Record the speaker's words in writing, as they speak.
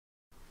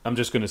I'm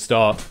just going to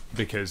start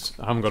because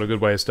I haven't got a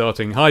good way of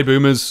starting. Hi,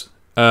 Boomers.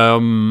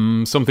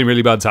 Something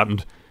really bad's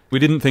happened. We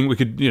didn't think we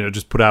could,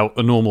 just put out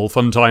a normal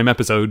fun time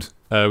episode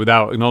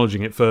without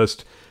acknowledging it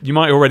first. You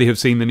might already have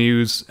seen the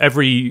news.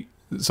 Every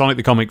Sonic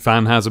the Comic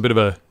fan has a bit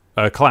of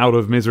a cloud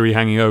of misery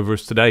hanging over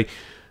us today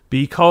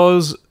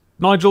because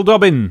Nigel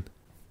Dobbin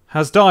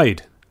has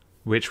died,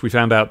 which we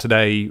found out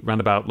today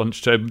round about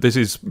lunchtime. This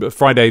is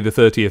Friday the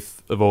 30th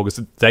of August,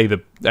 the day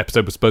the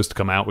episode was supposed to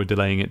come out. We're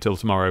delaying it till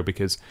tomorrow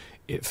because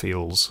it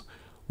feels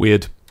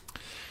weird.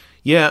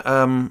 Yeah,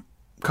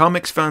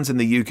 comics fans in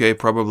the UK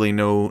probably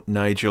know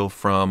Nigel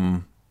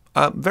from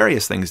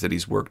various things that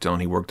he's worked on.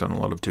 He worked on a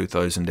lot of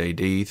 2000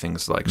 AD,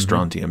 things like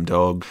Strontium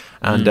Dog.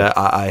 And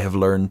I have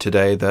learned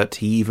today that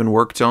he even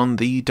worked on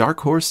the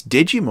Dark Horse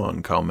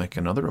Digimon comic,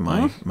 another of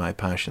my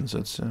passions.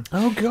 It's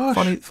oh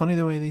gosh, funny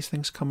the way these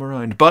things come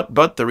around.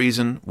 But the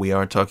reason we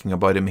are talking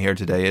about him here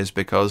today is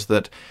because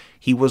that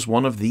he was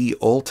one of the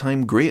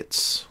all-time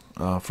greats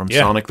from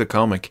Sonic the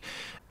Comic.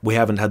 We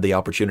haven't had the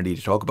opportunity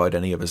to talk about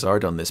any of his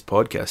art on this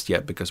podcast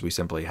yet because we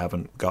simply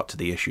haven't got to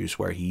the issues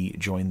where he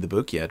joined the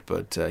book yet,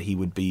 but he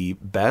would be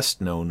best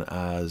known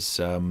as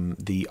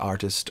the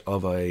artist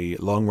of a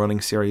long-running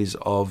series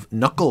of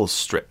Knuckles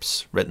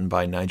strips written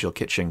by Nigel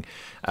Kitching.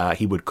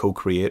 He would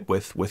co-create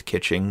with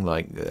Kitching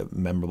like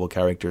memorable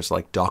characters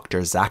like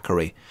Dr.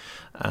 Zachary.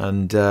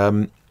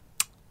 And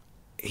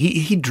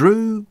he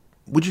drew...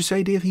 Would you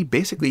say, Dave, he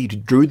basically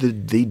drew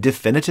the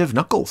definitive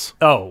Knuckles?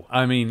 Oh,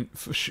 I mean,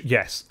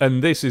 yes.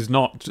 And this is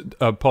not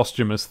a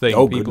posthumous thing.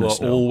 Oh, people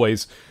goodness, are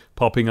always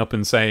popping up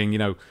and saying,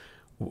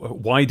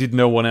 why did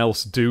no one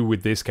else do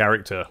with this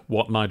character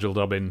what Nigel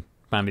Dobbin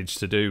managed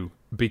to do?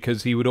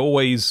 Because he would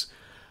always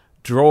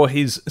draw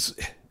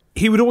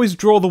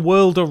the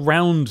world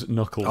around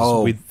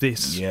Knuckles with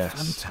this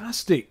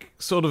fantastic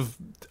sort of,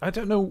 I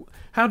don't know,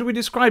 how do we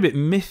describe it?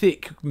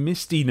 Mythic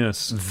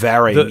mistiness.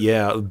 Very,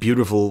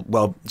 beautiful.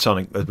 Well,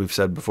 Sonic, as we've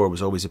said before,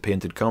 was always a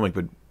painted comic,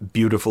 but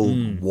beautiful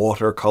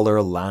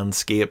watercolor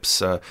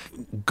landscapes,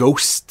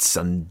 ghosts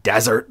and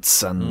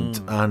deserts,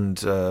 and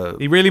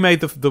he really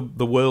made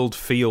the world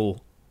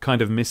feel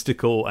kind of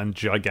mystical and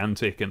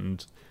gigantic,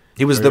 and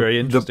he was very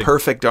the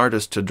perfect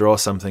artist to draw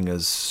something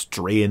as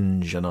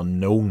strange and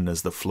unknown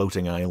as the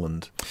floating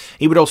island.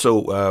 He would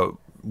also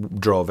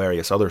draw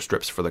various other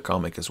strips for the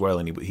comic as well,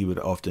 and he would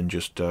often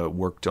just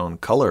worked on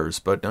colors,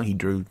 but no, he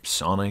drew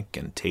Sonic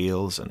and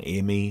Tails and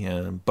Amy,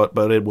 but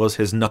it was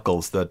his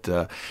Knuckles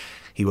that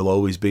he will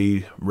always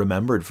be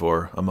remembered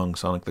for among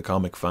Sonic the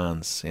Comic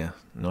fans. Yeah,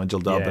 Nigel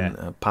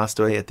Dobbin passed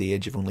away at the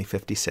age of only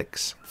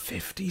 56.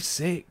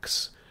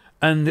 56.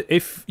 And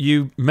if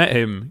you met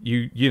him,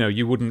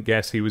 you wouldn't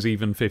guess he was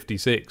even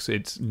 56.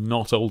 It's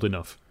not old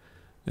enough.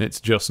 It's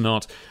just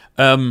not.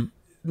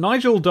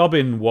 Nigel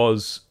Dobbin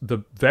was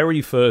the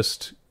very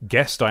first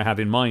guest I had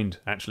in mind,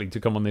 actually, to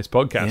come on this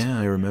podcast. Yeah,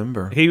 I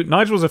remember.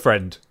 Nigel was a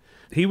friend.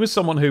 He was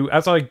someone who,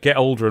 as I get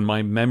older and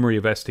my memory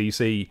of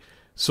STC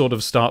sort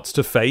of starts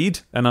to fade,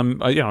 and I'm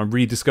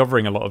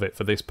rediscovering a lot of it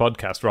for this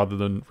podcast rather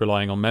than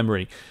relying on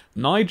memory.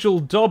 Nigel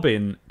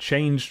Dobbin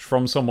changed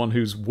from someone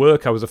whose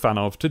work I was a fan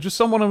of to just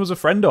someone I was a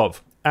friend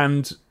of.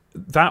 And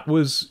that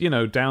was,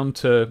 down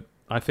to,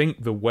 I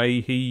think, the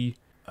way he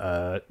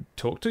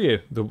talked to you,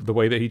 the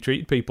way that he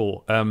treated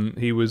people.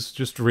 He was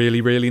just really,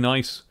 really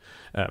nice.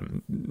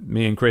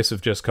 Me and Chris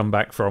have just come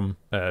back from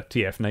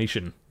TF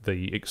Nation,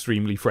 the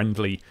extremely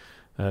friendly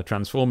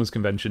Transformers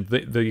convention.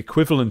 The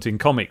equivalent in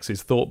comics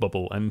is Thought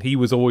Bubble, and he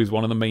was always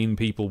one of the main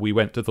people we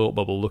went to Thought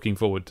Bubble looking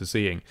forward to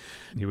seeing.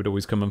 He would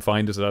always come and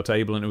find us at our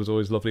table, and it was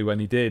always lovely when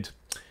he did.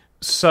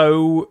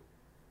 So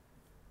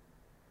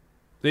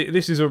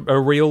this is a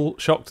real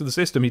shock to the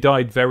system. He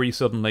died very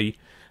suddenly,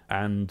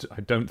 and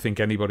I don't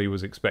think anybody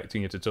was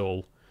expecting it at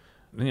all.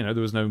 He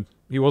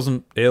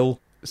wasn't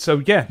ill. So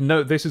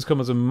this has come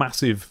as a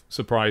massive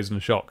surprise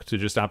and shock to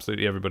just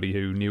absolutely everybody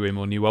who knew him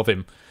or knew of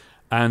him.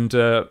 And,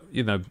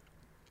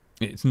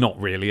 it's not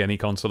really any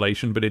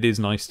consolation, but it is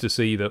nice to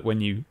see that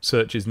when you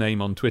search his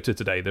name on Twitter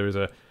today, there is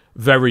a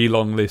very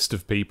long list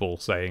of people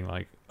saying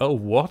like, oh,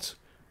 what?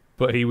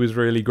 But he was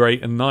really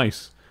great and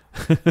nice.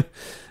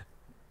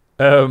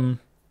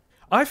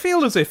 I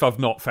feel as if I've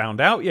not found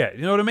out yet.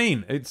 You know what I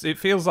mean? It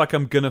feels like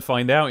I'm going to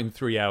find out in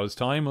 3 hours'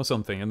 time or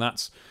something. And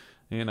that's,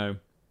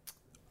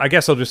 I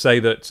guess I'll just say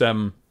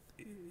that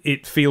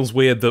it feels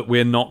weird that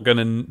we're not going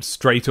to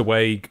straight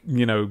away,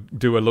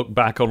 do a look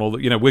back on all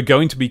the, we're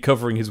going to be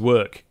covering his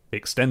work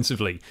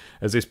extensively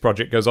as this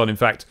project goes on. In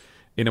fact,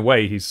 in a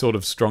way, he's sort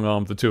of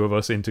strong-armed the two of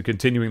us into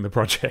continuing the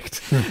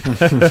project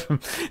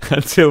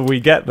until we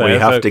get there. We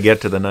have to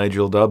get to the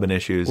Nigel Dobbin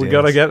issues. We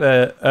got to get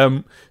there.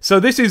 So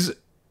this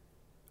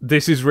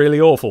is really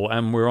awful,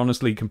 and we're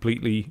honestly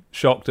completely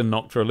shocked and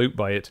knocked for a loop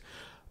by it.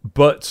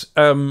 But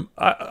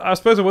I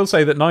suppose I will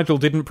say that Nigel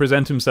didn't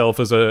present himself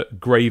as a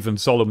grave and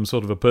solemn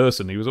sort of a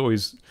person. He was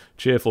always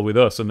cheerful with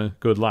us and a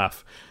good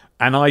laugh.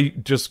 And I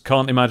just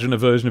can't imagine a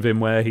version of him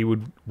where he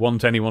would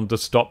want anyone to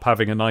stop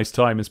having a nice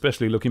time,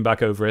 especially looking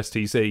back over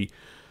STC.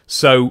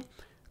 So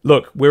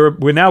look,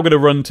 we're now going to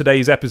run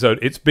today's episode.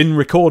 It's been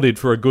recorded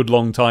for a good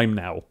long time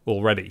now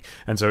already,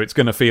 and so it's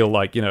going to feel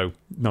like,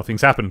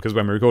 nothing's happened, because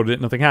when we recorded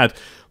it, nothing had.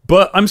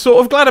 But I'm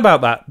sort of glad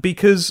about that,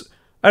 because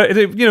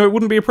it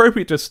wouldn't be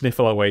appropriate to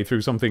sniffle our way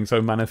through something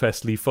so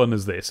manifestly fun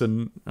as this,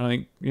 and I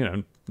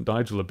think,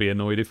 Nigel would be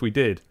annoyed if we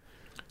did.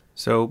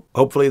 So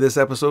hopefully this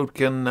episode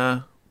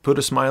can put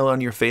a smile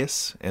on your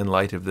face in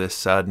light of this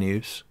sad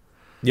news.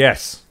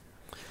 Yes.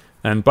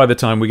 And by the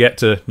time we get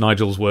to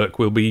Nigel's work,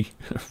 we'll be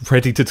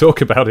ready to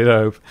talk about it, I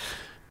hope.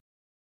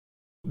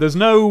 There's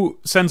no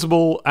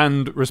sensible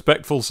and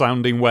respectful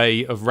sounding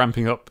way of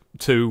ramping up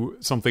to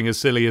something as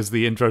silly as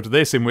the intro to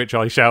this, in which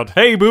I shout,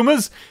 "Hey,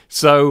 boomers!"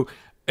 So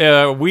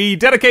we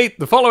dedicate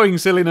the following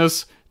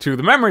silliness to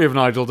the memory of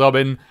Nigel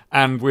Dobbin,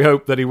 and we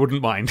hope that he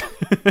wouldn't mind.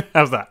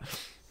 How's that?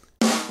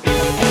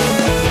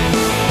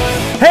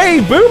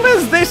 Hey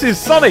boomers, this is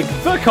Sonic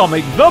the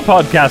Comic, the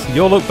podcast,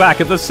 your look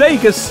back at the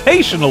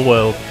Sega-sational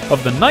world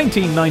of the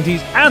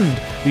 1990s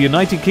and the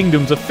United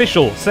Kingdom's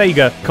official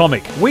Sega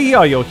comic. We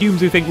are your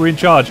Humes who think we're in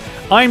charge.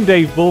 I'm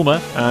Dave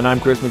Bulmer. And I'm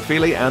Chris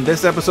McFeely, and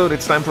this episode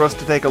it's time for us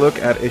to take a look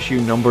at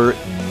issue number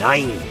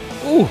 9.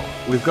 Ooh.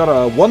 We've got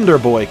a Wonder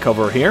Boy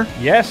cover here.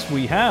 Yes,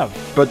 we have.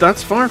 But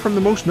that's far from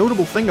the most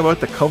notable thing about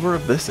the cover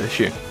of this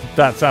issue.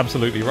 That's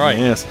absolutely right.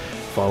 Yes.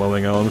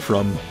 Following on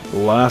from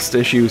last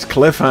issue's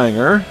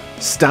cliffhanger,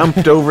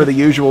 stamped over the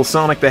usual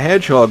Sonic the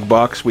Hedgehog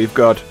box, we've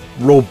got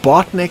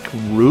Robotnik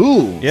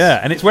Rules. Yeah,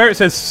 and it's where it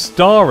says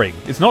starring.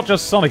 It's not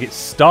just Sonic, it's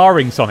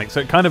starring Sonic, so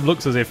it kind of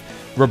looks as if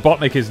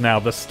Robotnik is now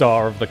the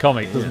star of the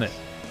comic, doesn't it?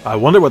 I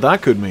wonder what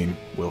that could mean.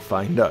 We'll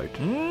find out.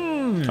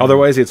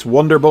 Otherwise, it's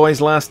Wonder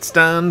Boy's Last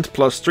Stand,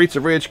 plus Streets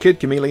of Rage Kid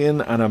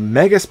Chameleon, and a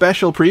mega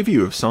special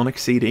preview of Sonic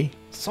CD.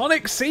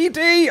 Sonic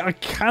CD! I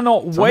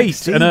cannot wait.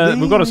 CD, and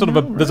we've got a sort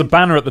of there's a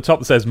banner at the top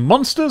that says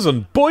Monsters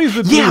and Boys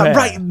with Blue Hair. Yeah,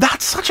 right.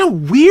 That's such a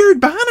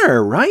weird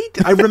banner, right?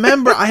 I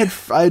remember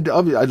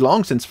I'd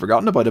long since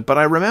forgotten about it, but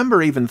I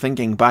remember even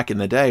thinking back in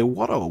the day,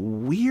 what a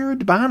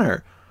weird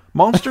banner.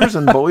 Monsters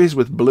and Boys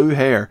with Blue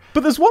Hair.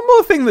 But there's one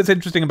more thing that's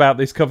interesting about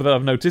this cover that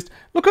I've noticed.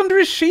 Look, under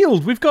his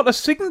shield, we've got a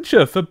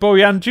signature for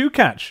Bojan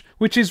Djukac,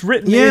 which is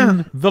written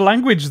in the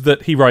language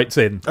that he writes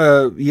in.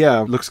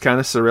 Looks kind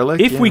of Cyrillic.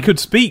 If we could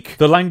speak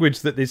the language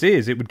that this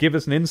is, it would give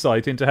us an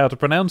insight into how to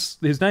pronounce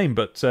his name,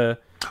 but...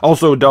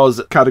 Also does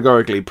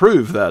categorically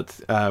prove that,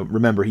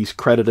 remember, he's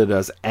credited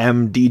as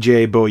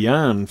MDJ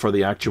Bojan for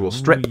the actual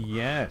strip.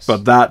 Yes.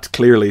 But that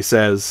clearly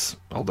says,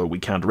 although we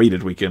can't read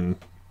it, we can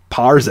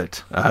parse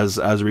it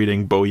as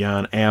reading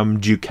Bojan M.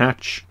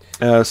 Djukac.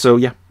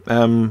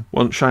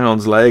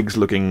 Shion's legs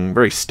looking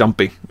very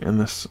stumpy in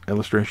this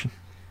illustration.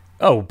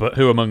 Oh, but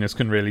who among us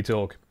can really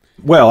talk?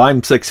 Well,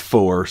 I'm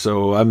 6'4",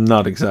 so I'm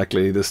not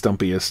exactly the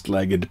stumpiest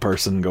legged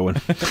person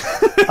going.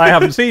 I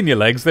haven't seen your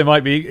legs. They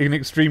might be an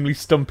extremely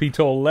stumpy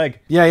tall leg.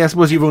 Yeah, I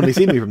suppose you've only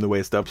seen me from the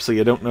waist up, so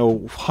you don't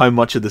know how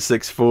much of the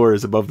 6'4"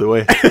 is above the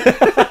waist.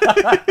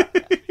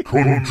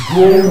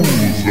 Control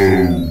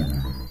Zone.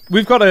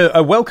 We've got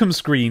a welcome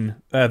screen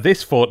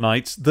this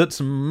fortnight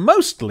that's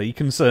mostly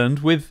concerned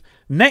with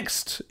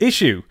next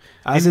issue.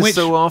 As is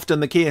so often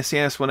the case,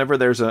 yes, whenever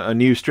there's a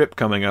new strip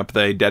coming up,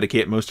 they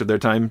dedicate most of their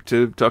time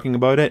to talking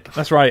about it.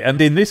 That's right,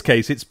 and in this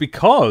case, it's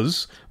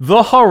because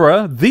the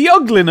horror, the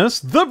ugliness,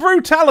 the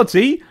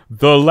brutality,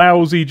 the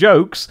lousy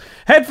jokes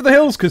head for the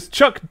hills because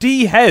Chuck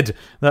D. Head,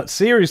 that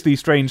seriously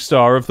strange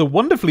star of the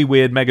wonderfully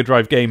weird Mega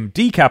Drive game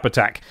Decap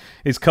Attack,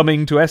 is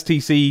coming to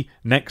STC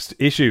next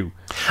issue.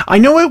 I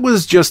know it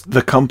was just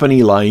the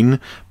company line,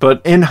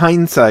 but in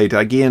hindsight,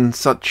 I gain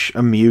such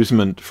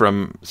amusement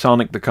from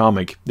Sonic the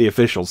Comic, the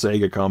official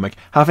Sega comic,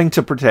 having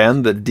to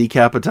pretend that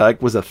Decap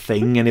Attack was a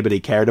thing anybody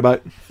cared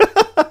about.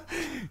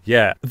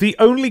 Yeah. The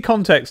only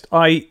context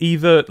I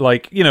either,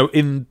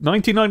 in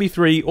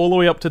 1993 all the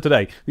way up to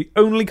today, the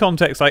only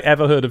context I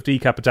ever heard of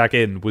Decap Attack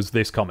in was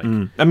this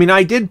comic. I mean,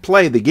 I did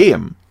play the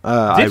game.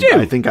 Did you?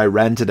 I think I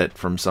rented it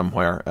from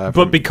somewhere.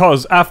 But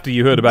because after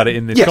you heard about it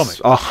in this comic?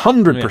 Yes,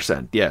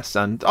 100%, yes.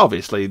 And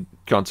obviously,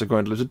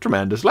 consequently, it was a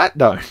tremendous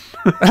letdown.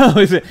 Oh,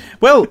 is it?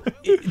 Well,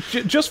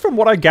 just from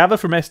what I gather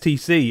from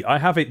STC, I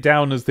have it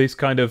down as this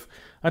kind of,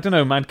 I don't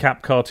know,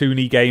 madcap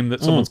cartoony game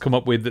that someone's come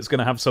up with that's going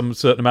to have some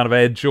certain amount of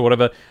edge or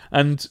whatever.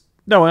 And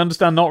no, I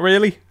understand, not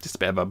really. Just a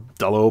bit of a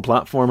dull old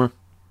platformer.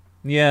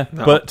 Yeah,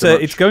 but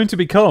it's going to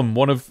become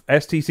one of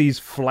STC's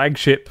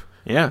flagship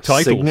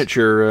titles.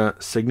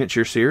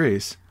 Signature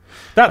series.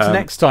 That's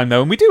next time,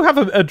 though. And we do have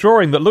a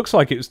drawing that looks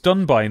like it was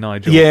done by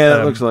Nigel. Yeah,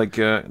 that looks like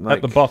at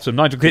the bottom.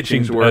 Nigel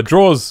Kitching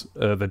draws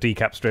the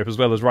decap strip as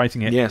well as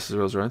writing it. Yes, as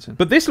well as writing.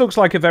 But this looks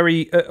like a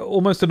very,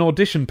 almost an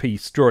audition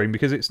piece drawing,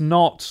 because it's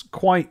not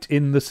quite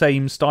in the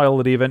same style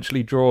that he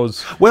eventually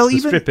draws the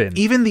strip in.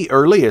 Even the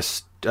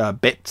earliest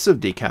bits of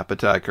Decap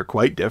Attack are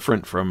quite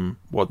different from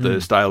what the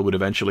style would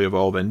eventually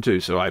evolve into,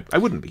 so I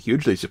wouldn't be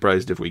hugely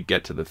surprised if we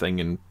get to the thing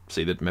and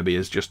see that maybe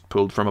it's just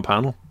pulled from a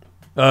panel.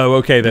 Oh,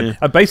 okay then.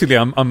 Yeah. Basically,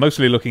 I'm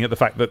mostly looking at the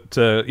fact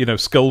that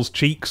Skull's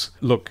cheeks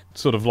look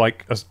sort of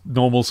like a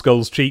normal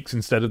Skull's cheeks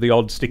instead of the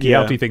odd sticky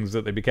outy things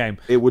that they became.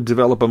 It would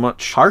develop a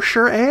much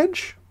harsher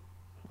edge,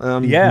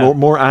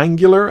 more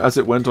angular as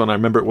it went on. I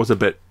remember it was a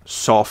bit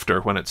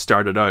softer when it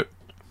started out.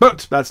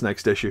 But that's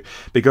next issue,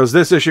 because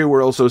this issue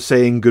we're also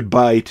saying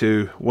goodbye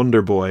to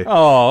Wonder Boy.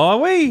 Oh, are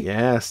we?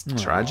 Yes,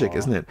 tragic,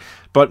 isn't it?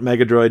 But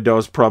Megadroid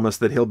does promise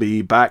that he'll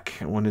be back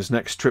on his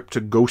next trip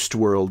to Ghost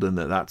World, and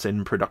that's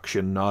in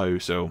production now,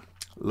 so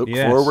look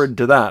forward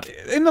to that.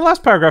 In the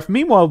last paragraph,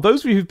 meanwhile,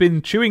 those of you who've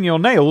been chewing your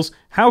nails,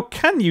 how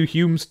can you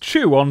Humes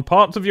chew on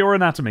parts of your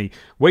anatomy?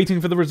 Waiting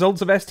for the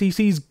results of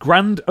STC's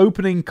grand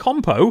opening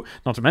compo,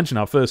 not to mention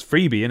our first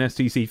freebie in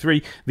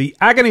STC3, the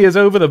agony is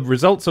over. The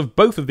results of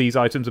both of these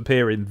items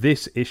appear in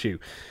this issue.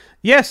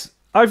 Yes,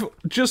 I've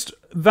just...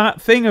 that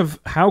thing of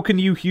how can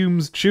you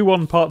Humes chew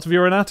on parts of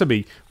your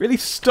anatomy really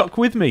stuck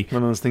with me.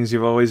 One of those things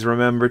you've always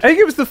remembered. I think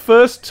it was the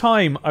first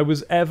time I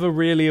was ever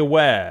really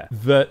aware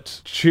that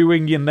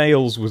chewing your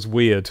nails was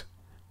weird.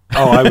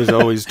 Oh, I was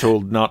always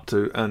told not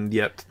to, and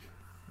yet.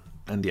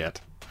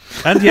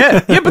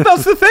 Yeah, but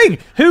that's the thing.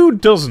 Who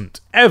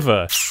doesn't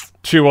ever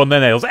chew on their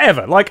nails?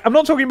 Ever. Like, I'm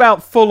not talking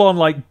about full-on,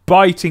 like,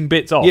 biting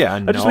bits off. Yeah,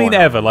 I just mean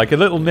ever, like a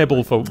little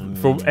nibble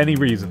for any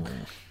reason.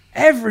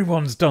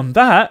 Everyone's done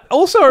that.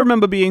 Also, I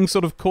remember being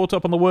sort of caught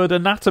up on the word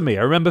anatomy.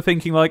 I remember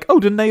thinking like,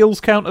 oh, do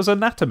nails count as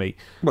anatomy?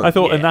 Well, I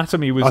thought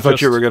anatomy was I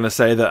thought you were going to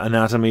say that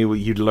anatomy,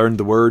 you'd learned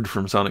the word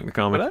from Sonic the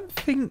Comic. I don't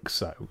think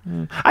so.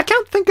 I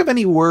can't think of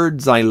any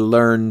words I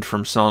learned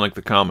from Sonic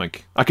the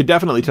Comic. I could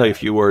definitely tell you a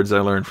few words I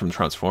learned from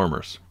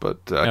Transformers. But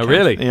oh,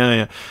 really?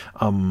 Yeah.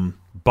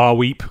 Bar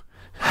weep.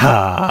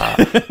 Then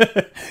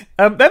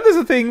there's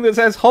a thing that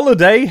says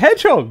holiday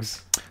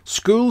hedgehogs.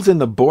 Schools in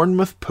the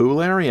Bournemouth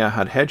Pool area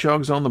had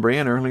hedgehogs on the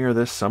brain earlier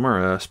this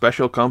summer, a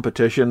special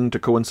competition to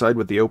coincide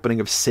with the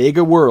opening of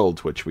Sega World,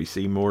 which we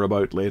see more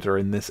about later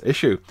in this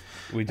issue.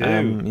 We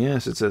do.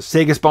 Yes, it's a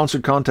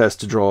Sega-sponsored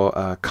contest to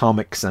draw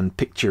comics and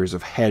pictures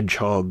of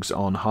hedgehogs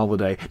on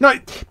holiday. Now,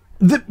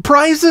 the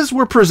prizes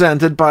were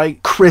presented by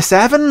Chris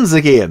Evans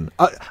again.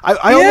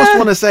 I almost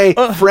want to say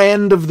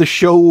friend of the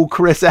show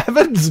Chris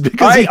Evans,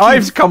 because he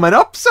keeps coming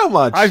up so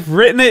much. I've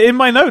written it in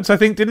my notes. I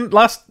think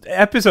last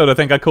episode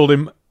I called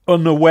him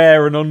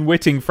unaware and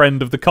unwitting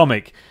friend of the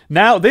comic.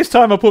 Now, this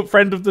time I put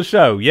friend of the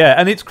show. Yeah,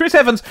 and it's Chris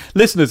Evans.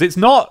 Listeners, it's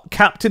not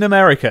Captain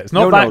America. It's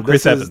not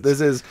Chris Evans.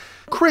 This is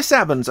Chris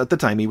Evans. At the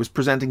time, he was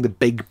presenting The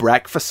Big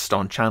Breakfast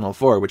on Channel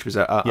 4, which was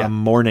a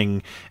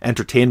morning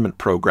entertainment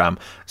program.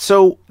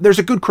 So there's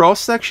a good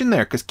cross-section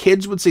there, because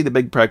kids would see The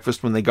Big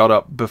Breakfast when they got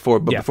up before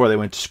they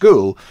went to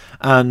school,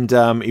 and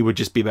he would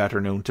just be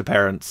better known to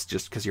parents,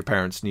 just because your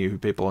parents knew who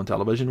people on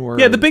television were.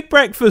 Yeah, The Big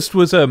Breakfast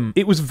was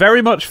it was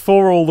very much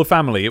for all the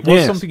family. It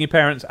was something your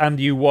parents and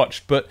you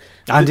watched, but...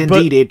 And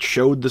indeed, it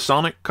showed the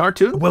Sonic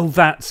cartoon. Well,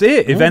 that's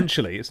it,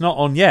 eventually. It's not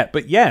on yet,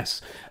 but yes.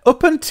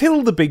 Up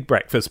until The Big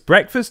Breakfast,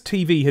 breakfast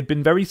TV had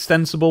been very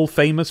sensible,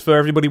 famous for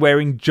everybody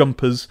wearing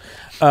jumpers,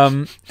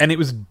 and it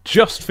was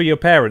just for your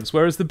parents,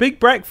 whereas The Big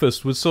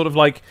Breakfast was sort of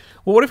like,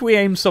 well, what if we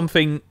aim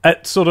something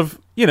at sort of,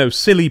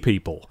 silly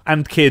people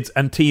and kids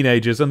and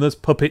teenagers, and there's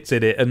puppets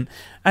in it, and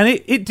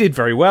it did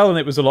very well, and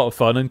it was a lot of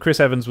fun, and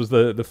Chris Evans was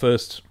the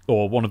first,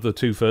 or one of the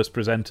two first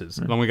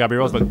presenters, along with Gabby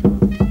Rosland.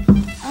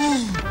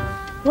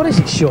 What is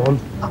it, Sean?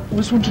 I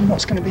was wondering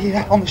what's going to be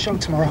on the show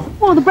tomorrow.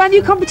 Well, the brand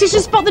new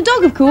competition, Spot the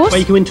Dog, of course. Well,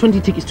 you can win 20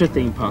 tickets to a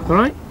theme park, all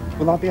right?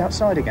 Will I be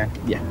outside again?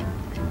 Yeah.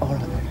 All right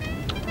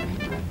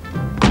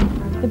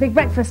then. The Big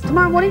Breakfast,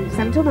 tomorrow morning,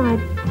 7 till 9.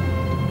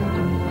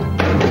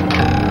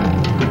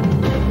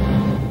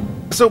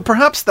 So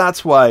perhaps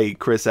that's why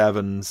Chris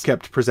Evans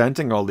kept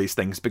presenting all these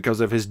things, because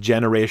of his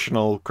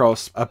generational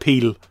cross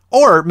appeal.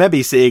 Or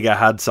maybe Sega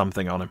had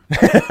something on him.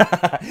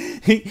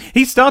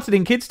 He started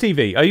in kids'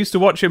 TV. I used to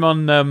watch him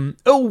on,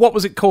 what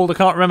was it called? I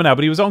can't remember now,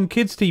 but he was on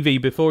kids' TV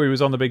before he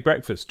was on The Big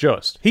Breakfast,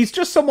 He's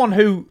just someone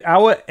who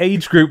our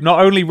age group not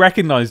only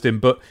recognised him,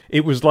 but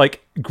it was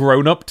like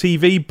grown-up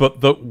TV, but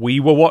that we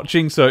were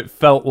watching, so it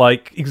felt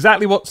like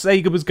exactly what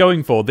Sega was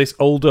going for, this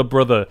older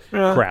brother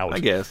crowd. I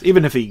guess.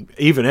 Even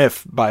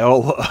if, by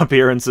all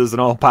appearances and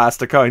all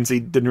past accounts, he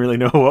didn't really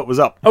know what was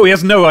up. Oh, he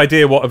has no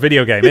idea what a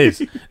video game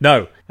is.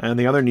 No. And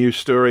the other news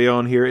story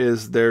on here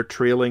is they're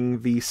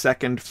trailing the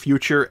second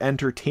Future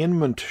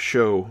Entertainment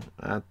show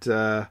at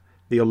the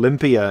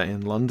Olympia in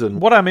London.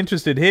 What I'm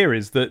interested here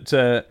is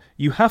that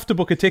you have to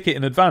book a ticket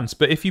in advance,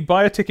 but if you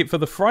buy a ticket for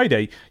the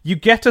Friday, you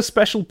get a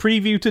special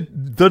preview to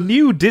the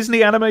new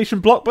Disney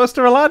animation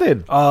blockbuster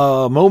Aladdin.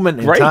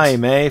 Moment in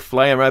time, eh?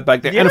 Flying right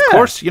back there. Yeah. And of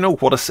course,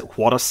 what a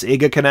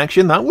Sega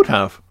connection that would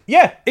have.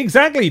 Yeah,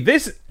 exactly.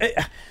 This...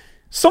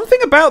 something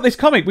about this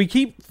comic, we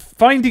keep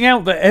finding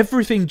out that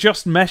everything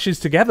just meshes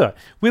together.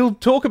 We'll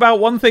talk about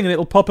one thing and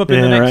it'll pop up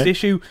in the next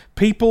issue.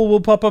 People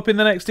will pop up in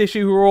the next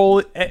issue who are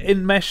all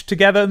enmeshed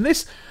together. And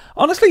this,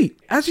 honestly,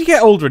 as you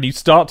get older and you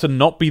start to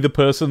not be the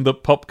person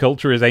that pop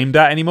culture is aimed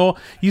at anymore,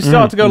 you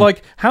start to go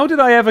like, how did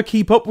I ever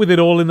keep up with it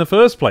all in the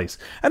first place?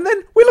 And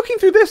then we're looking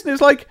through this and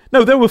it's like,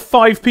 no, there were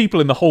 5 people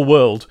in the whole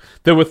world.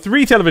 There were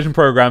 3 television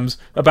programs,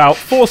 about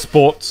 4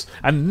 sports,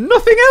 and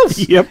nothing else.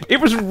 Yep. It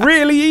was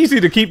really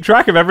easy to keep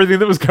track of everything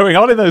that was going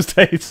on in those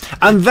days.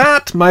 And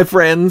that, my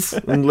friends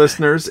and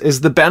listeners, is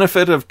the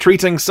benefit of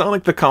treating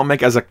Sonic the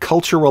Comic as a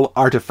cultural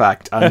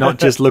artifact and not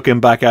just looking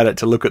back at it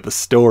to look at the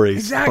stories.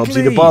 Exactly.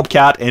 Bubsy the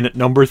Bobcat in at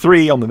number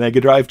 3 on the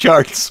Mega Drive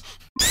charts.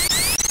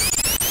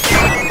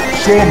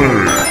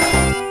 Sonic!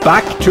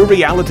 Back to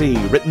Reality,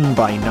 written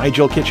by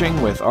Nigel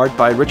Kitching with art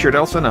by Richard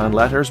Elson and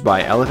letters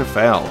by Elliot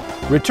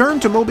Affel. Return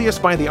to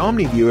Mobius by the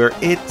Omniviewer.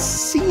 It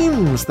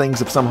seems things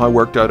have somehow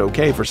worked out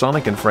okay for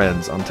Sonic and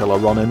friends until a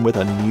run-in with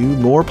a new,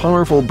 more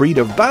powerful breed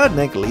of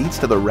badnik leads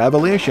to the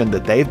revelation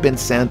that they've been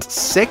sent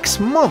 6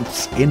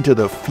 months into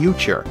the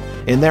future.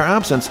 In their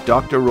absence,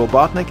 Dr.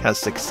 Robotnik has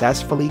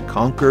successfully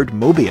conquered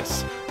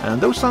Mobius. And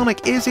though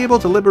Sonic is able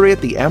to liberate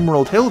the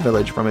Emerald Hill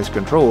Village from his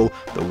control,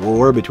 the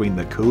war between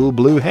the cool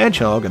blue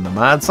hedgehog and the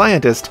mad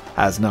scientist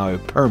has now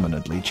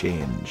permanently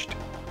changed.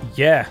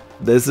 Yeah.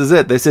 This is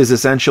it. This is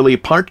essentially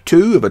part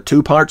 2 of a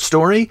 2-part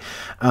story,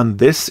 and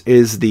this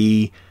is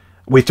the...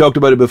 We've talked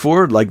about it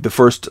before, like the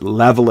first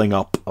leveling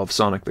up of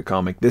Sonic the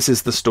Comic. This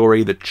is the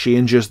story that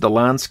changes the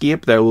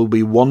landscape. There will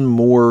be one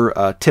more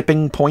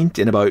tipping point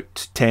in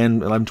about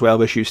 10, 11,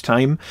 12 issues'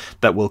 time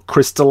that will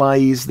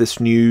crystallize this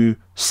new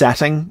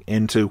setting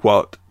into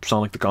what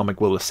Sonic the Comic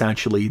will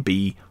essentially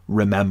be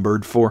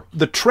remembered for.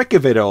 The trick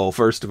of it all,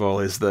 first of all,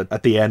 is that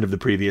at the end of the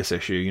previous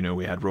issue, you know,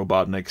 we had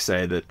Robotnik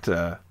say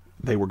that...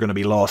 they were going to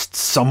be lost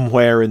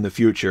somewhere in the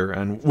future.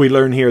 And we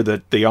learn here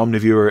that the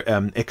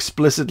Omniviewer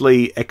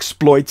explicitly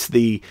exploits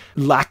the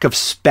lack of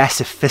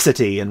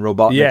specificity in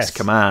Robotnik's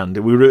command.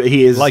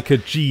 He is like a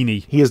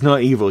genie. He is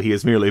not evil. He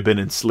has merely been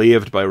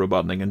enslaved by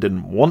Robotnik and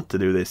didn't want to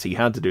do this. He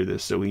had to do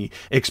this. So he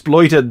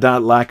exploited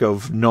that lack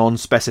of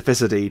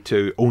non-specificity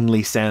to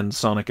only send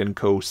Sonic and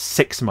Co.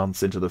 6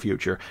 months into the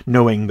future,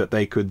 knowing that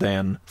they could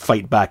then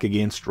fight back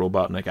against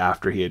Robotnik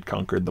after he had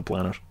conquered the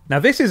planet. Now,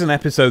 this is an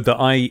episode that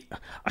I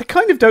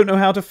kind of don't know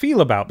how to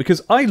feel about,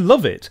 because I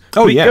love it.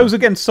 Oh, but yeah. It goes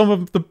against some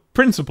of the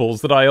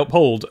principles that I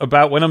uphold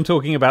about when I'm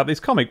talking about this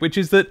comic, which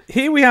is that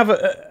here we have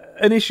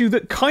an issue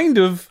that kind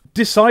of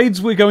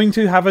decides we're going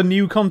to have a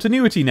new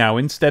continuity now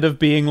instead of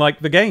being like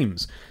the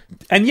games.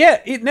 And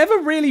yet, it never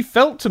really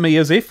felt to me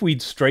as if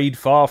we'd strayed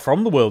far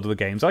from the world of the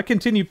games. I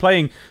continued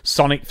playing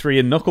Sonic 3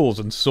 and Knuckles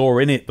and saw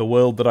in it the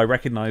world that I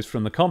recognised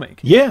from the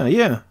comic. Yeah,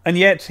 yeah. And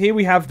yet, here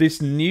we have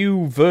this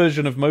new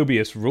version of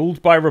Mobius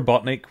ruled by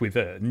Robotnik with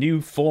a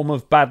new form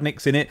of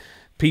badniks in it.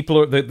 People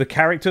are the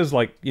characters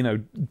like, you know,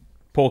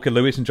 Porker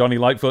Lewis and Johnny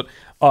Lightfoot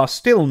are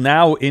still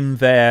now in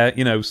their,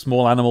 you know,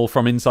 small animal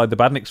from inside the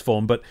badniks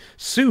form, but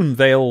soon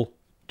they'll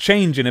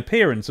change in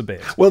appearance a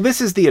bit. Well, this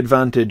is the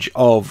advantage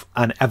of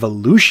an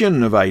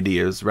evolution of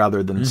ideas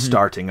rather than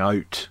starting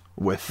out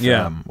with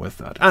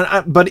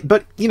that.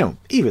 But you know,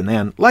 even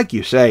then, like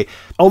you say,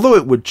 although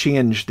it would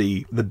change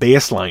the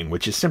baseline,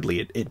 which is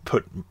simply it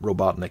put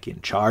Robotnik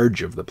in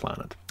charge of the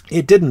planet,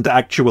 it didn't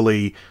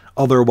actually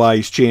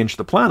otherwise change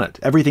the planet.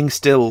 Everything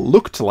still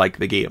looked like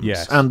the games.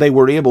 Yes. And they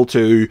were able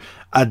to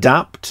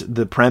adapt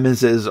the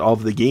premises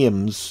of the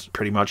games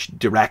pretty much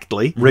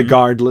directly,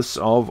 regardless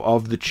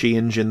of the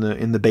change in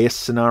the base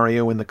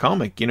scenario in the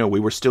comic. You know, we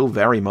were still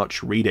very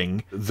much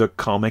reading the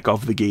comic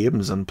of the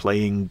games and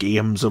playing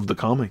games of the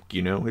comic,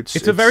 you know. It's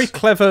a very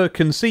clever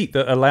conceit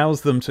that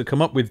allows them to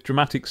come up with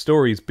dramatic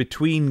stories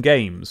between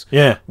games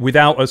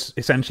without us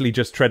essentially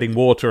just treading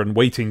water and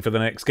waiting for the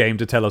next game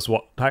to tell us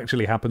what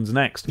actually happens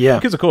next. Yeah.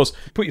 Because, of course,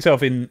 put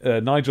yourself in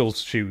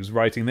Nigel's shoes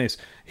writing this.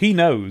 He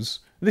knows...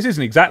 This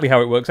isn't exactly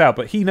how it works out,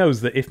 but he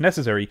knows that if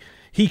necessary,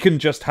 he can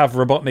just have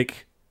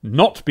Robotnik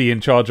not be in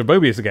charge of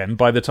Mobius again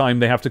by the time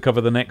they have to cover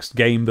the next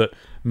game that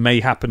may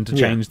happen to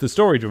change the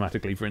story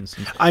dramatically, for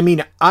instance. I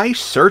mean, I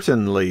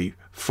certainly,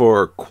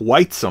 for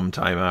quite some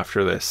time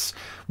after this,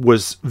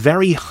 was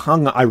very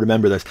I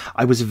remember this,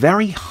 I was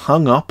very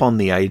hung up on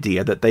the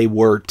idea that they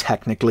were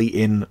technically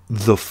in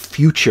the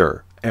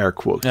future, air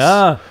quotes.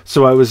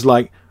 So I was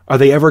like, are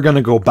they ever going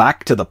to go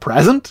back to the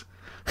present?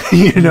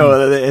 You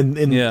know,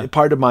 and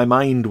part of my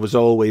mind was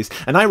always...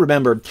 And I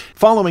remember,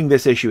 following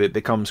this issue, it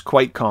becomes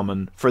quite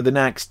common for the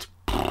next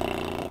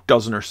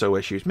dozen or so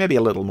issues, maybe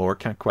a little more,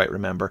 can't quite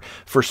remember,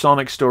 for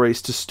Sonic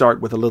stories to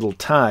start with a little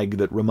tag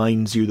that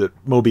reminds you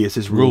that Mobius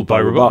is ruled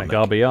by Robotnik.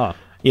 RBR.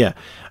 Yeah.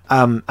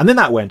 And then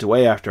that went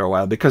away after a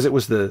while because it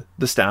was the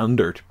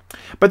standard.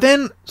 But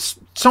then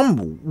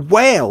some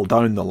well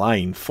down the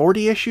line,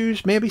 40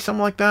 issues, maybe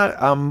something like that,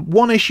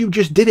 one issue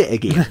just did it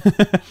again.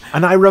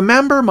 And I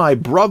remember my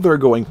brother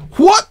going,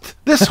 "What?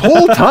 This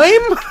whole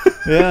time?"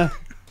 Yeah.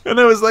 And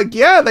I was like,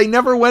 yeah, they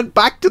never went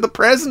back to the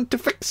present to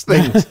fix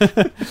things.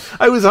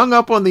 I was hung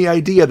up on the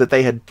idea that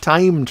they had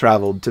time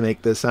traveled to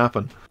make this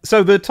happen.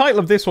 So the title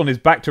of this one is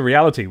Back to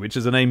Reality, which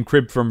is a name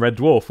cribbed from Red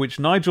Dwarf, which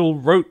Nigel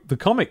wrote the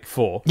comic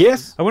for.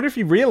 Yes. I wonder if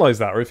he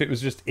realised that, or if it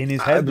was just in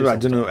his head. I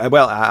don't know.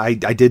 Well, I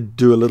did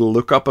do a little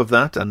look up of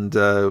that, and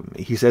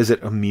he says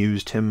it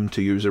amused him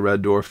to use a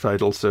Red Dwarf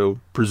title, so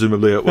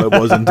presumably it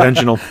was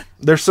intentional.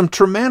 There's some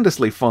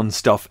tremendously fun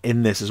stuff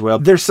in this as well.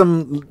 There's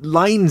some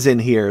lines in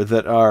here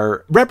that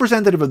are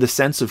representative of the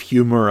sense of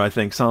humour I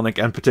think Sonic,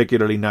 and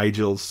particularly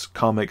Nigel's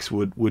comics,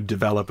 would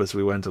develop as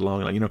we went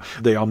along. Like,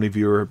 the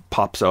Omniviewer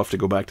pops off to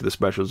go back to the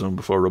Special Zone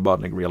before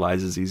Robotnik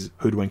realizes he's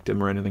hoodwinked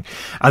him or anything.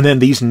 And then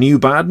these new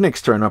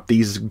badniks turn up,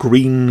 these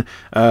green,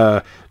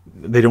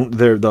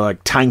 they're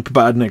like tank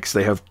badniks.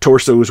 They have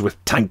torsos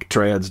with tank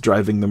treads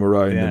driving them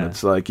around, and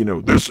it's like,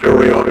 This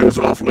area is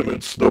off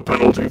limits. The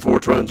penalty for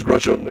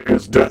transgression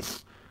is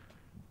death.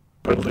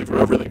 Penalty for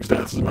everything's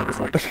death, as a matter of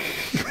fact.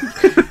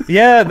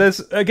 Yeah,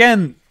 there's,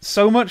 again,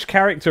 so much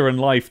character and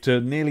life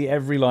to nearly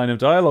every line of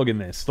dialogue in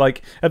this.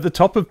 Like, at the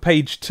top of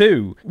page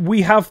 2,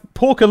 we have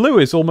Porker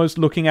Lewis almost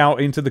looking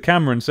out into the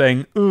camera and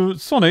saying,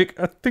 Sonic,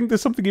 I think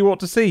there's something you ought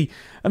to see.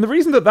 And the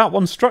reason that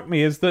one struck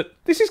me is that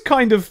this is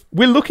kind of,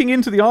 we're looking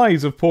into the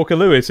eyes of Porker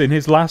Lewis in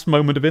his last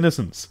moment of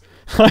innocence.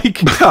 Like,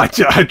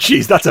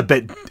 jeez, that's a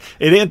bit.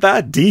 It ain't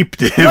that deep,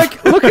 Dave.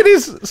 Like, look at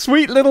his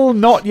sweet little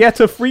not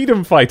yet a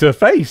freedom fighter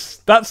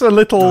face. That's a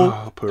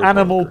little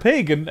animal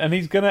pig, and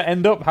he's gonna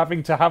end up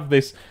having to have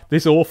this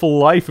awful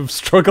life of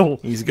struggle.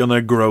 He's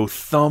gonna grow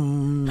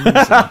thumbs.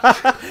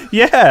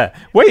 Yeah.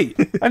 Wait,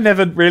 I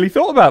never really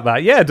thought about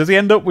that. Yeah, does he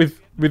end up with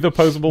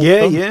opposable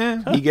thumbs?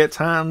 Yeah, he gets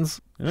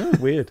hands. Oh,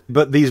 weird.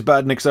 But these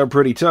badniks are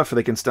pretty tough.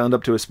 They can stand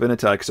up to a spin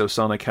attack, so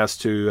Sonic has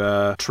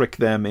to trick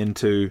them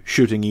into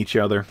shooting each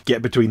other,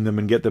 get between them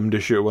and get them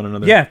to shoot one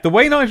another. Yeah, the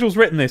way Nigel's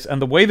written this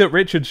and the way that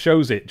Richard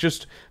shows it,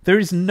 just there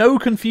is no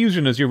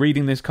confusion as you're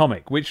reading this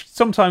comic, which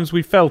sometimes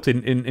we've felt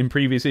in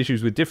previous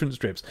issues with different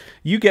strips.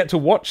 You get to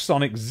watch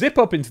Sonic zip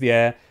up into the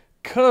air,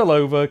 curl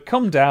over,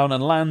 come down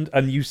and land,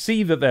 and you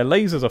see that their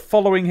lasers are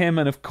following him,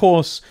 and of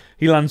course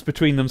he lands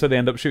between them, so they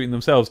end up shooting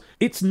themselves.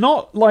 It's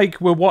not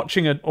like we're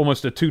watching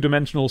almost a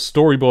two-dimensional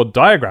storyboard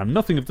diagram,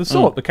 nothing of the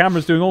sort. The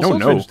camera's doing all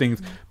sorts of interesting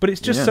things, but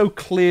it's just so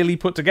clearly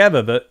put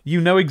together that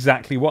you know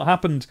exactly what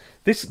happened.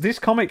 This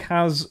comic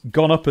has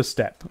gone up a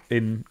step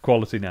in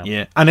quality now.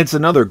 Yeah, and it's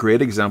another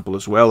great example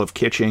as well of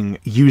Kitching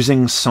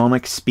using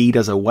Sonic speed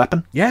as a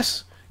weapon.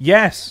 Yes.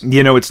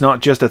 It's not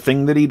just a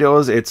thing that he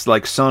does. It's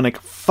like Sonic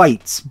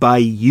fights by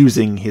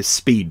using his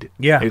speed.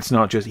 Yeah. It's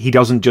not just, he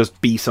doesn't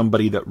just be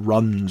somebody that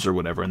runs or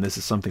whatever. And this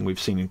is something we've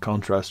seen in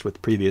contrast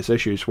with previous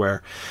issues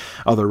where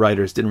other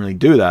writers didn't really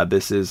do that.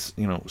 This is,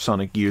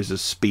 Sonic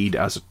uses speed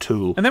as a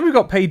tool. And then we've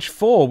got page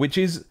 4, which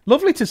is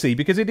lovely to see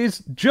because it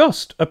is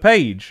just a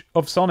page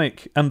of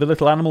Sonic and the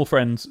little animal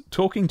friends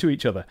talking to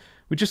each other.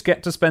 We just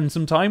get to spend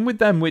some time with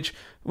them, which,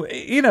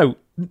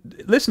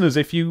 listeners,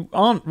 if you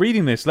aren't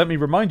reading this, let me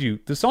remind you,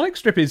 the Sonic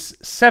strip is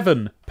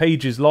 7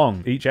 pages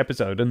long, each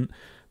episode, and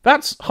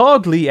that's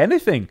hardly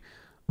anything.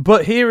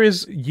 But here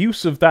is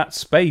use of that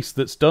space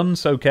that's done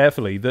so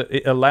carefully that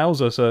it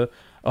allows us a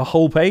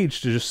whole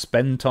page to just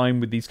spend time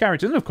with these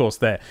characters. And of course,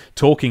 they're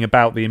talking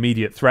about the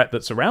immediate threat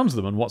that surrounds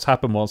them and what's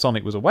happened while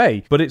Sonic was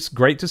away. But it's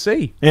great to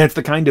see. Yeah, it's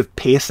the kind of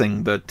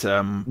pacing that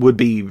would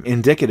be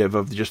indicative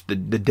of just the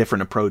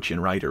different approach in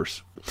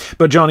writers.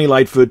 But Johnny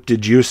Lightfoot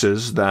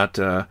deduces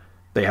that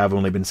they have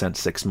only been sent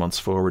 6 months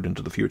forward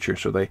into the future.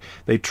 So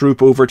they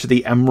troop over to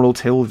the Emerald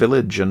Hill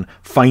village and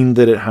find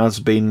that it has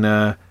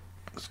been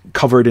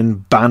covered in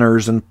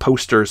banners and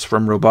posters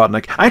from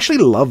Robotnik. I actually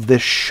love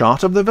this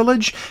shot of the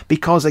village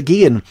because,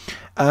 again,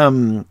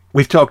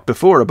 we've talked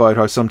before about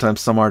how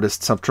sometimes some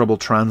artists have trouble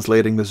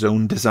translating the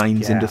zone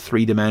designs into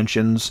 3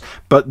 dimensions,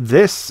 but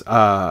this,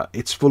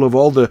 it's full of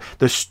all the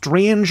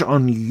strange,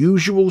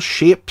 unusual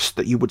shapes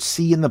that you would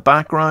see in the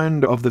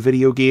background of the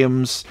video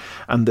games,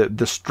 and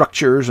the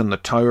structures and the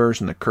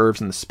towers and the curves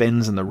and the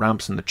spins and the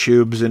ramps and the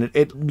tubes, and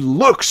it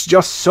looks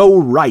just so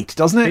right,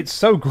 doesn't it? It's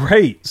so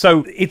great.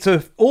 So it's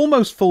a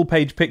almost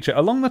full-page picture.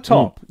 Along the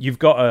top, you've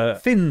got a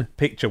thin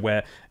picture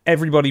where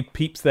everybody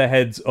peeps their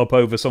heads up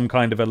over some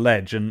kind of a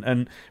ledge,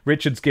 and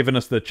Richard's given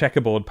us the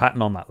checkerboard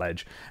pattern on that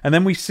ledge. And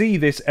then we see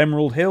this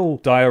Emerald Hill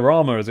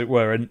diorama, as it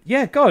were, and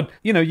you've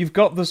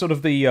got the sort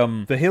of the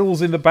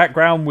hills in the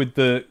background with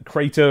the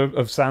crater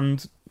of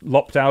sand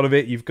lopped out of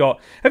it.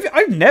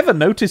 I've never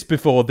noticed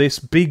before this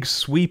big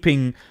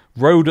sweeping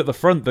road at the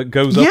front that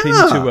goes up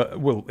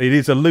into it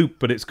is a loop,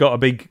 but it's got a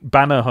big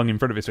banner hung in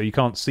front of it, so you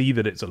can't see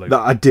that it's a loop.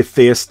 A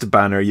defaced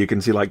banner. You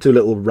can see like 2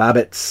 little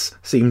rabbits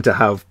seem to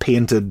have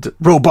painted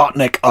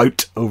Robotnik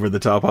out over the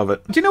top of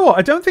it. Do you know what?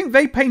 I don't think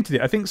they painted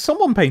it. I think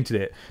someone painted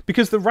it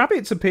because the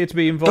rabbits appear to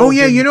be involved. Oh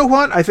yeah, you know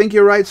what? I think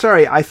you're right.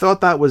 Sorry, I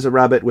thought that was a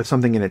rabbit with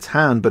something in its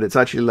hand, but it's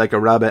actually like a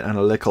rabbit and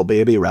a little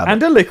baby rabbit.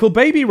 And a little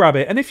baby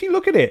rabbit. And if you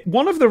look at it,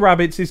 one of the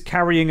rabbits is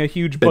carrying a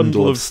huge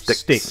bundle of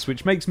sticks,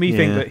 which makes me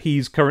think that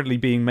he's currently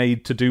being made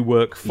to do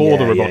work for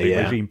the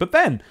Robotnik regime. But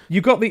then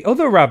you got the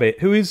other rabbit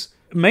who is,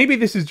 maybe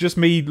this is just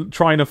me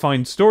trying to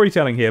find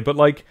storytelling here, but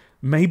like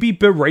maybe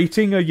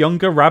berating a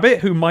younger rabbit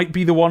who might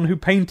be the one who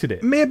painted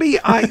it. Maybe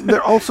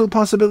there's also a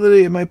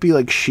possibility it might be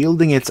like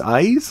shielding its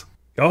eyes.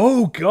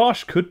 Oh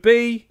gosh, could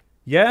be.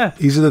 Yeah.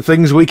 These are the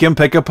things we can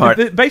pick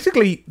apart.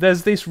 Basically,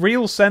 there's this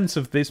real sense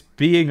of this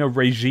being a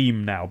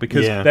regime now,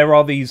 because there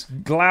are these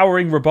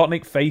glowering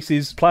Robotnik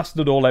faces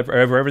plastered all over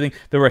everything.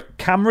 There are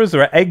cameras,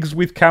 there are eggs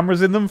with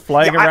cameras in them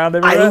flying around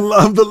everywhere. I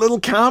love the little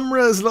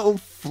cameras, little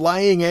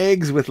flying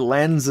eggs with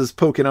lenses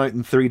poking out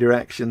in 3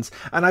 directions.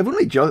 And I've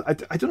only just,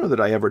 I don't know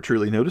that I ever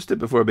truly noticed it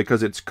before,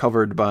 because it's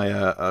covered by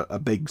a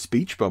big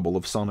speech bubble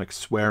of Sonic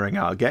swearing,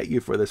 "I'll get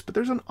you for this." But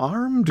there's an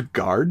armed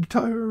guard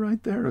tower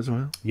right there as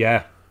well.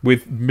 Yeah.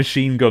 With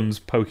machine guns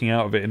poking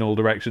out of it in all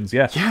directions,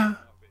 yes. Yeah,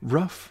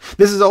 rough.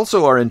 This is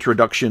also our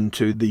introduction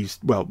to these,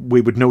 well,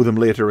 we would know them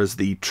later as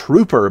the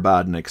Trooper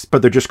Badniks,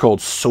 but they're just called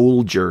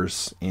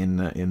soldiers in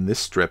this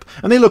strip.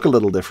 And they look a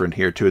little different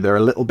here too. They're a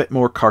little bit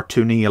more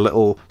cartoony, a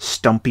little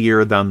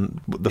stumpier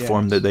than the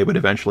form that they would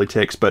eventually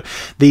take. But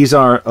these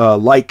are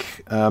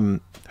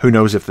who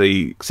knows if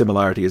the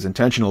similarity is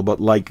intentional, but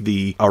like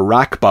the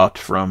Arakbot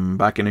from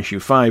back in issue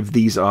 5,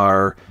 these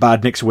are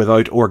Badniks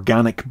without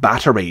organic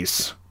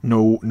batteries.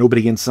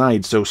 Nobody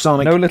inside, so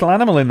Sonic... No little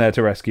animal in there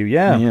to rescue,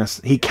 yeah. Yes,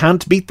 he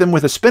can't beat them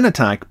with a spin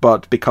attack,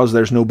 but because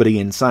there's nobody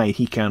inside,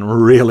 he can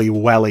really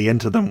welly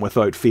into them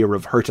without fear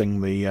of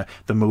hurting the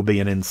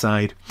Mobian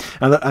inside.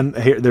 And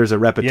here, there's a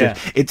repetition.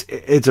 Yeah.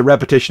 It's a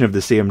repetition of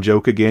the same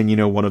joke again. You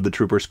know, one of the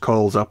troopers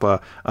calls up a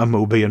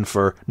Mobian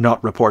for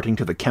not reporting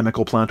to the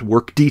chemical plant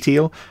work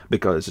detail,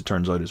 because it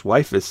turns out his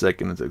wife is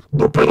sick, and it's like,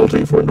 "The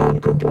penalty for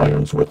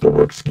non-compliance with the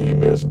work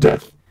scheme is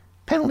death."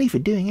 Penalty for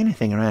doing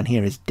anything around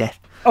here is death.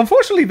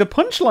 Unfortunately, the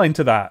punchline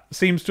to that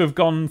seems to have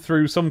gone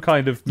through some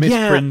kind of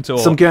misprint or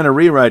some kind of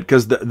rewrite,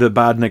 because the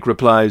Badnik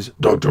replies,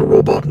 "Dr.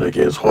 Robotnik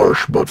is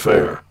harsh but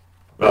fair."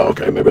 Oh,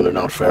 okay, maybe they're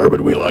not fair, but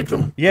we like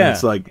them. Yeah, and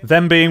it's like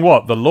them being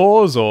what, the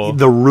laws or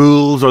the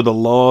rules or the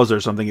laws or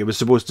something. It was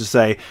supposed to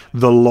say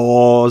the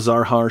laws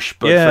are harsh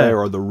but fair,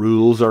 or the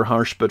rules are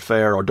harsh but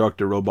fair, or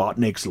Dr.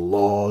 Robotnik's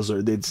laws. Or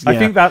I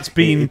think that's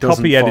been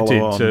copy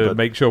edited to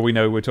make sure we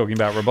know we're talking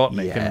about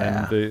Robotnik,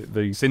 and then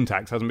the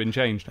syntax hasn't been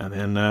changed. And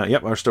then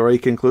our story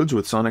concludes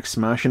with Sonic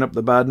smashing up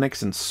the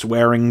Badniks and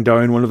swearing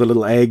down one of the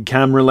little egg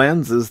camera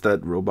lenses that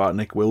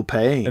Robotnik will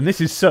pay. And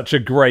this is such a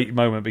great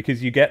moment,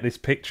 because you get this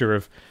picture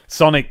of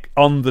Sonic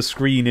on the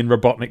screen in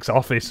Robotnik's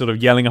office, sort of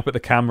yelling up at the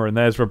camera, and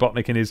there's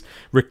Robotnik in his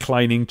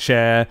reclining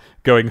chair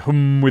going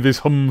hum with his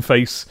hum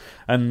face.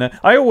 And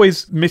I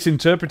always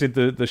misinterpreted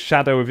the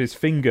shadow of his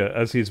finger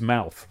as his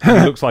mouth.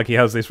 It looks like he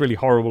has this really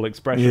horrible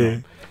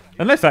expression.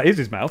 Unless that is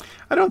his mouth.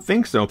 I don't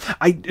think so.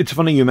 It's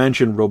funny you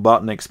mentioned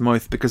Robotnik's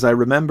mouth, because I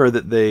remember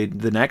that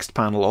the next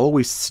panel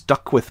always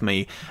stuck with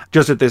me.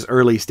 Just at this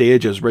early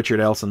stage, as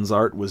Richard Elson's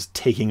art was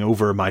taking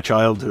over my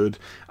childhood,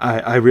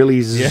 I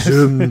really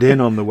zoomed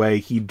in on the way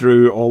he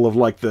drew all of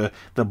like the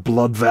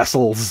blood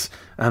vessels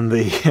and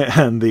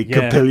the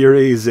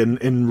capillaries in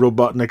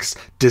Robotnik's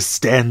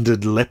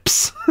distended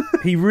lips.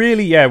 He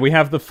really, we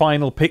have the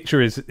final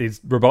picture is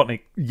Robotnik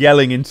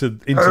yelling into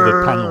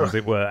the panel, as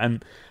it were,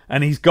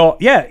 and he's got,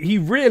 he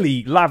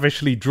really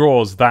lavishly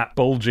draws that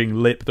bulging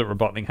lip that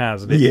Robotnik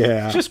has. And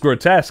it's just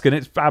grotesque, and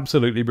it's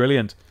absolutely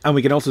brilliant. And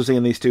we can also see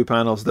in these 2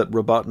 panels that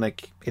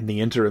Robotnik, in the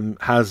interim,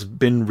 has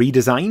been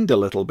redesigned a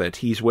little bit.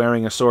 He's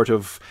wearing a sort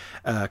of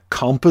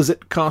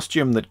composite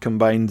costume that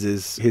combines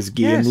his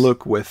game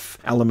look with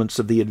elements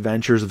of the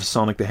Adventures of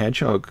Sonic the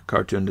Hedgehog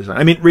cartoon design.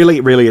 I mean,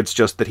 really, it's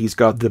just that he's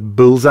got the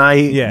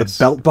bullseye, the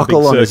belt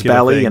buckle on his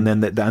belly, and then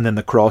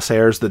the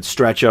crosshairs that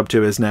stretch up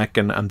to his neck,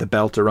 and the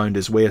belt around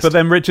his waist. But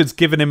then Richard's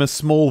given him a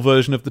small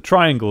version of the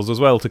triangles as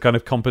well to kind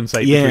of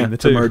compensate between the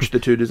two. To merge the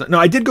two designs. No,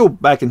 I did go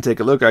back and take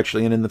a look,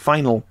 actually, and in the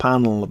final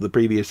panel of the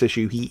previous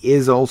issue, he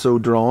is also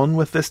drawn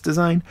with this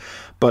design,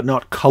 but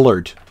not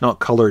coloured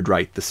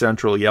right. The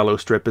central yellow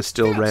strip is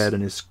still red,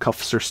 and his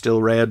cuffs are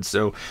still red,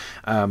 so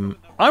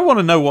I want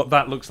to know what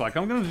that looks like.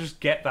 I'm going to just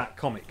get that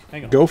comic.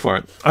 Hang on. Go for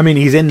it. I mean,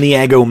 he's in the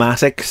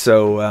Egomatic,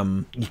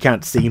 so you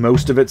can't see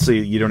most of it, so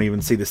you don't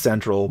even see the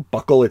central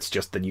buckle. It's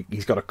just that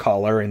he's got a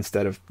collar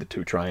instead of the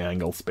 2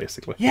 triangles,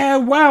 basically. Yeah,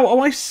 wow. Oh,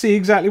 I see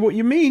exactly what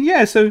you mean.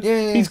 Yeah, so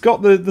he's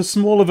got the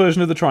smaller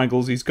version of the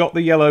triangles, he's got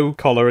the yellow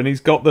collar, and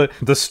he's got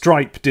the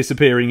stripe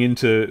disappearing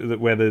into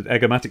where the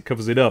Egomatic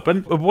covers it up.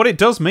 And what it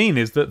does mean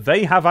is that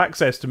they have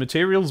access to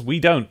materials we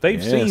don't.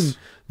 They've seen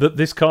that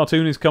this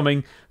cartoon is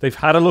coming. They've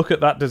had a look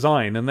at that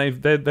design, and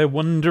they're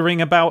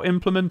wondering about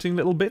implementing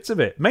little bits of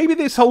it. Maybe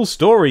this whole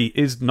story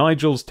is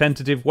Nigel's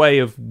tentative way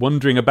of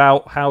wondering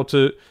about how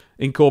to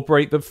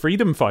incorporate the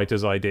freedom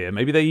fighters idea.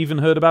 Maybe they even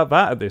heard about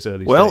that at this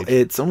early stage. Well,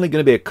 it's only going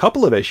to be a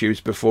couple of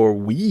issues before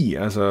we,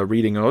 as a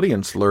reading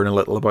audience, learn a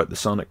little about the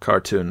Sonic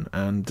cartoon,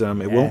 and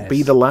it won't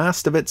be the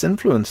last of its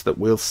influence that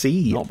we'll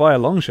see. Not by a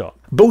long shot.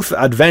 Both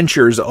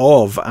Adventures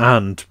of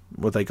and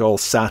what they call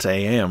Sat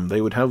AM,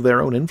 they would have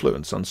their own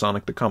influence on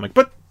Sonic the Comic,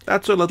 but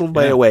that's a little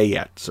way away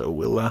yet,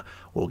 so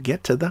we'll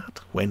get to that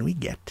when we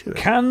get to it.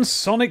 Can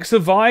Sonic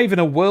survive in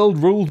a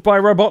world ruled by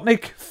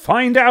Robotnik?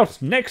 Find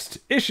out next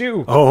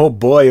issue. Oh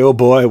boy,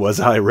 was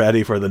I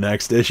ready for the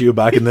next issue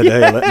back in the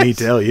day, let me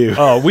tell you.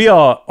 Oh, we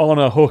are on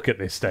a hook at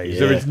this stage.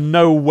 Yeah. There is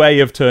no way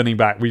of turning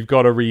back. We've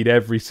got to read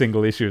every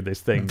single issue of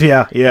this thing.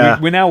 Yeah.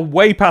 We're now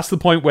way past the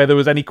point where there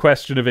was any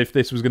question of if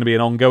this was going to be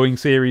an ongoing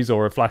series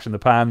or a flash in the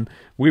pan.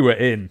 We were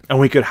in. And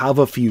we could have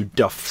a few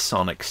Duff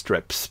Sonic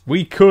strips.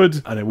 We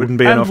could. And it wouldn't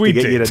be enough to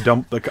get you to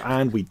dump the...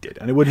 And we did.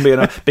 And it wouldn't be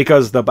enough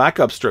because the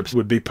backup strips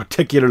would be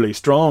particularly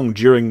strong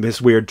during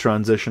this weird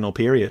transitional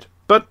period.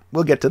 But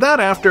we'll get to that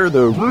after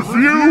the...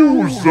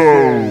 Review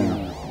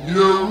Zone!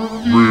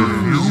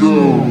 Review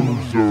Zone!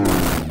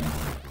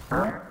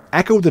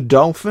 Echo the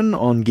Dolphin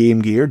on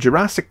Game Gear,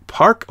 Jurassic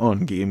Park on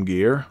Game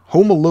Gear,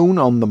 Home Alone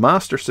on the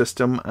Master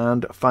System,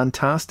 and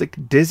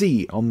Fantastic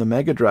Dizzy on the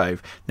Mega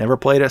Drive. Never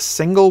played a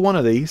single one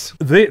of these.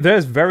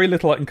 There's very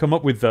little I can come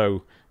up with,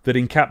 though, that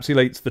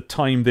encapsulates the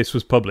time this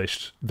was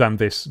published than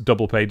this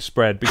double-page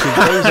spread, because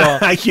those are...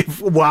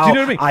 Wow, do you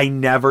know what I mean? I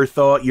never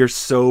thought. You're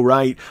so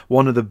right.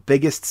 One of the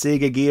biggest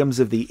Sega games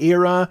of the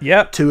era,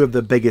 Yep. Two of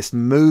the biggest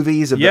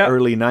movies of Yep. the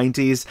early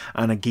 90s,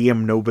 and a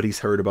game nobody's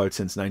heard about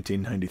since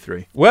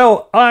 1993.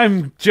 Well,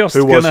 I'm just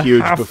Who was going to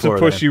huge have to before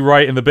push then. you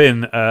right in the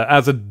bin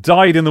as a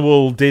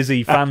dyed-in-the-wool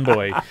Dizzy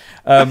fanboy.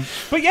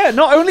 But yeah,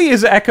 not only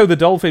is Echo the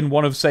Dolphin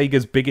one of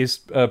Sega's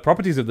biggest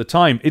properties of the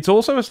time, it's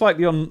also a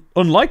slightly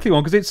unlikely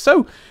one because it's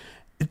so...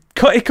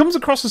 It comes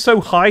across as so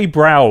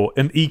highbrow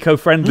and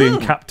eco-friendly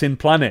and Captain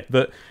Planet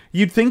that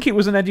you'd think it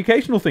was an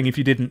educational thing if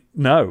you didn't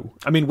know.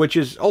 I mean, which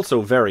is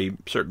also very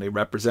certainly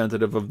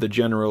representative of the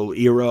general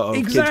era of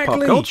kids' pop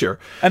Exactly. culture.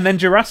 And then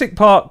Jurassic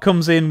Park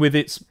comes in with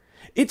its...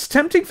 It's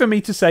tempting for me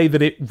to say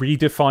that it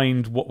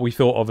redefined what we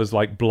thought of as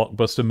like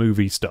blockbuster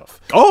movie stuff.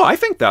 Oh, I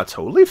think that's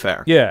totally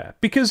fair. Yeah,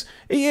 because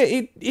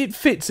it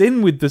fits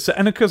in with the...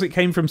 And because it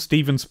came from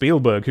Steven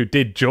Spielberg, who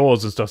did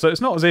Jaws and stuff, so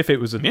it's not as if it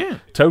was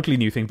a totally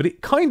new thing, but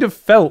it kind of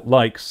felt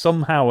like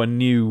somehow a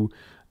new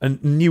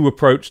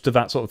approach to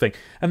that sort of thing.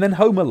 And then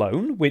Home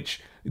Alone,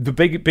 which the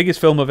biggest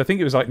film of, I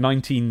think it was like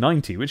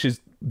 1990, which is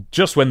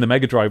just when the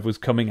Mega Drive was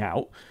coming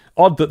out.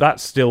 Odd that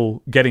that's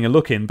still getting a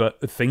look in,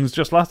 but things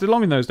just lasted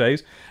long in those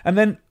days. And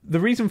then the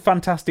reason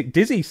Fantastic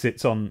Dizzy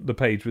sits on the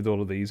page with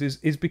all of these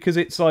is because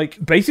it's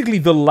like basically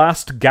the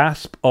last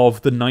gasp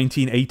of the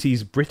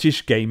 1980s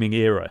British gaming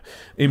era,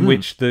 in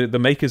which the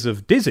makers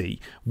of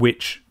Dizzy,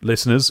 which,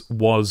 listeners,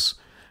 was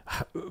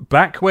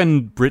back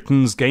when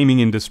Britain's gaming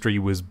industry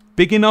was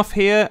big enough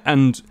here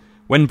and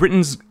when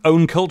Britain's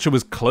own culture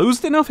was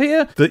closed enough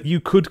here, that you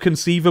could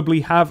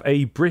conceivably have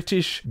a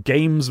British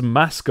games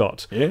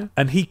mascot,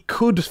 and he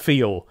could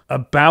feel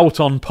about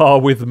on par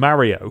with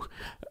Mario.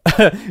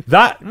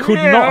 That could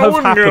not have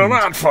happened. Go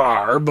that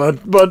far,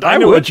 but I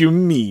know would. what you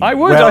mean. I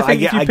would. Well, I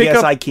think if you pick guess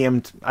up... I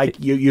came.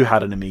 You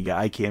had an Amiga.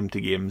 I came to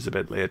games a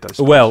bit late. I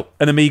suppose. Well,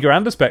 an Amiga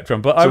and a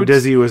Spectrum, but I So would...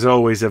 Dizzy was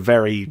always a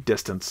very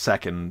distant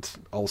second,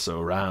 also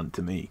around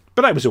to me.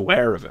 But I was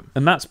aware of him.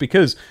 And that's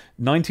because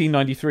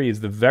 1993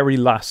 is the very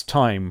last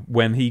time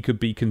when he could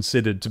be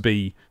considered to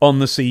be on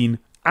the scene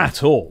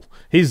at all.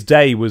 His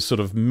day was sort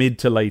of mid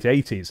to late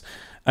 80s.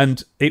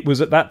 And it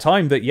was at that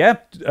time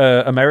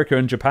that, America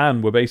and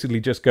Japan were basically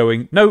just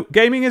going, no,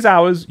 gaming is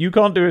ours. You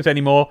can't do it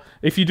anymore.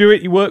 If you do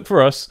it, you work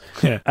for us.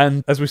 Yeah.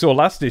 And as we saw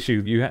last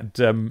issue, you had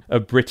a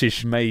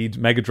British-made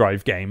Mega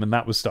Drive game, and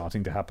that was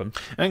starting to happen.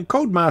 And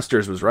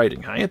Codemasters was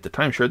riding high at the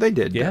time. Sure, they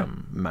did. Yeah.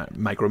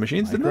 Micro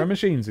Machines, didn't Micro they?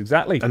 Machines,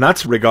 exactly. And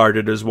that's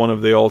regarded as one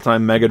of the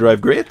all-time Mega Drive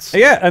greats.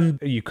 Yeah, and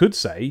you could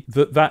say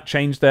that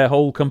changed their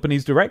whole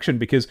company's direction,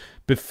 because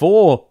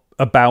before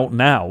About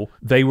Now,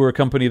 they were a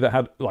company that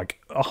had like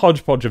a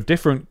hodgepodge of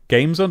different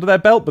games under their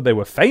belt, but they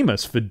were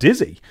famous for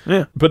Dizzy.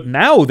 Yeah. But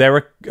now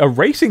they're a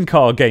racing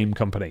car game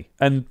company,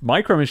 and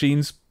Micro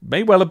Machines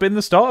may well have been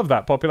the start of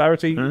that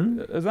popularity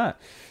as that.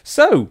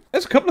 So,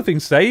 there's a couple of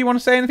things to say. You want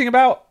to say anything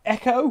about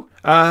Echo?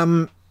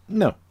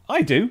 No.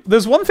 I do.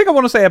 There's one thing I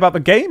want to say about the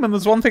game, and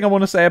there's one thing I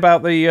want to say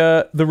about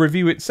the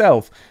review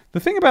itself.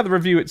 The thing about the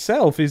review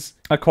itself is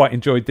I quite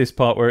enjoyed this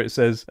part where it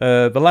says,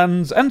 the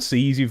lands and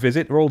seas you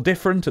visit are all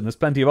different, and there's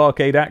plenty of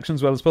arcade action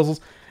as well as puzzles.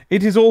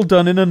 It is all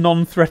done in a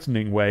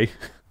non-threatening way.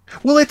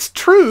 Well, it's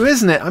true,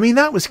 isn't it? I mean,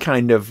 that was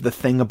kind of the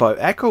thing about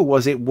Echo,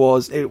 was it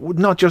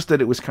not just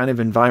that it was kind of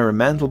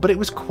environmental, but it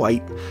was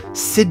quite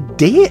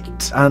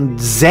sedate and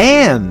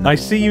zen. I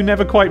see you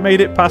never quite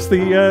made it past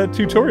the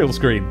tutorial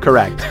screen.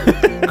 Correct.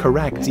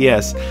 Correct,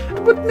 yes.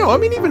 But no, I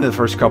mean, even in the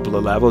first couple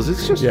of levels,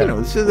 it's just,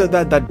 it's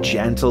that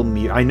gentle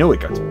music. I know it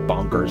gets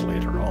bonkers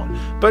later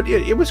on, but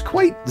it was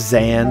quite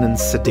zen and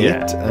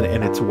sedate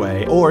in its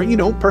way. Or,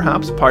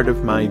 perhaps part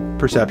of my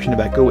perception of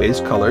Echo is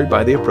coloured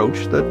by the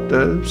approach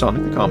that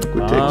Sonic the Comic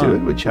would take to it,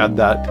 which had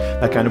that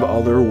kind of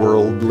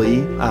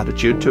otherworldly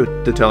attitude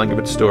to telling of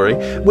its story,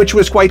 which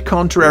was quite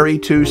contrary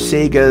to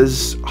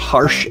Sega's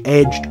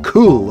harsh-edged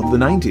cool of the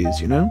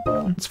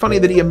 90s, It's funny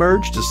that he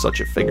emerged as such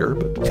a figure,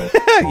 but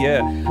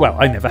Yeah. Well,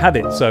 I never had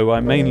it, so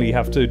I mainly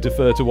have to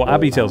defer to what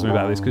Abby tells me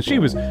about this, because she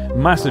was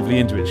massively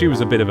into it. She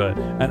was a bit of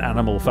an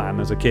animal fan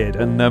as a kid.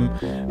 And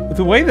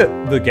the way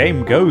that the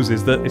game goes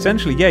is that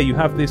essentially, you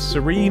have this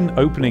serene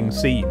opening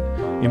scene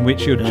in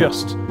which you're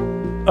just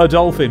a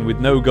dolphin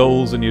with no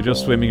goals and you're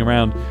just swimming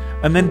around.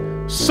 And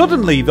then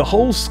suddenly the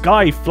whole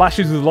sky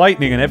flashes with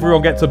lightning and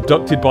everyone gets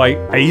abducted by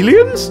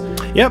aliens?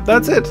 yep,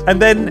 that's it.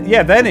 And then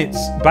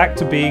it's back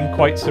to being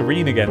quite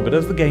serene again. But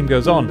as the game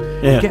goes on,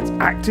 it gets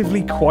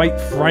actively quite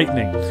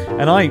frightening.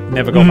 And I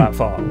never got that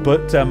far.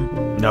 But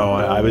No,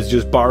 I was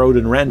just borrowed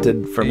and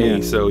rented for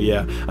me, so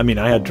I mean,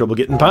 I had trouble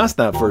getting past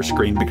that first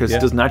screen because it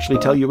doesn't actually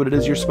tell you what it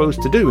is you're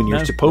supposed to do, and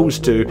you're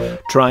supposed to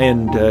try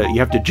and you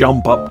have to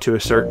jump up to a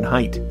certain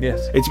height.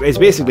 Yes. It's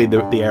basically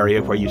the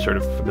area where you sort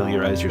of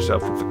familiarize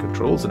yourself with the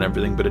controls and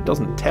everything, but it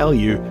doesn't tell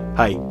you,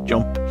 hey,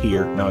 jump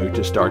here now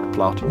to start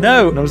plot.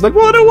 No. And I was like,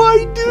 what do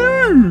I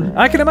do?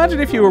 I can imagine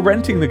if you were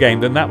renting the game,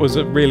 then that was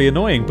really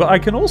annoying. But I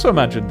can also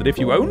imagine that if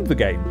you owned the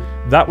game,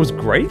 that was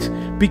great,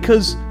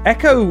 because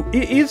Echo,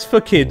 it is for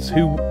kids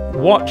who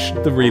watch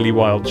the Really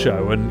Wild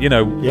Show and,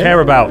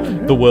 care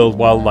about the World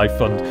Wildlife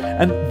Fund.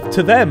 And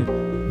to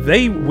them,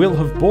 they will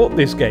have bought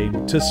this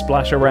game to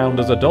splash around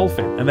as a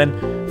dolphin. And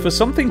then for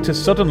something to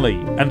suddenly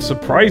and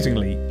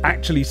surprisingly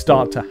actually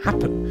start to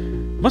happen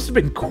must have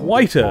been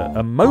quite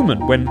a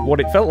moment when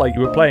what it felt like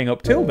you were playing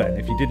up till then,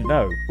 if you didn't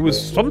know. It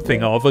was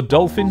something of a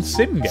dolphin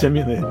sim game.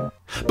 Simulator.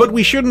 But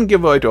we shouldn't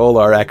give out all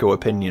our Echo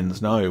opinions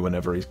now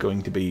whenever he's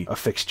going to be a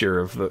fixture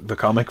of the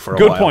comic for a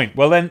while. Good point.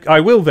 Well, then I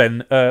will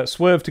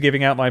swerve to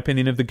giving out my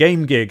opinion of the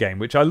Game Gear game,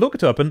 which I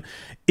looked up, and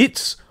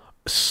it's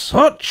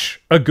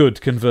such a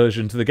good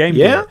conversion to the Game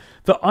Gear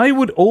that I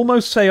would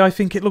almost say I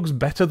think it looks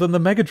better than the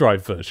Mega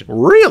Drive version.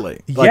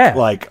 Really? Yeah.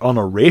 Like on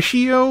a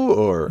ratio,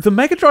 or? The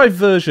Mega Drive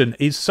version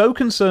is so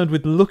concerned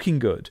with looking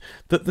good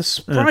that the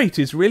sprite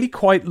is really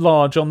quite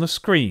large on the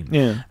screen.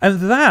 Yeah.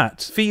 And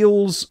that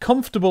feels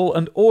comfortable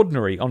and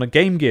ordinary on a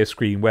Game Gear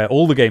screen where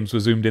all the games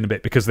were zoomed in a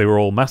bit because they were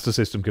all Master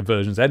System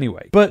conversions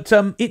anyway. But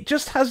it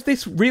just has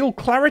this real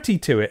clarity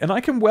to it, and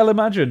I can well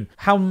imagine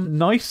how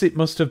nice it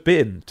must have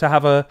been to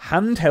have a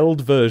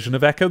handheld version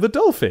of Echo the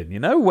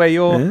Dolphin, where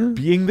you're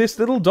being this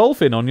little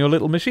dolphin on your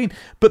little machine.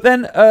 But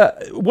then,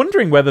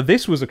 wondering whether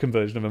this was a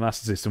conversion of a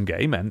Master System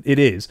game, and it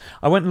is,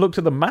 I went and looked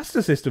at the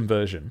Master System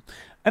version,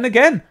 and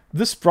again,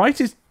 the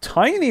sprite is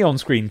tiny on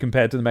screen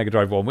compared to the Mega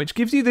Drive one, which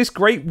gives you this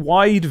great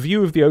wide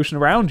view of the ocean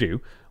around you,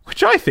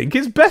 which I think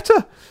is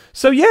better.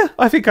 So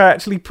I think I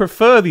actually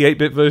prefer the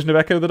 8-bit version of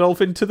Echo the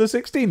Dolphin to the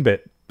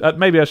 16-bit.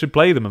 Maybe I should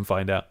play them and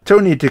find out.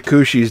 Tony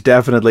Takushi's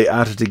definitely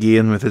at it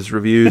again with his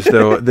reviews,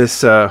 though.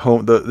 This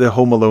the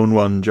Home Alone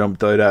one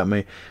jumped out at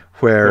me,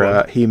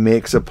 where he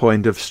makes a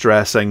point of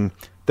stressing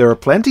there are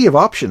plenty of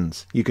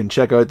options. You can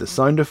check out the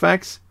sound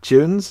effects,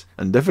 tunes,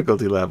 and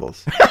difficulty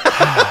levels.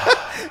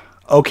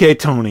 Okay,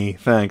 Tony,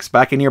 thanks.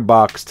 Back in your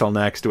box till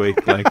next week.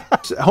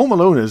 Home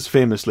Alone is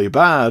famously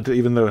bad,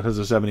 even though it has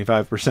a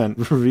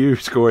 75% review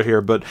score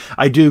here. But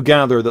I do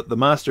gather that the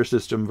Master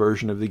System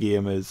version of the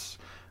game is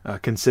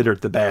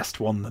considered the best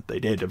one that they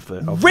did of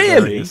the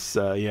really? Various,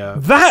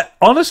 That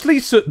honestly,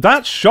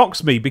 that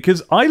shocks me,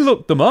 because I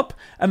looked them up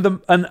and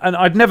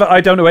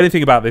I don't know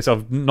anything about this.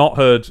 I've not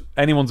heard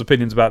anyone's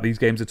opinions about these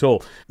games at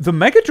all. The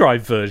Mega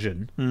Drive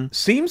version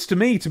seems to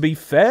me to be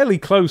fairly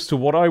close to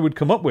what I would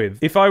come up with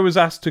if I was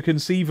asked to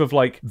conceive of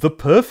the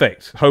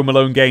perfect Home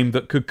Alone game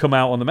that could come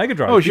out on the Mega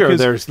Drive. Oh, sure.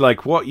 There's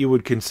what you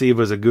would conceive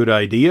as a good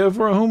idea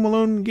for a Home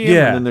Alone game,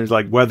 and then there's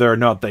whether or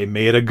not they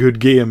made a good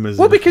game.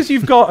 Because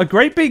you've got a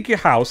great big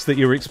house that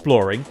you're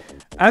exploring.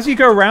 As you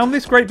go around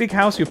this great big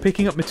house, you're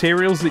picking up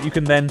materials that you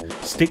can then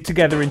stick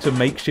together into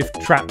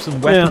makeshift traps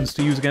and weapons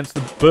to use against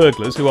the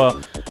burglars who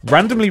are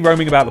randomly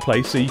roaming about the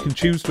place, so you can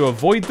choose to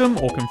avoid them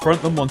or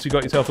confront them once you've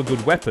got yourself a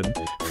good weapon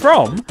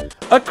from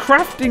a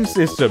crafting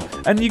system.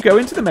 And you go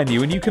into the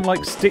menu and you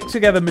can stick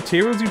together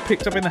materials you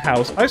picked up in the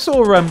house. I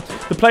saw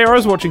the player I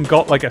was watching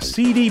got a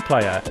CD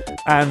player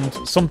and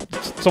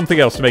something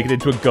else to make it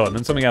into a gun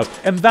and something else.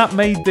 And that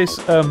made this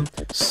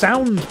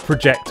sound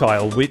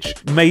projectile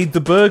which made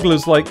the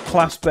burglars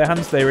clasp their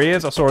hands to their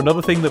ears. I saw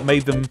another thing that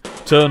made them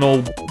turn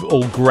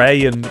all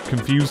grey and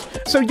confused.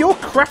 So you're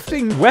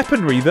crafting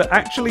weaponry that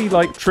actually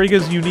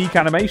triggers unique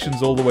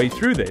animations all the way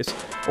through this.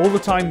 All the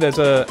time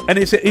and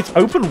it's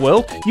open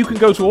world. You can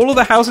go to all of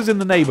the houses in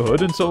the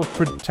neighbourhood and sort of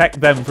protect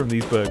them from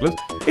these burglars.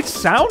 It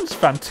sounds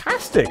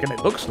fantastic and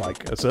it looks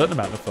like a certain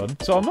amount of fun.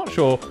 So I'm not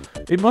sure.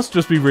 It must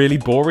just be really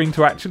boring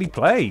to actually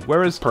play.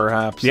 Whereas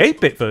perhaps the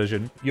 8-bit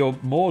version, you're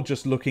more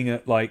just looking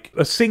at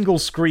a single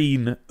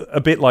screen,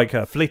 a bit like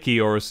a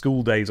Flicky or a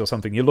School Days or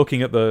something. You're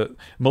looking at the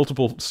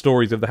multiple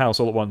stories of the house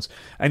all at once,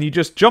 and you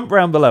just jump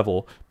around the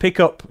level, pick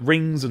up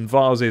rings and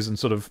vases, and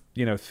sort of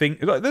think.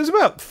 There's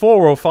about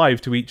 4 or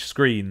 5 to each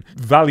screen,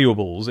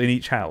 valuables in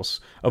each house,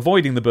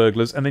 avoiding the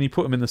burglars, and then you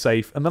put them in the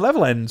safe, and the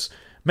level ends.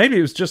 Maybe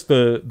it was just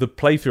the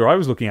playthrough I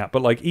was looking at,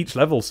 but each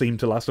level seemed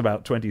to last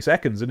about 20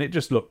 seconds, and it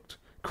just looked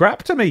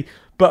crap to me.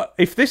 But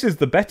if this is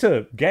the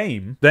better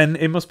game, then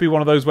it must be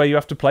one of those where you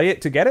have to play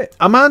it to get it.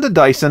 Amanda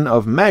Dyson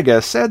of Mega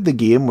said the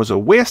game was a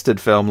wasted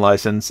film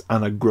license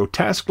and a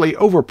grotesquely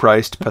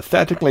overpriced,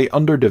 pathetically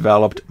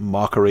underdeveloped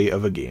mockery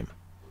of a game.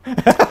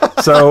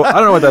 So, I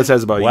don't know what that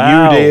says about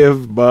Wow. you,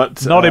 Dave,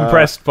 but... Not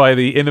impressed by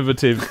the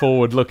innovative,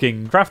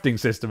 forward-looking crafting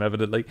system,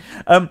 evidently.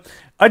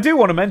 I do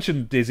want to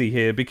mention Dizzy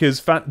here,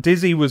 because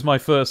Dizzy was my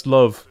first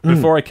love.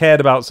 Before I cared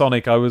about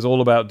Sonic, I was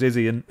all about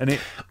Dizzy, and it...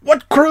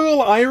 What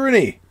cruel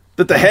irony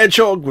that the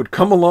hedgehog would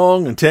come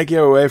along and take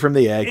you away from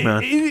the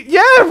Eggman.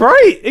 Yeah,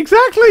 right,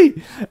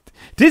 exactly.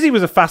 Dizzy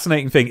was a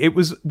fascinating thing. It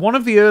was one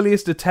of the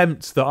earliest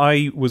attempts that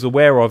I was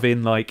aware of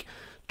in, like,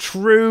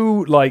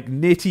 true, like,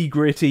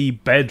 nitty-gritty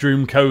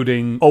bedroom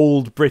coding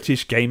old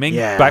British gaming,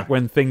 back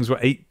when things were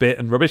 8-bit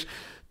and rubbish,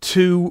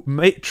 to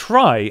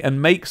try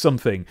and make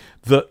something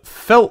that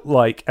felt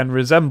like and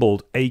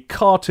resembled a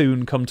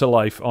cartoon come to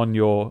life on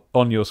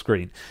your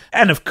screen.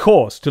 And of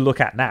course, to look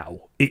at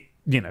now, it,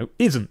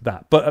 isn't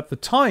that. But at the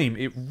time,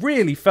 it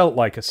really felt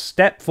like a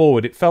step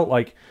forward. It felt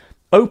like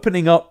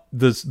opening up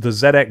the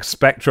ZX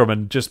Spectrum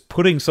and just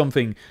putting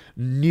something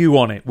new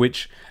on it,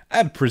 which,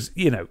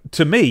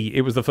 to me,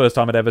 it was the first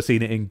time I'd ever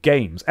seen it in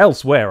games.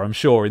 Elsewhere, I'm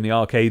sure, in the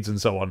arcades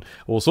and so on,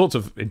 all sorts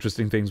of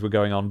interesting things were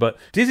going on. But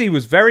Dizzy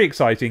was very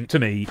exciting to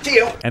me,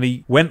 and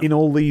he went in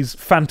all these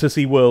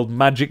fantasy world,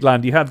 magic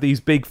land. You had these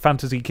big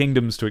fantasy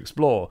kingdoms to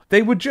explore.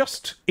 They were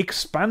just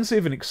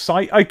expansive and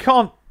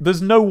exciting.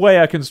 There's no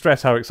way I can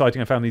stress how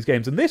exciting I found these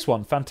games. And this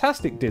one,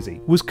 Fantastic Dizzy,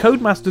 was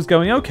Codemasters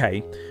going,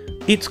 okay,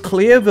 it's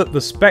clear that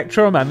the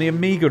Spectrum and the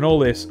Amiga and all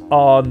this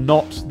are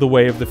not the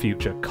way of the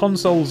future.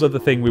 Consoles are the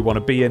thing we want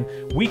to be in.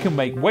 We can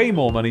make way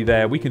more money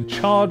there. We can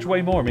charge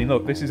way more. I mean,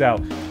 look, this is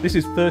out. This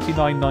is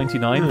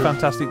 $39.99,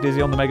 Fantastic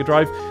Dizzy on the Mega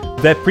Drive.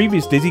 Their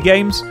previous Dizzy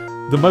games,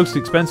 the most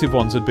expensive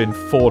ones had been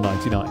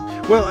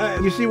 $4.99.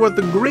 Well, you see what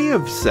the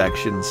Graves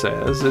section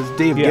says as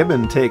Dave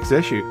Gibbon takes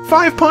issue.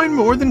 £5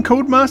 more than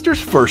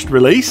Codemasters' first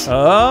release.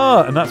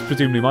 And that's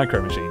presumably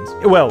Micro Machines.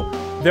 Well,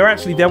 there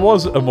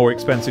was a more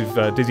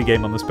expensive Dizzy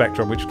game on the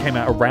Spectrum, which came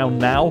out around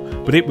now,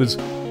 but it was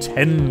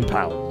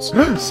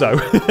 £10. So,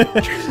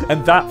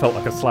 and that felt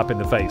like a slap in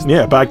the face.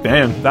 Yeah, back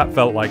then. That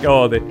felt like,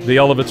 the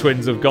Oliver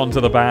twins have gone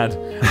to the bad.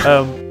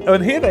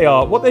 And here they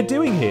are. What they're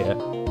doing here,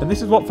 and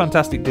this is what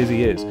Fantastic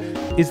Dizzy is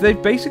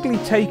they've basically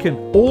taken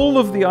all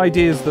of the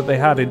ideas that they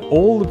had in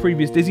all the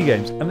previous Dizzy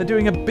games, and they're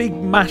doing a big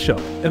mashup.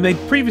 And they'd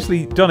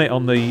previously done it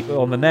on the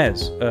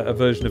NES, a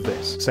version of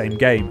this same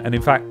game. And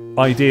in fact,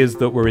 ideas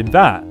that were in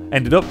that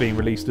ended up being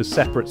released as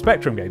separate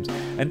Spectrum games.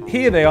 And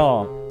here they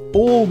are,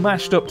 all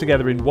mashed up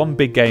together in one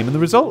big game, and the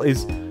result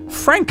is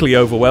frankly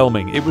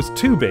overwhelming. It was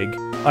too big.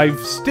 I've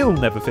still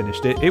never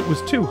finished it. It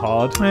was too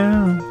hard.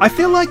 I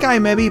feel like I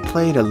maybe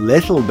played a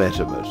little bit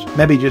of it,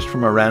 maybe just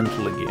from a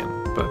rental again.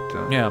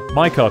 But yeah,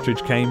 my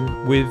cartridge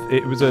came with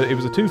it was a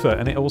twofer,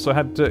 and it also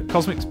had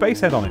Cosmic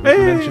Spacehead on it, which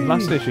we mentioned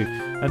last issue.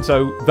 And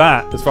so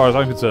that, as far as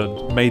I'm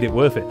concerned, made it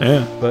worth it.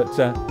 Yeah. But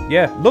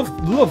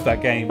love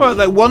that game. Well,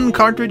 like one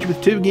cartridge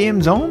with 2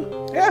 games on.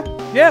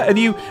 Yeah,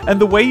 and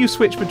the way you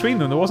switch between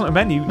them, there wasn't a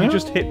menu. You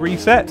just hit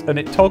reset, and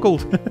it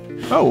toggled.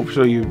 Oh,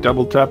 so you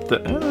double tapped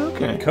the...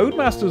 okay.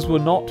 Codemasters were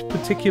not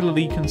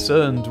particularly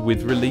concerned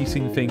with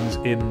releasing things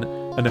in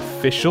an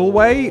official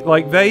way.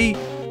 Like, they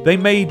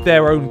made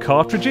their own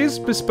cartridges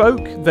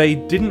bespoke. They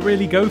didn't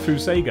really go through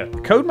Sega.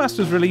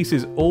 Codemasters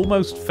releases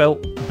almost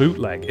felt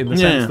bootleg in the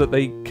sense that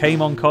they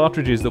came on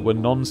cartridges that were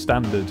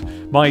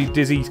non-standard. My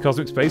Dizzy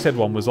Cosmic Spacehead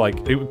one was like,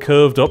 it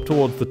curved up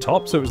towards the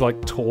top, so it was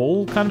like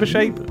tall kind of a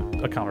shape.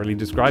 I can't really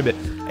describe it.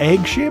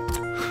 Egg-shaped?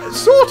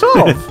 Sort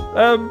of.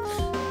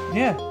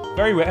 Yeah,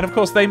 very weird. And of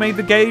course, they made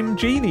the game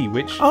Genie,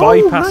 which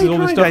bypasses all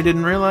this stuff. I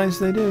didn't realise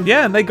they did.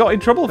 Yeah, and they got in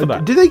trouble for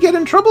that. Did they get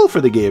in trouble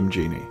for the game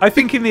Genie? I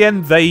think in the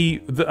end,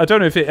 I don't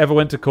know if it ever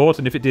went to court,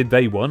 and if it did,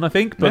 they won, I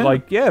think.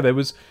 But there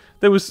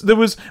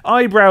was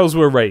eyebrows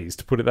were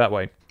raised, put it that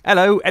way.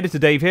 Hello, Editor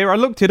Dave here. I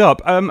looked it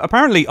up.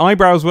 Apparently,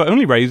 eyebrows were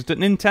only raised at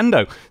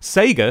Nintendo.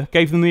 Sega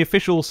gave them the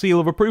official seal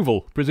of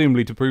approval,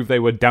 presumably to prove they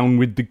were down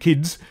with the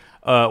kids,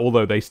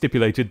 although they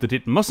stipulated that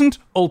it mustn't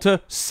alter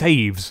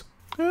saves.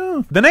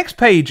 The next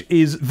page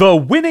is The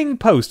Winning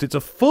Post. It's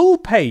a full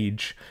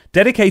page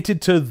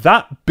dedicated to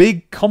that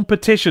big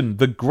competition,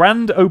 the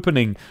grand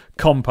opening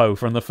compo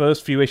from the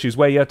first few issues,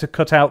 where you had to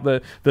cut out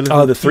the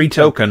little the 3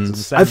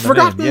 tokens. I've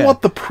forgotten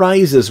what the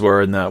prizes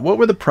were in that. What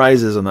were the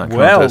prizes in that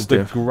contest? Well,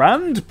 the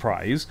grand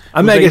prize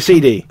was Mega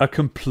CD. A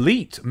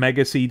complete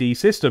Mega CD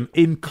system,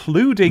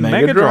 including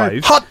Mega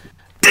Drive. Hot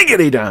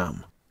diggity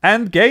damn!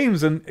 And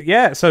games. And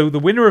so the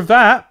winner of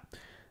that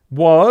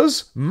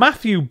was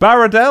Matthew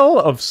Baradell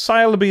of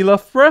Sileby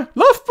Loughborough.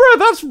 Loughborough,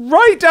 that's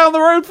right down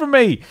the road from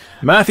me.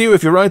 Matthew,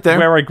 if you're right there.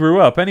 Where I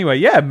grew up.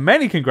 Anyway,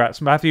 many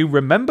congrats, Matthew.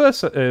 Remember,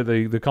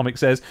 the comic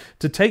says,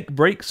 to take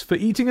breaks for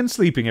eating and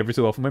sleeping every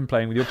so often when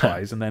playing with your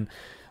prize. And then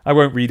I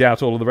won't read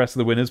out all of the rest of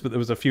the winners, but there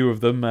was a few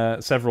of them,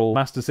 several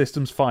Master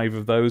Systems, 5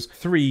 of those,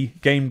 3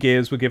 Game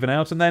Gears were given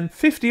out, and then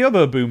 50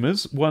 other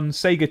boomers won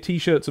Sega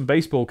t-shirts and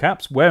baseball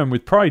caps. Wear them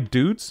with pride,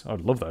 dudes.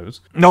 I'd love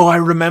those. No, I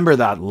remember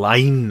that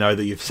line now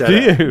that you've said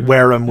it.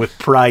 Wear 'em with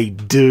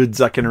pride,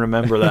 dudes. I can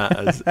remember that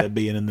as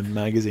being in the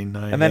magazine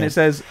now. And then it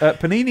says,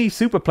 Panini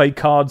Superplay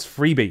Cards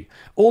freebie.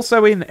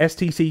 Also in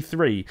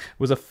STC3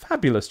 was a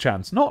fabulous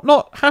chance. Not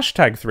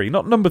 #3,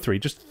 not number 3,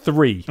 just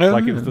 3,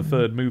 like it was the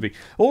third movie.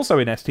 Also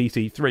in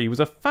STC3 was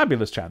a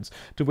fabulous chance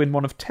to win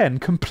one of 10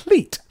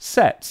 complete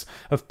sets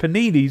of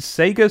Panini's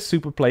Sega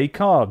Superplay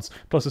cards,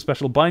 plus a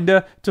special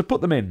binder to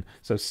put them in.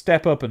 So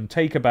step up and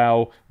take a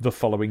bow, the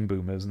following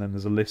boomers. And then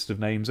there's a list of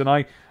names. And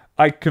I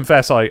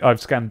confess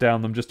I've scanned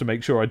down them just to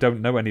make sure I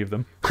don't know any of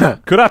them.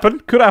 Could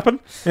happen.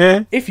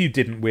 Yeah. If you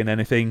didn't win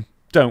anything,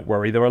 don't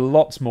worry, there are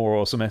lots more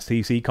awesome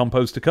STC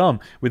compos to come,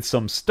 with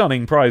some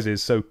stunning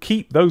prizes, so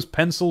keep those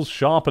pencils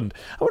sharpened.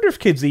 I wonder if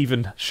kids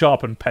even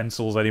sharpen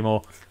pencils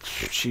anymore.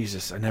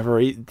 Jesus, I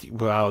never...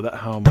 Wow,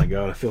 oh my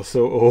god, I feel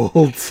so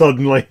old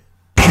suddenly.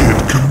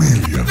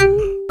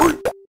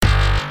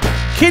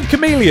 Kid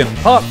Chameleon,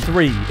 Part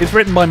 3, is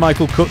written by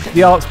Michael Cook,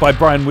 the art's by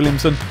Brian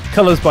Williamson,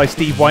 colours by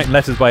Steve White, and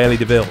letters by Ellie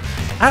DeVille.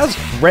 As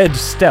Red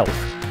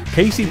Stealth,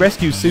 Casey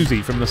rescues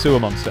Susie from the sewer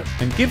monster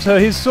and gives her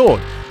his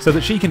sword so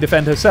that she can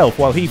defend herself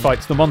while he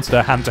fights the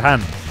monster hand to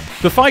hand.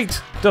 The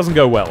fight doesn't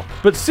go well,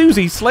 but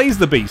Susie slays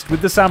the beast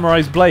with the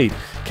samurai's blade.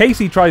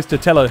 Casey tries to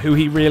tell her who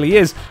he really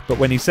is, but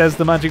when he says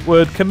the magic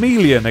word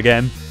chameleon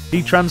again,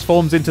 he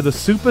transforms into the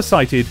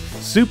super-sighted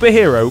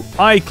superhero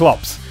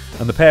Cyclops,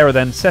 and the pair are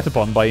then set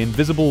upon by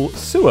invisible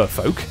sewer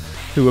folk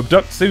who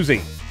abduct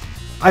Susie.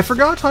 I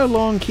forgot how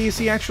long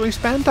Casey actually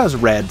spent as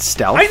Red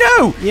Stealth. I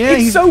know! Yeah,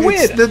 it's so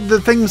weird.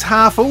 The thing's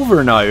half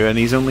over now, and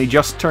he's only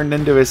just turned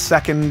into his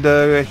second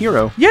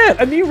hero. Yeah,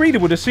 a new reader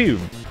would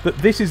assume that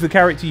this is the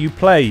character you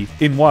play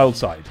in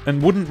Wildside,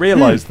 and wouldn't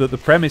realise that the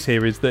premise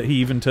here is that he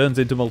even turns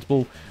into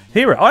multiple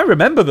heroes. I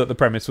remember that the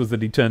premise was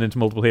that he turned into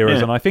multiple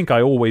heroes, and I think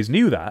I always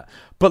knew that.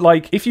 But,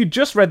 like, if you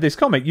just read this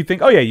comic, you'd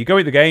think, oh yeah, you go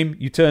into the game,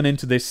 you turn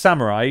into this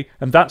samurai,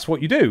 and that's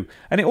what you do.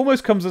 And it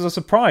almost comes as a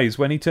surprise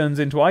when he turns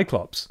into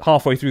Cyclops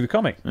halfway through the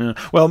comic.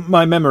 Well,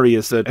 my memory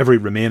is that every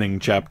remaining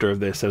chapter of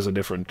this has a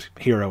different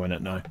hero in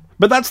it now.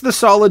 But that's the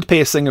solid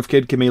pacing of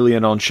Kid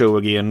Chameleon on show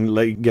again,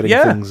 like getting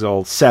things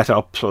all set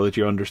up so that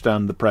you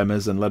understand the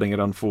premise and letting it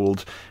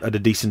unfold at a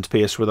decent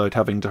pace without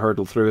having to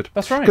hurdle through it.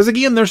 That's right. Because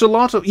again, there's a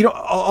lot of,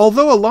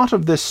 although a lot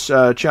of this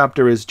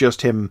chapter is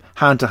just him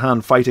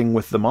hand-to-hand fighting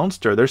with the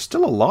monster, there's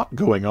still a lot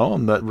going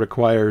on that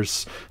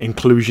requires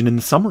inclusion in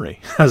the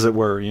summary, as it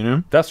were,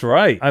 That's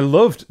right. I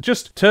loved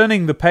just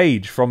turning the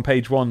page from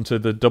page 1 to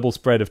the double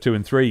spread of 2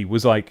 and 3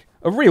 was like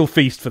a real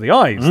feast for the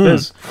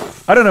eyes.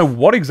 I don't know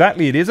what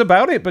exactly it is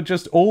about it, but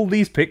just all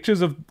these pictures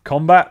of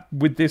combat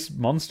with this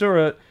monster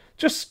are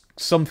just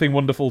something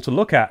wonderful to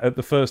look at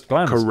the first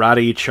glance.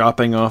 Karate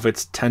chopping off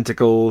its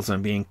tentacles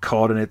and being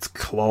caught in its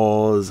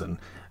claws, and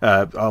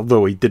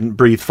although he didn't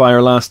breathe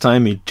fire last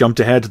time, he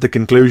jumped ahead to the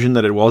conclusion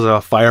that it was a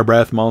fire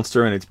breath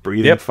monster and it's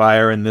breathing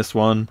fire in this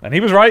one. And he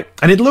was right.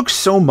 And it looks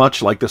so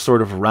much like the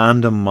sort of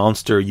random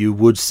monster you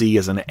would see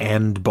as an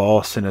end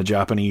boss in a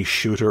Japanese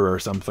shooter or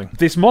something.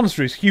 This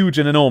monster is huge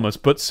and enormous,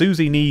 but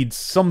Susie needs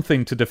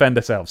something to defend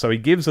herself, so he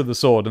gives her the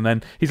sword, and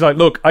then he's like,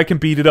 look, I can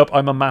beat it up,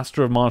 I'm a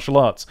master of martial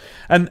arts.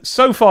 And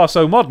so far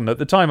so modern. At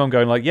the time I'm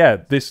going like, yeah,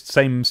 this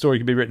same story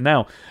can be written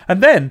now.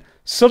 And then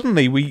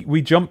suddenly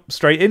we jump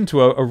straight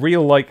into a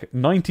real, like,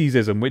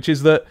 90s-ism, which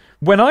is that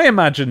when I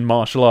imagine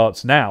martial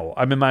arts now,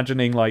 I'm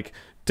imagining, like,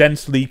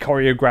 densely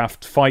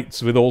choreographed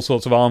fights with all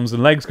sorts of arms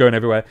and legs going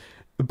everywhere.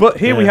 But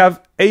here we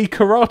have a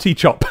karate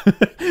chop,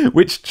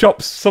 which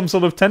chops some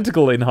sort of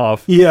tentacle in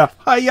half. Yeah.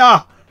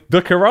 Hi-ya!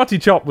 The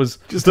karate chop was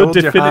just hold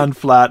your hand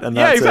flat and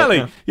that's exactly.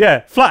 it.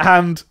 Yeah, flat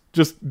hand.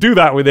 Just do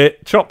that with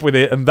it, chop with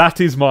it, and that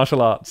is martial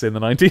arts in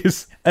the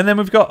 90s. And then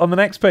we've got on the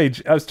next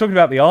page, I was talking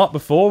about the art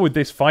before with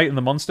this fight and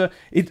the monster.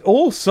 It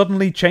all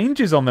suddenly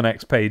changes on the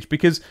next page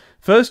because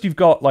first you've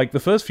got, like, the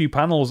first few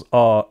panels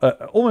are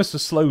almost a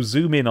slow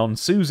zoom in on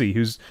Susie,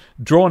 who's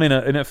drawn in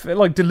a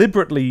like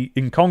deliberately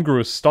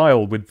incongruous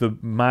style with the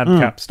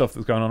madcap stuff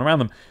that's going on around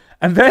them.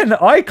 And then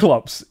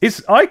Cyclops.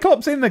 Is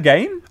Cyclops in the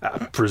game?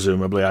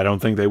 Presumably. I don't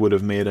think they would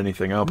have made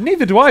anything up.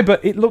 Neither do I,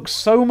 but it looks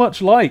so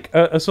much like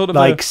a sort of...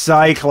 Like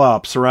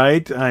Cyclops,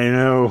 right? I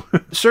know.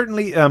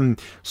 Certainly,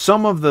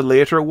 some of the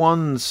later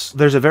ones,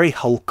 there's a very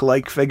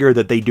Hulk-like figure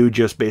that they do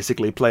just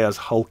basically play as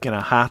Hulk in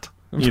a hat.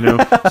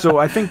 So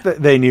I think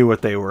that they knew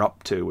what they were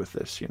up to with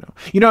this,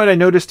 what I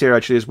noticed here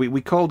actually is we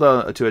called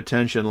to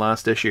attention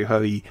last issue how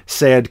he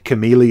said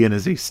chameleon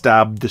as he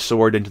stabbed the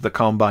sword into the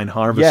combine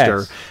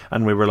harvester,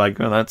 and we were like,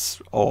 oh,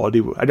 that's odd.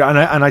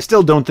 And I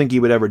still don't think he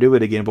would ever do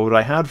it again, but what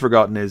I had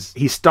forgotten is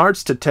he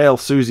starts to tell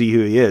Susie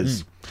who he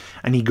is,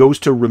 and he goes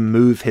to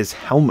remove his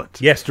helmet.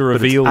 Yes, to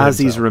reveal as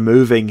he's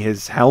removing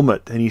his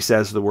helmet, and he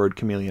says the word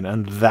chameleon,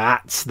 and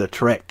that's the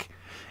trick.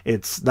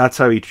 That's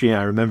how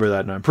I remember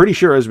that, and I'm pretty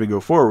sure as we go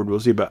forward we'll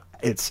see. But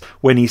it's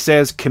when he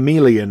says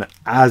chameleon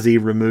as he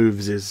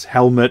removes his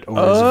helmet or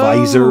his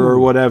visor or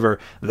whatever.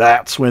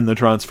 That's when the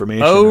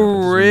transformation. Oh,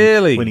 happens.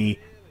 really? When he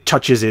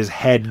touches his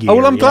headgear. Oh,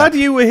 well, I'm glad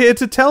you were here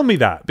to tell me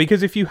that,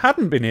 because if you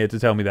hadn't been here to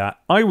tell me that,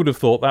 I would have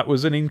thought that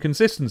was an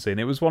inconsistency, and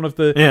it was one of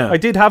the... Yeah. I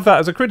did have that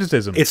as a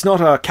criticism. It's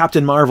not a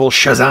Captain Marvel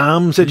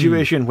Shazam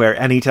situation where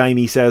anytime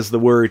he says the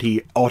word,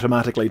 he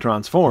automatically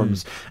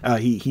transforms.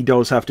 He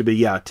does have to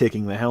be,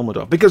 taking the helmet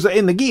off. Because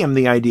in the game,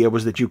 the idea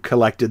was that you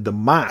collected the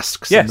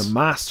masks, and the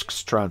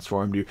masks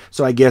transformed you.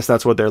 So I guess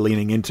that's what they're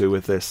leaning into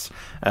with this,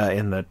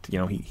 in that,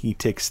 he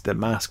takes the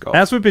mask off.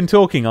 As we've been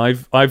talking,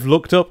 I've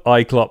looked up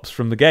Cyclops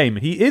from the game.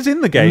 He is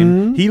in the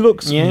game. He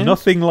looks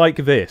nothing like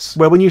this.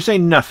 Well, when you say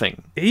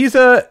nothing... He's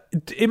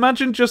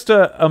imagine just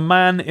a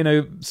man in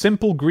a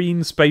simple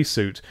green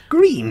spacesuit.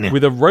 Green?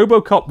 With a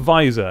Robocop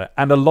visor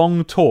and a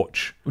long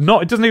torch.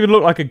 It doesn't even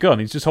look like a gun,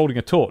 he's just holding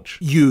a torch.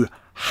 You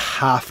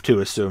have to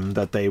assume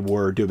that they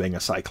were doing a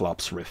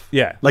Cyclops riff.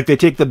 Yeah. Like, they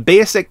take the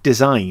basic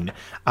design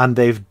and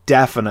they've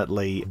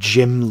definitely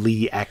Jim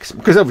Lee X...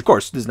 Because, of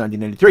course, this is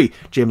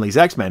 1993. Jim Lee's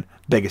X-Men,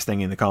 biggest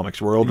thing in the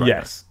comics world right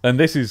Yes. And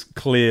this is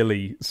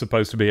clearly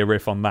supposed to be a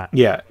riff on that.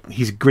 Yeah,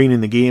 he's green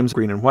in the games,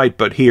 green and white,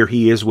 but here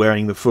he is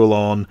wearing the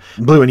full-on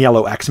blue and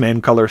yellow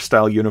X-Men color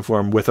style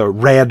uniform with a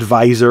red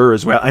visor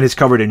as well, and it's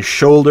covered in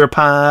shoulder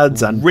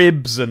pads and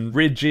ribs and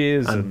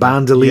ridges and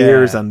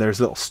bandoliers, and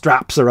there's little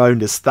straps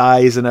around his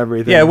thighs and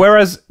everything. Yeah,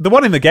 whereas the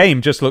one in the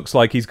game just looks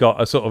like he's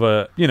got a sort of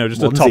a,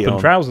 just Onesie a top and on.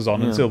 trousers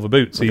on and silver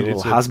boots. Like a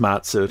little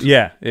hazmat suit.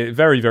 Yeah,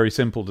 very, very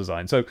simple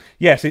design. So,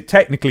 yes, it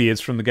technically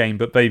is from the game,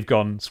 but they've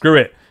gone, screw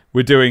it,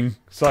 we're doing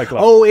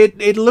Cyclops. Oh,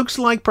 it looks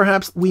like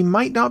perhaps we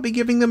might not be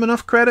giving them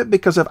enough credit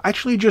because I've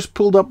actually just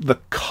pulled up the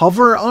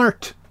cover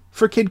art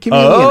for Kid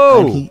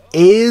Chameleon, and he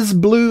is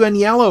blue and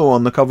yellow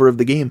on the cover of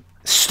the game.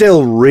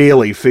 Still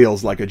really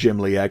feels like a Jim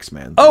Lee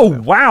X-Men.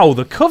 Oh, wow,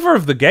 the cover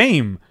of the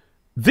game.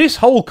 This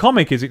whole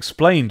comic is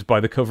explained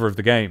by the cover of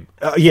the game.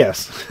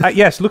 Yes.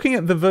 Yes, looking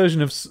at the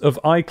version of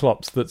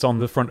Cyclops that's on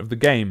the front of the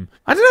game,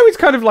 I don't know, it's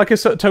kind of like a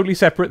totally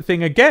separate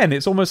thing again.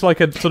 It's almost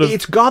like a sort of...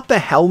 It's got the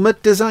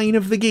helmet design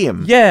of the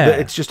game. Yeah.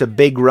 It's just a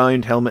big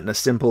round helmet and a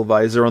simple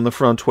visor on the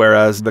front,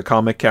 whereas the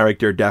comic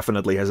character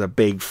definitely has a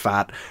big,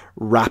 fat,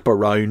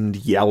 wrap-around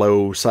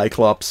yellow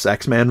Cyclops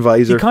X-Men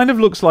visor. He kind of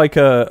looks like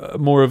a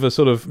more of a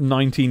sort of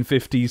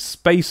 1950s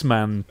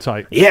spaceman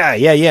type.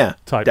 Yeah.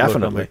 Type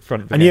Definitely. look on the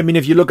front of the And game. I mean,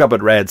 if you look up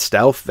at Red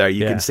Stealth there,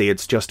 you can see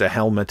it's just a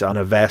helmet on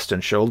a vest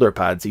and shoulder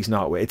pads.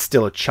 It's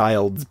still a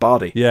child's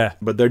body. Yeah.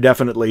 But they're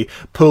definitely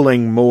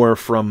pulling more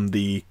from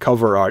the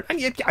cover art.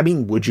 And I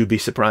mean, would you be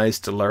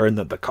surprised to learn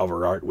that the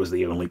cover art was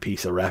the only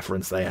piece of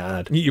reference they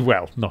had?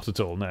 Well, not at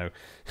all, no.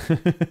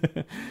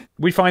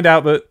 We find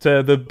out that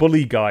the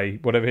bully guy,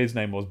 whatever his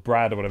name was,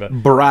 Brad or whatever.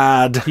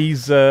 Brad.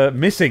 He's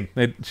missing.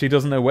 She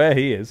doesn't know where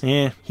he is.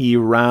 Yeah, he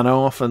ran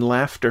off and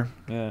left her.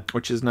 Yeah.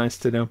 Which is nice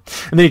to know.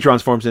 And then he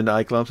transforms into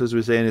Cyclops, as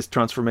we say, and his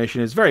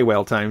transformation is very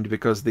well timed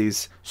because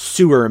these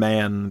sewer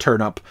men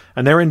turn up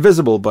and they're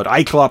invisible, but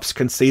Cyclops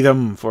can see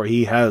them for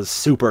he has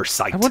super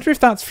sight. I wonder if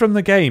that's from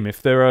the game,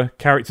 if there are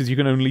characters you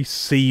can only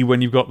see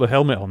when you've got the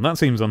helmet on. That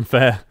seems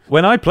unfair.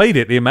 When I played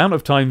it, the amount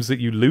of times that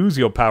you lose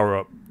your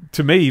power-up,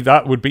 to me,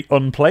 that would be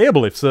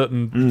unplayable if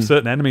certain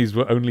enemies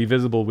were only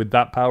visible with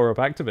that power-up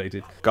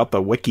activated. Got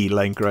the wiki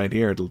link right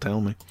here, it'll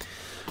tell me.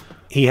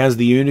 He has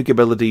the unique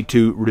ability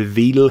to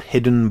reveal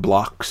hidden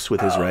blocks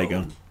with his ray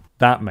gun.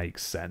 That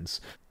makes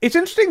sense. It's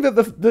interesting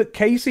that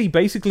Casey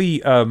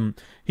basically,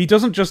 he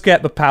doesn't just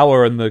get the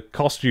power and the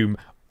costume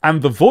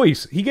and the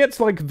voice, he gets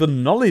like the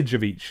knowledge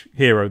of each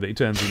hero that he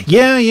turns into.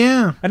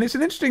 Yeah. And it's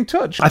an interesting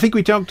touch. I think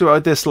we talked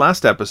about this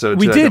last episode.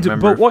 We did,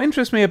 but what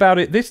interests me about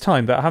it this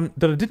time that I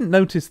didn't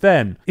notice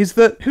then is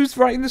that who's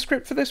writing the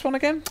script for this one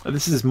again?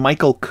 This is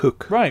Michael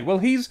Cook. Right, well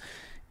he's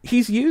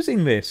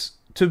using this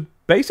to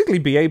basically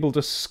be able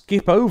to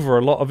skip over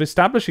a lot of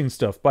establishing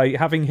stuff by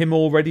having him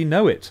already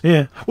know it.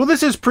 Yeah. Well,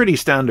 this is pretty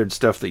standard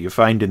stuff that you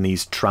find in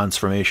these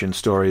transformation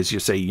stories. You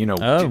say,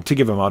 to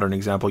give a modern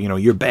example,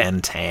 your Ben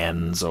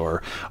 10s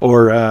or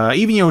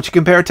even, to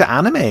compare it to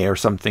anime or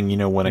something,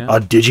 when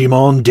a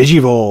Digimon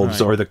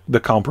digivolves, or the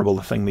comparable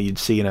thing that you'd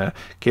see in a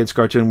kid's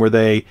cartoon where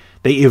they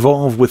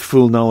evolve with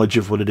full knowledge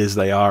of what it is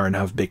they are and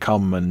have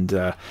become, and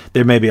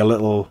there may be a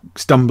little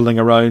stumbling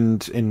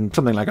around in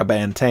something like a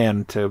Ben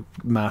 10 to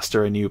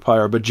master a new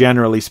power, but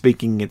generally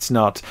speaking,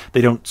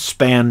 they don't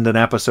spend an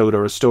episode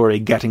or a story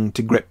getting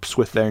to grips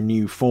with their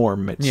new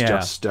form. It's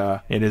just,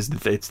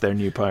 it's their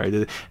new power.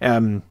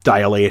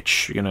 Dial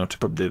H, to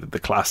put the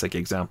classic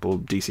example,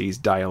 DC's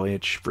Dial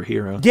H for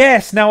Hero.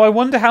 Yes, now I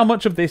wonder how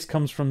much of this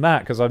comes from that,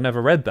 because I've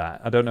never read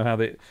that. I don't know how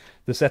the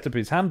setup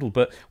is handled,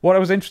 but what I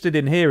was interested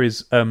in here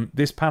is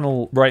this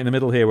panel right in the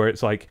middle here where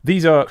it's like,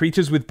 these are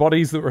creatures with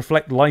bodies that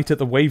reflect light at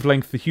the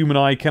wavelength the human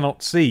eye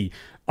cannot see.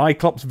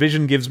 Cyclops'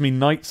 vision gives me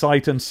night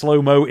sight and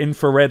slow-mo,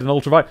 infrared and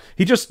ultraviolet.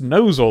 He just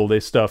knows all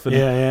this stuff, and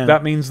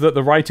that means that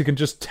the writer can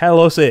just tell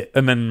us it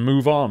and then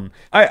move on.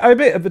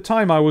 At the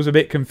time I was a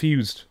bit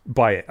confused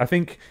by it. I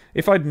think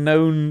if I'd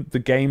known the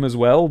game as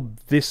well,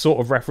 this sort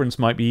of reference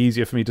might be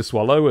easier for me to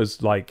swallow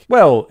as like,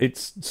 well,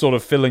 it's sort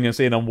of filling us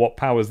in on what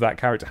powers that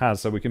character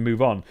has so we can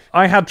move on.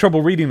 I had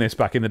trouble reading this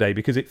back in the day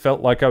because it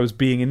felt like I was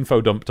being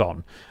info dumped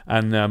on,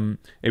 and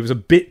it was a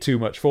bit too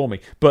much for me.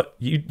 But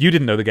you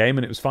didn't know the game,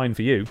 and it was fine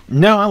for you.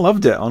 No, I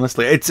loved it,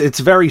 honestly. It's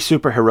very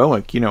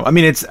superheroic, you know. I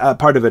mean, it's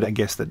part of it, I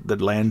guess,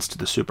 that lends to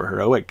the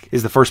superheroic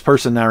is the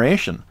first-person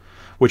narration,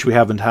 which we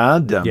haven't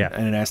had in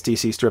an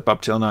STC strip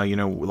up till now. You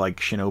know, like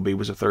Shinobi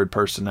was a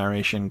third-person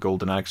narration.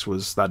 Golden Axe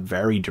was that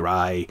very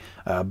dry,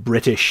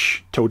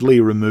 British, totally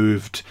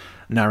removed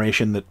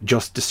narration that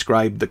just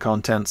described the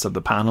contents of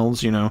the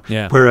panels, you know.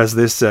 Yeah. Whereas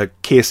this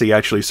Casey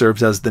actually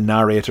serves as the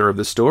narrator of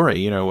the story,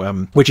 you know,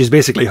 which is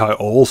basically how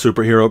all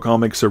superhero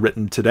comics are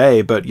written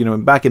today. But, you know,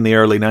 back in the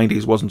early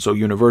 90s wasn't so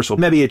universal.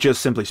 Maybe it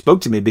just simply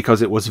spoke to me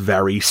because it was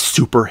very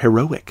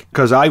superheroic.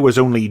 Because I was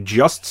only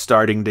just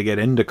starting to get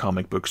into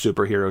comic book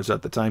superheroes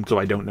at the time, so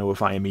I don't know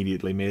if I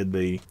immediately made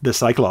the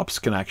Cyclops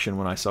connection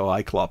when I saw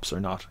Cyclops or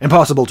not.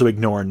 Impossible to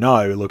ignore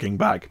now, looking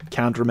back.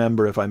 Can't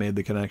remember if I made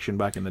the connection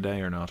back in the day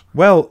or not.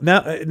 Well,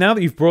 now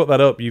that you've brought that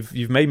up,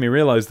 you've made me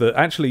realise that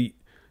actually,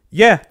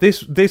 yeah,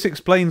 this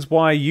explains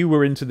why you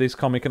were into this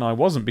comic and I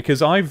wasn't,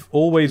 because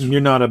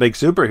You're not a big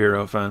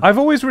superhero fan. I've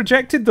always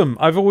rejected them.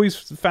 I've always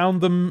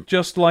found them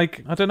just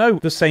like, I don't know,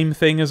 the same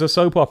thing as a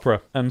soap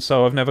opera, and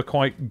so I've never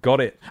quite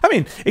got it. I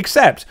mean,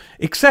 except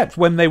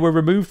when they were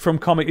removed from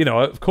comic, you know,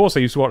 of course I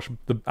used to watch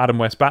the Adam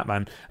West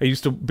Batman. I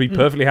used to be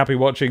perfectly happy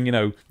watching, you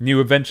know, New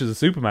Adventures of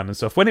Superman and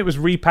stuff. When it was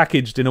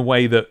repackaged in a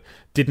way that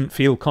didn't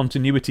feel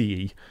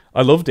continuity-y,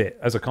 I loved it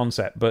as a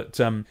concept, but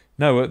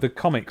no, the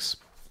comics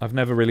I've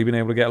never really been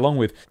able to get along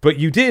with. But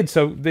you did,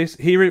 so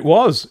here it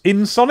was,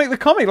 in Sonic the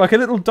Comic, like a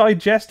little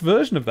digest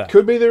version of that.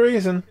 Could be the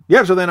reason.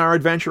 Yeah, so then our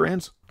adventure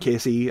ends.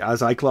 Casey, as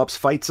Cyclops,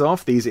 fights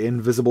off these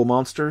invisible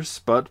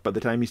monsters, but by the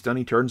time he's done,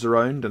 he turns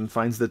around and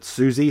finds that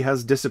Susie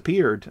has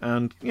disappeared.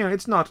 And, you know,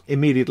 it's not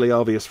immediately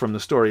obvious from the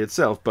story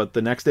itself, but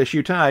the next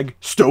issue tag,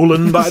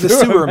 stolen by the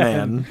sewer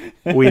men,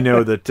 we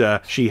know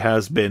that she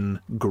has been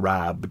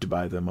grabbed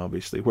by them,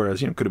 obviously.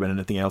 Whereas, you know, could have been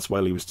anything else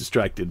while he was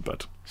distracted,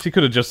 but... She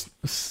could have just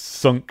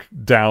sunk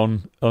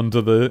down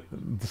under the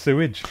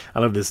sewage. I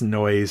love this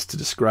noise to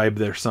describe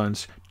their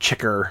sounds.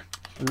 Chicker.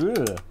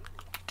 Ugh.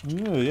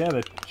 Ooh, yeah,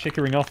 they're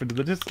chickering off into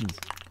the distance.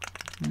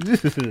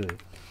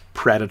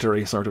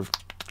 Predatory, sort of.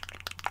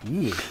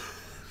 News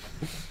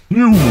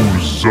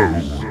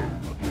Zone.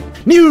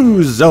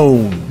 News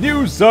Zone.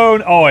 News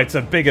Zone. Oh, it's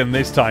a big one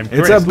this time.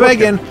 It's Chris, a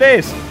big one.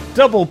 This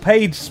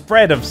double-page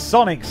spread of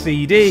Sonic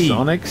CD.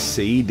 Sonic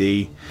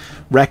CD.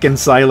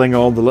 Reconciling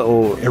all the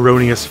little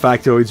erroneous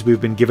factoids we've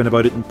been given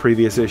about it in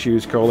previous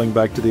issues, calling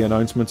back to the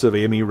announcements of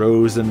Amy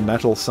Rose and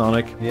Metal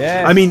Sonic.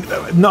 Yes. I mean,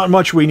 not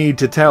much we need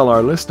to tell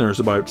our listeners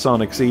about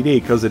Sonic CD,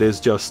 because it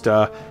is just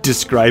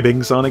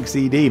describing Sonic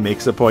CD,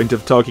 makes a point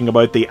of talking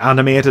about the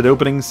animated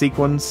opening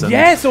sequence. And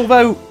yes,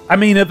 although, I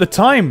mean, at the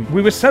time,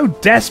 we were so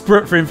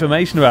desperate for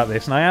information about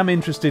this, and I am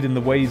interested in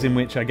the ways in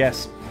which, I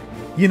guess,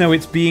 you know,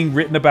 it's being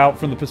written about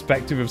from the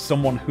perspective of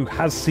someone who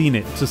has seen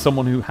it to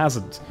someone who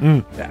hasn't.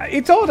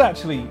 It's odd,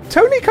 actually.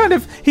 Tony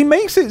he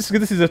makes it...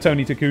 This is a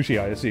Tony Takushi,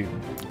 I assume.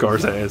 Of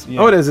course it is.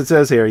 Yeah. Oh, it is. It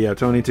says here, yeah,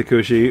 Tony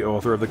Takushi,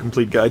 author of The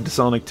Complete Guide to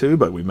Sonic 2,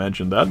 but we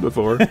mentioned that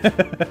before.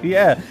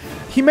 Yeah.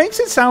 He makes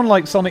it sound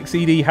like Sonic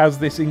CD has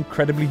this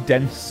incredibly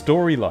dense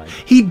storyline.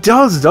 He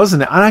does,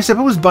 doesn't it? And I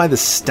suppose by the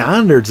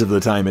standards of the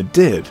time it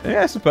did.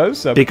 Yeah, I suppose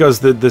so. Because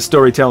the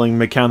storytelling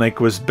mechanic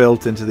was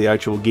built into the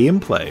actual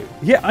gameplay.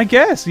 Yeah, I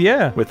guess,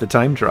 yeah. With the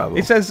time travel.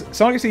 It says,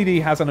 Sonic CD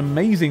has an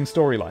amazing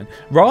storyline.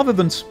 Rather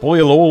than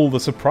spoil all the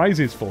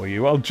surprises for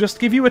you, I'll just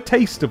give you a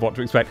taste of what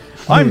to expect.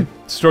 I'm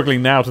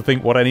struggling now to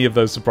think what any of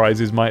those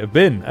surprises might have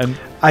been. And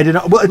I don't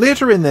know. Well,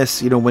 later in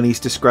this, you know, when he's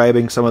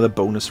describing some of the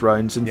bonus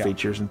rounds and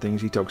features and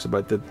things, he talks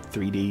about the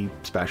 3D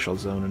special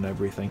zone and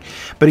everything.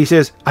 But he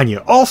says, and you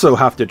also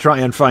have to try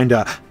and find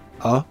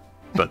but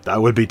that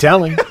would be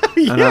telling.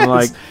 Yes. And I'm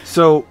like,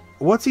 so...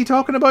 what's he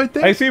talking about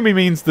there? I assume he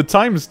means the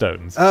time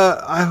stones.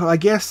 I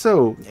guess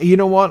so. You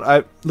know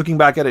what? Looking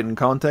back at it in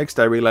context,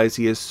 I realize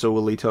he is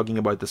solely talking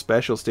about the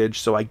special stage,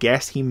 so I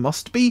guess he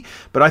must be.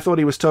 But I thought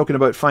he was talking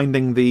about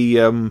finding the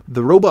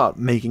robot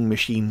making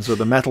machines or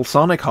the Metal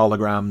Sonic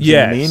holograms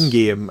in the main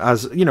game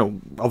as, you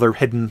know, other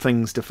hidden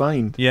things to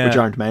find, which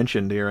aren't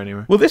mentioned here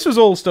anyway. Well, this was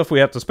all stuff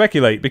we had to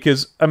speculate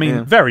because, I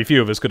mean, very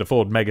few of us could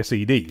afford mega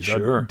CDs.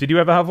 Sure. Did you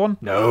ever have one?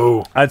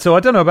 No. And so I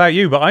don't know about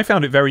you, but I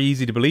found it very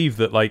easy to believe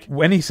that, like,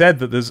 when he said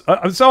that there's...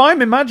 so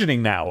I'm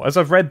imagining now, as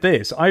I've read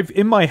this,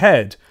 in my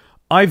head,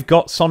 I've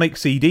got Sonic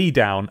CD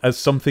down as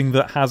something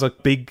that has a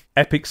big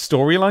epic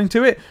storyline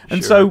to it.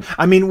 And so...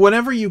 I mean,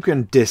 whenever you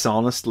can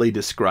dishonestly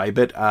describe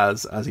it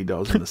as he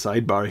does in the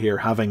sidebar here,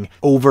 having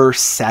over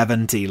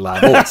 70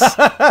 levels.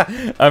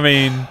 I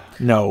mean...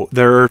 No,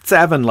 there are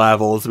 7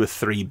 levels with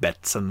 3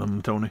 bits in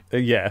them, Tony.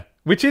 Yeah.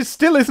 Which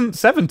still isn't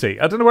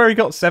 70. I don't know where he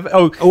got 7.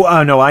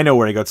 No, I know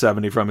where he got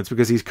 70 from. It's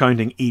because he's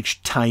counting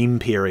each time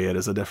period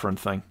as a different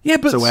thing. Yeah,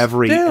 but so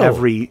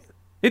every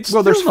it's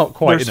still not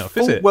quite enough,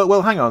 is it?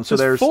 Well, hang on. So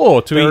there's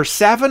 4 to there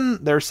each.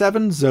 are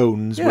 7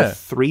 zones with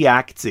 3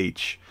 acts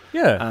each.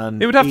 Yeah.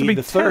 and It would have to be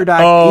the third 10.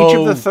 act. Oh, Each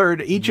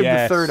of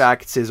the third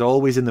acts is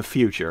always in the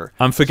future.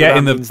 I'm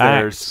forgetting that the means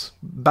acts. There's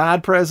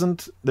bad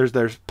present.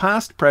 There's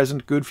past,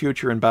 present, good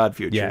future, and bad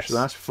future. Yes. So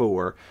that's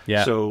 4.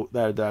 Yeah. So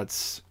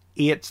that's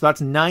 8. So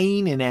that's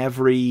 9 in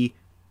every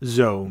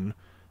zone.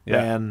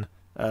 Yeah.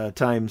 Then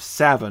times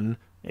 7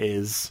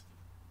 is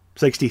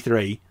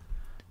 63,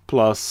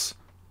 plus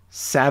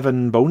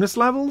 7 bonus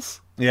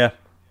levels. Yeah.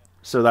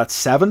 So that's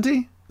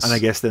 70. And I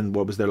guess then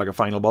what was there, like a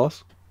final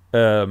boss?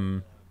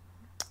 Can't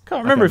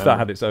remember if that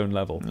had its own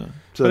level. So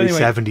But that'd be anyway.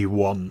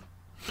 71.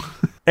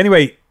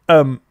 Anyway,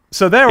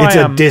 so there It's I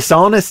a am.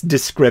 dishonest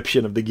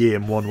description of the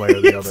game, one way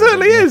or the other. It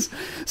certainly is.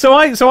 So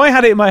I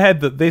had it in my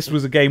head that this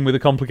was a game with a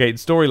complicated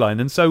storyline,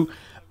 and so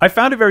I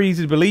found it very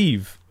easy to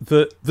believe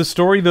that the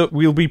story that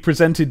will be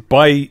presented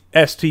by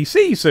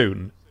STC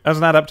soon as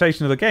an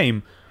adaptation of the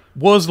game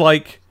was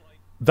like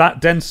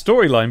that dense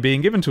storyline being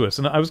given to us.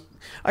 And I was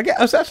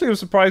actually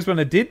surprised when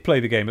I did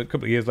play the game a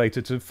couple of years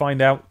later to find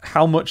out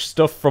how much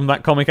stuff from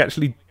that comic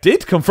actually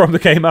did come from the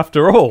game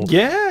after all.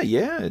 Yeah,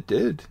 it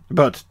did.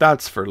 But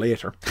that's for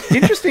later.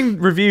 Interesting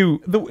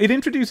review. It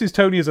introduces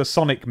Tony as a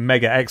Sonic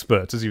mega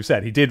expert, as you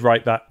said. He did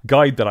write that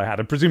guide that I had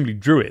and presumably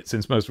drew it,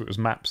 since most of it was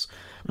maps.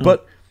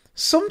 But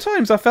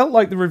sometimes I felt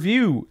like the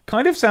review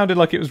kind of sounded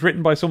like it was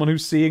written by someone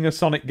who's seeing a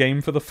Sonic game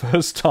for the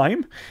first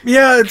time.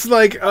 Yeah, it's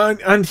like,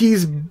 and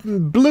he's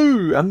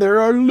blue, and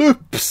there are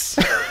loops.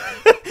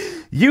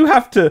 You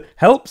have to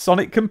help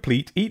Sonic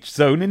complete each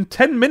zone in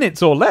 10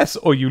 minutes or less,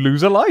 or you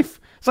lose a life.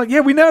 It's like,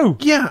 yeah, we know.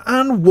 Yeah,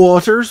 and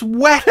water's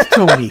wet,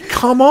 Tony.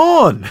 Come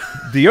on.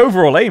 The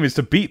overall aim is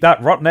to beat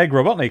that rotten egg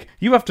Robotnik.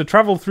 You have to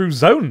travel through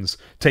zones,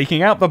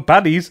 taking out the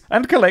baddies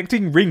and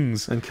collecting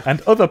rings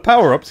and other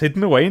power-ups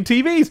hidden away in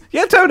TVs.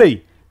 Yeah,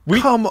 Tony!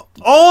 Come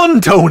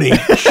on, Tony.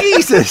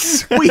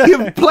 Jesus, we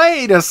have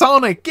played a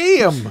Sonic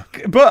game.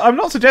 But I'm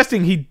not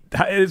suggesting he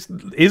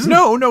isn't.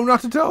 No,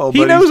 not at all. He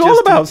but knows he's all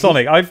just- about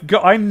Sonic.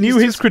 I knew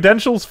his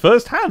credentials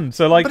firsthand.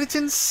 So like, But it's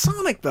in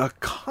Sonic the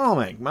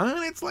comic,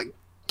 man. It's like,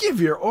 give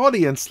your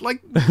audience,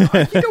 like,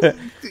 you don't,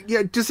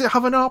 yeah, does it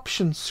have an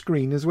options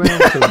screen as well,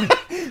 Tony?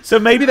 so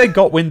maybe they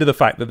got wind of the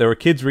fact that there are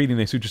kids reading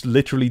this who just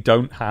literally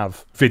don't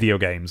have video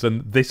games,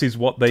 and this is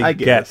what they I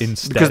guess. get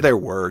instead. Because there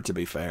were, to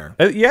be fair.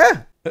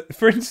 Yeah.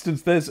 For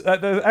instance, there's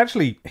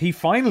actually, he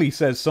finally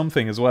says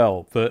something as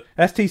well that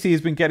STC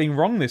has been getting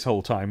wrong this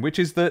whole time, which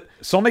is that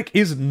Sonic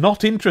is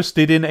not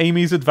interested in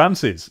Amy's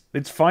advances.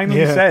 It's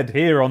finally said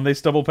here on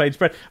this double-page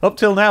spread. Up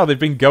till now, they've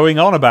been going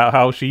on about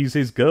how she's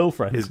his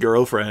girlfriend. His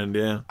girlfriend,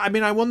 yeah. I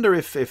mean, I wonder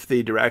if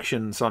the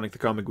direction Sonic the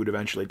Comic would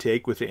eventually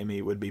take with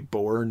Amy would be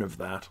born of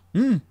that.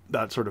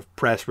 That sort of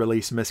press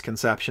release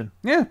misconception.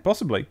 Yeah,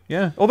 possibly,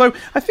 yeah. Although,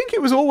 I think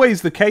it was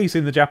always the case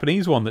in the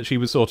Japanese one that she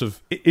was sort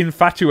of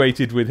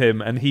infatuated with him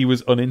and he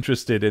was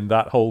uninterested in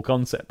that whole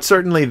concept.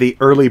 Certainly the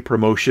early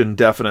promotion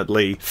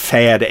definitely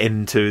fed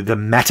into the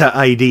meta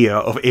idea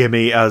of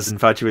Amy as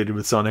infatuated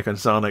with Sonic and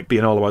Sonic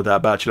being all about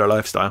that bachelor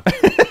lifestyle.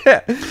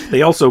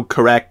 They also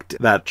correct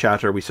that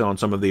chatter we saw in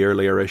some of the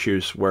earlier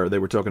issues where they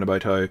were talking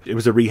about how it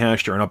was a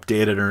rehashed or an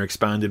updated or an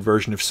expanded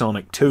version of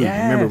Sonic 2.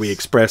 Yes. Remember we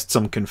expressed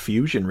some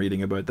confusion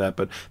reading about that,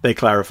 but they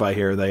clarify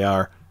here they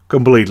are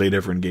completely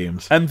different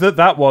games. And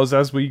that was,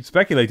 as we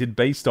speculated,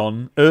 based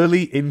on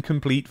early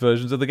incomplete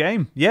versions of the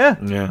game. Yeah.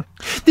 Yeah.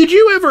 Did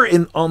you ever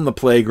on the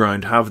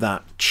playground have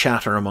that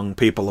chatter among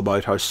people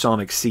about how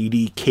Sonic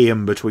CD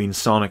came between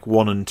Sonic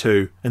 1 and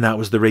 2 and that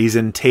was the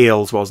reason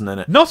Tails wasn't in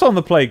it? Not on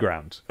the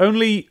playground,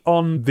 only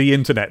on the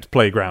internet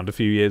playground a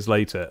few years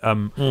later.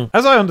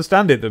 As I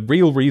understand it, the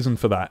real reason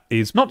for that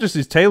is not just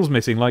his Tails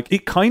missing, like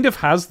it kind of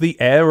has the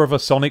air of a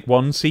Sonic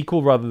 1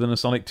 sequel rather than a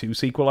Sonic 2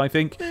 sequel, I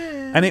think.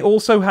 And it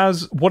also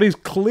has what is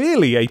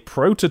clearly a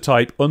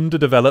prototype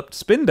underdeveloped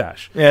Spin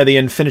Dash. Yeah, the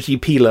Infinity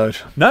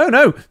Peel-Out.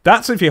 No,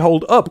 that's if you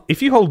hold up.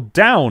 If you hold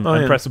down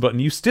and yeah. press a button,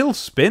 you still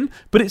spin,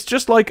 but it's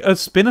just like a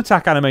spin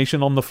attack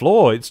animation on the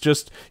floor. It's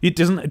just it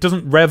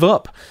doesn't rev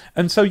up.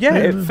 And so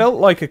it felt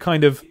like a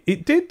kind of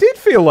it did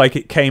feel like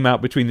it came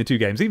out between the two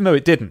games, even though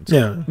it didn't.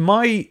 Yeah.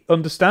 My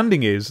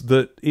understanding is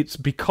that it's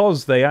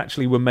because they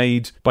actually were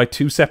made by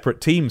two separate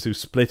teams who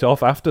split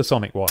off after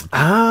Sonic 1.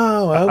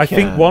 Oh, okay. I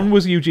think one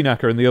was Yuji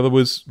Naka and the other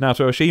was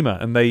Naoto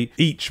Oshima, and they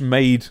each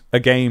made a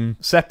game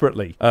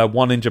separately,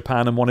 one in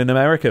Japan and one in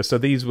America. So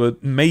these were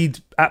made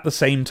at the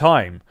same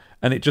time,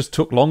 and it just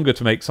took longer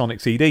to make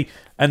Sonic CD.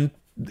 And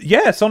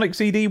yeah, Sonic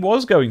CD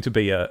was going to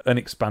be an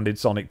expanded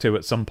Sonic 2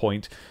 at some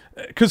point,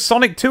 because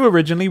Sonic 2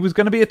 originally was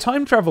going to be a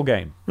time travel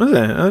game. Was it?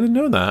 I didn't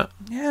know that.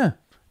 Yeah.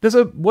 There's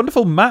a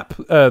wonderful map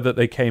that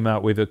they came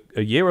out with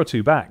a year or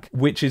two back,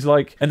 which is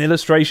like an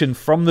illustration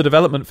from the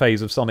development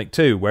phase of Sonic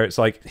 2, where it's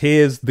like,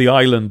 here's the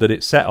island that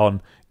it's set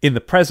on. in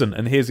the present,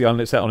 and here's the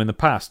island it's set on in the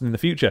past and in the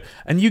future.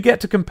 And you get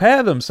to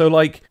compare them. So,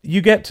 like,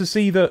 you get to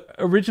see that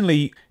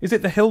originally, is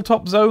it the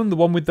Hilltop Zone, the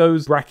one with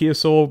those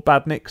Brachiosaur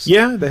badniks?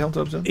 Yeah, the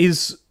Hilltop Zone.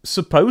 Is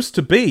supposed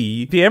to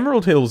be the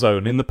Emerald Hill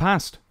Zone in the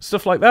past.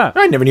 Stuff like that.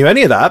 I never knew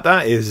any of that.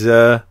 That is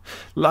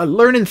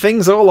learning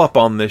things all up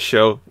on this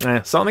show.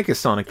 Sonic is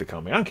Sonic the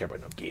Comic. I don't care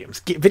about no games.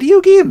 Video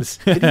games.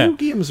 Video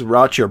games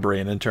rot your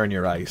brain and turn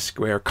your eyes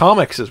square.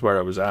 Comics is where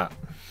I was at.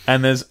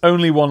 And there's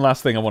only one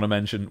last thing I want to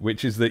mention,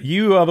 which is that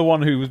you are the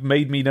one who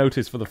made me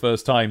notice for the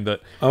first time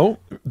that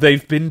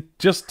they've been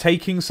just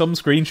taking some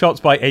screenshots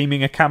by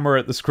aiming a camera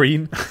at the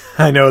screen.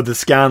 I know, the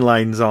scan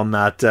lines on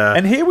that.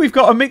 And here we've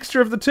got a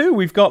mixture of the two.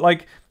 We've got,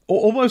 like,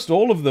 almost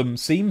all of them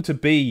seem to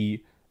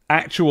be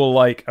actual,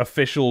 like,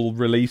 official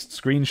released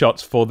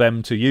screenshots for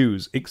them to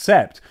use,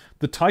 except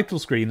the title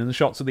screen and the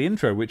shots of the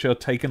intro, which are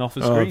taken off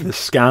the screen. The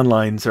scan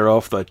lines are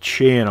off the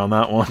chain on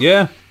that one.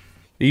 Yeah,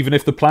 even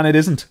if the planet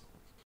isn't.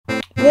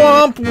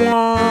 Womp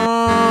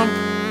womp.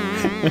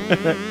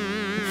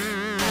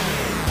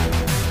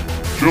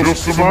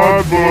 Just some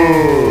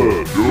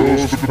advert.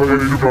 Just a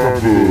page of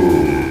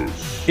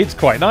adverts. It's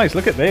quite nice.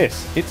 Look at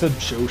this. It's a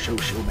Show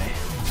me.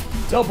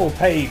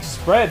 double-page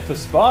spread for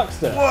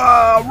Sparkster.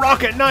 Whoa,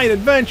 Rocket Knight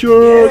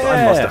Adventures! Yeah.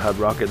 I must have had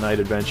Rocket Knight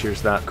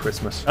Adventures that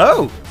Christmas.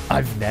 Oh,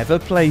 I've never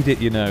played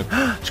it, you know.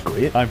 It's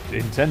great. I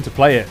intend to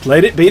play it.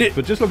 Played it, beat it.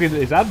 But just looking at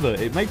this advert,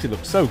 it makes it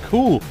look so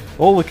cool.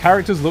 All the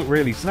characters look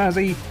really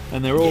snazzy,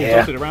 and they're all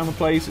dotted around the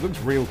place. It looks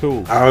real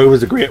cool. Oh, it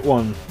was a great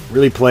one.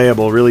 Really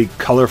playable, really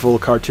colourful,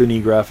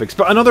 cartoony graphics.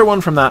 But another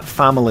one from that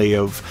family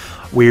of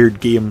weird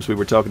games we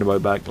were talking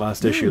about back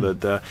last issue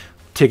that...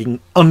 taking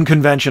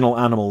unconventional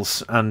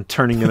animals and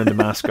turning them into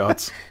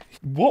mascots.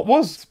 What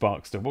was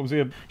Sparkster? What was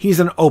he?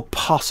 He's an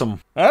opossum.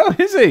 Oh,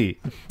 is he?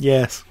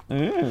 Yes.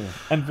 Oh.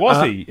 And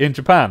was he in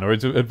Japan, or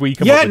had we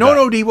come up Yeah, with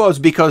no, he was,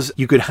 because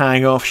you could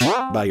hang off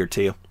by your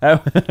tail.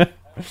 Oh.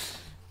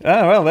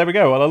 Oh, well, there we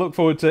go. Well, I look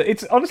forward to...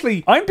 It's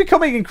honestly, I'm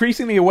becoming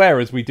increasingly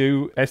aware as we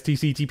do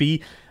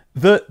STCTP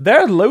that there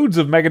are loads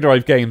of Mega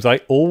Drive games I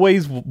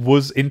always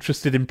was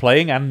interested in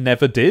playing and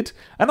never did,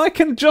 and I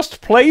can just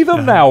play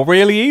them now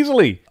really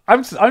easily.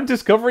 I'm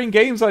discovering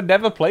games I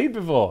never played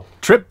before.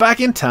 Trip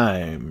back in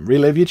time.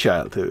 Relive your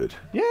childhood.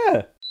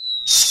 Yeah.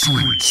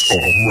 Streets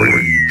of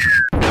Rage.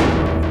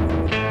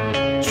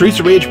 Streets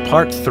of Rage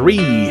Part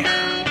 3.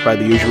 By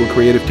the usual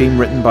creative team,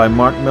 written by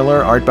Mark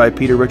Miller, art by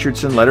Peter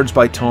Richardson, letters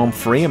by Tom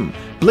Frame.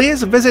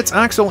 Blaze visits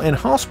Axel in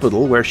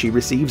hospital, where she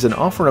receives an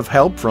offer of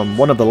help from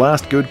one of the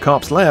last good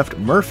cops left,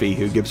 Murphy,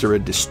 who gives her a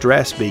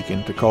distress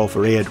beacon to call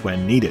for aid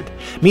when needed.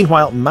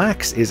 Meanwhile,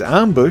 Max is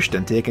ambushed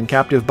and taken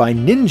captive by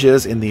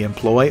ninjas in the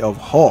employ of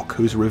Hawk,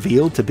 who's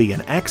revealed to be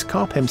an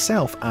ex-cop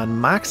himself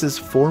and Max's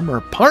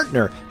former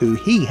partner, who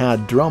he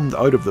had drummed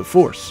out of the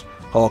force.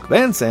 Hawk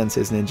then sends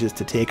his ninjas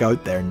to take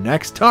out their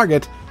next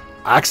target,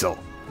 Axel.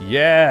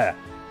 Yeah.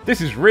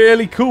 This is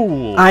really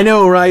cool. I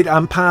know, right?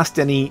 I'm past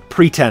any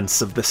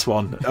pretense of this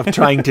one, of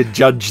trying to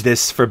judge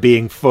this for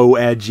being faux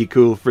edgy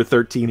cool for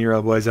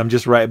 13-year-old boys. I'm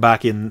just right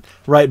back in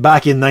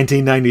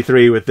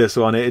 1993 with this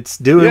one. It's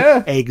doing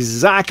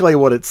exactly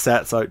what it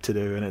sets out to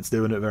do, and it's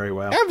doing it very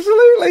well.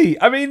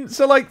 Absolutely. I mean,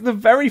 so like the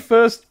very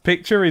first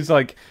picture is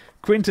like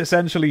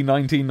quintessentially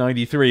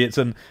 1993. It's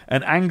an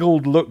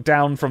angled look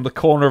down from the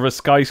corner of a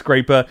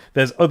skyscraper.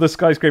 There's other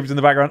skyscrapers in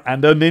the background,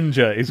 and a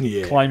ninja is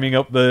climbing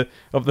up the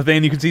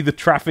thing. You can see the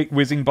traffic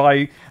whizzing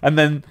by, and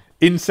then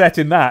inset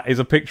in that is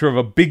a picture of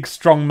a big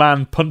strong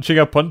man punching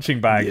a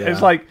punching bag. Yeah.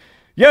 It's like,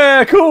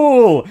 yeah,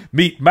 cool.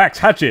 Meet Max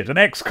Hatchett, an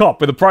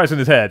ex-cop with a price on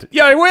his head.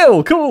 Yeah, I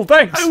will. Cool,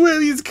 thanks. I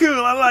will. He's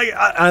cool.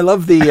 I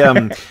love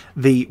the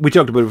we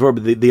talked about it before,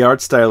 but the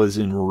art style is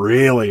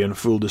really in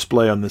full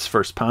display on this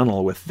first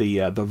panel with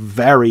the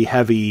very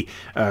heavy,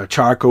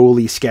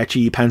 charcoaly,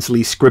 sketchy,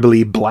 pencily,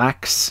 scribbly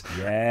blacks.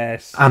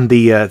 Yes. And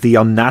the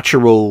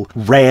unnatural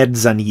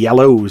reds and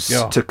yellows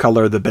to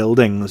color the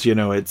buildings. You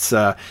know, it's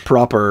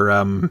proper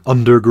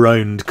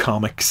underground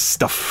comics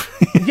stuff.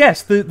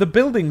 Yes, the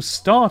buildings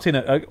start in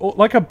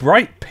like a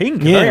bright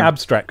pink, very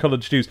abstract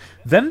coloured hues.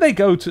 Then they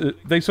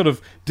sort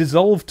of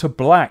dissolve to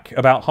black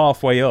about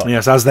halfway up.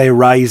 Yes, as they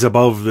rise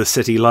above the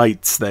city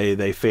lights,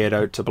 they fade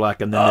out to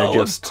black, and then they're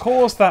just... Of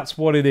course that's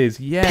what it is,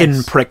 yes.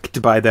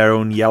 Pinpricked by their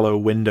own yellow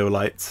window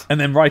lights. And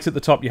then right at the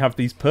top you have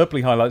these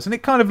purpley highlights, and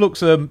it kind of looks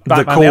Batman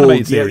the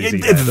Animated Series.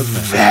 It's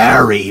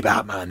very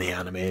Batman the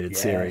Animated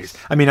Series.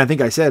 I mean, I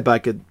think I said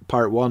back at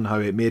part 1 how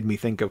it made me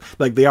think of...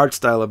 Like, the art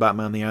style of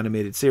Batman the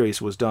Animated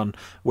Series was done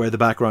where the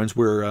backgrounds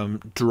were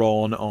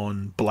drawn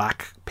on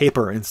black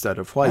paper instead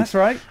of white. That's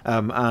right.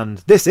 And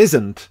this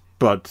isn't,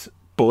 but...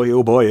 boy,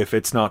 oh boy, if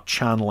it's not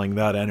channeling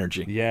that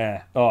energy.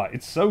 Yeah. Oh,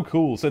 it's so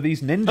cool. So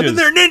these ninjas... And then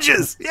they're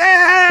ninjas!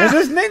 Yeah!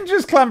 There's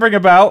ninjas clambering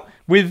about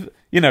with,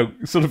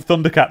 sort of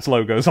Thundercats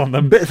logos on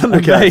them. Bit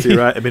Thundercats,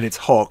 right? I mean, it's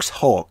Hawk's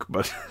Hawk,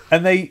 but...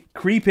 And they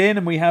creep in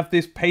and we have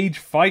this page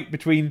fight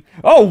between...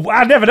 Oh,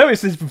 I never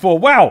noticed this before.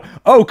 Wow.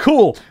 Oh,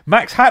 cool.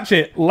 Max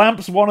Hatchett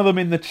lamps one of them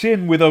in the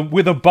chin with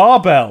a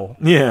barbell.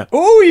 Yeah.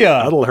 Oh,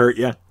 yeah. That'll hurt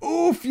you.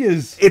 Oof,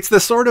 yes. It's the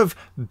sort of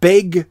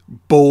big,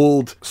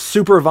 bold,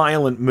 super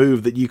violent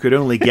move that you could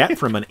only get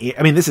from an...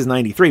 I mean, this is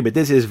 93, but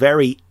this is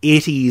very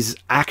 80s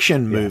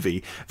action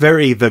movie.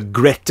 Very the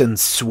grit and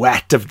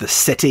sweat of the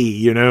city,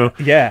 you know?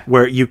 Yeah.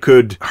 Where you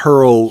could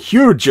hurl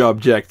huge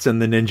objects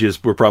and the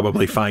ninjas were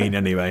probably fine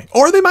anyway.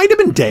 Or they might have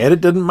been dead,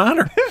 it didn't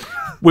matter.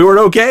 We were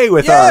okay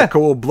with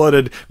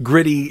cold-blooded,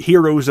 gritty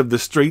heroes of the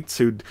streets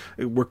who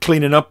were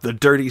cleaning up the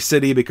dirty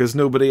city because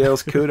nobody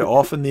else could,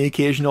 often the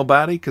occasional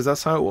baddie, because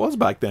that's how it was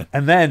back then.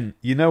 And then,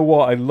 you know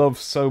what I love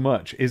so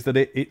much is that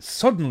it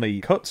suddenly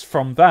cuts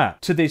from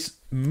that to this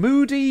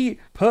moody,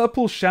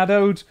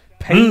 purple-shadowed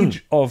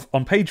page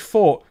on page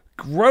 4,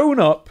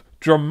 grown-up,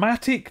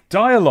 dramatic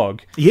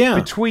dialogue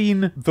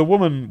between the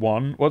woman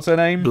one. What's her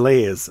name?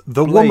 Blaze.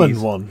 The woman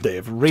one,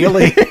 Dave.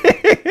 Really?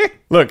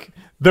 Look,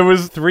 there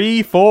was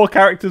 3-4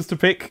 characters to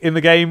pick in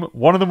the game.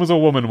 One of them was a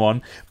woman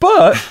one.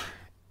 But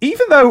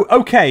even though,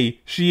 okay,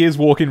 she is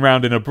walking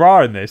around in a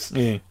bra in this,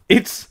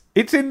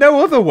 it's in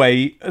no other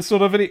way a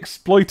sort of an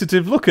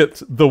exploitative look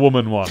at the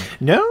woman one.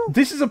 No.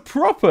 This is a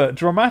proper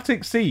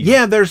dramatic scene.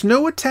 Yeah, there's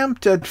no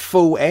attempt at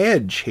faux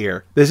edge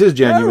here. This is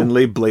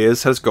genuinely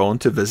Blaze has gone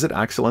to visit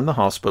Axel in the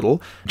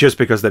hospital just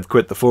because they've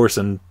quit the force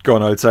and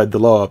gone outside the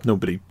law.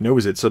 Nobody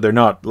knows it, so they're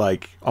not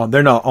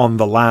they're not on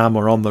the lam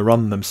or on the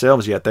run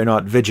themselves yet. They're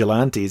not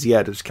vigilantes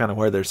yet. It's kind of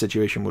where their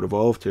situation would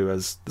evolve to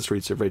as the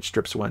Streets of Rage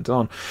strips went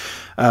on.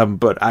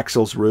 But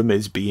Axel's room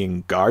is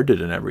being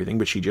guarded and everything,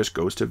 but she just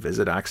goes to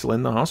visit Axel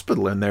in the hospital.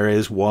 And there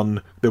is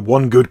the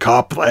one good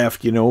cop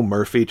left, you know.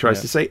 Murphy tries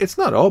to say, it's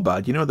not all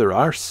bad, you know, there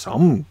are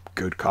some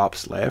good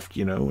cops left,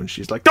 you know, and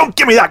she's like, don't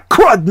give me that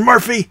crud,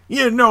 Murphy,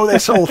 you know,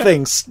 this whole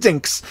thing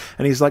stinks.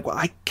 And he's like, well,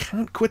 I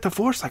can't quit the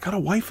force, I got a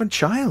wife and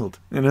child.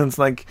 And it's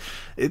like,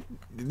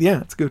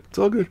 it's good, it's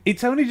all good.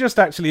 It's only just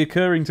actually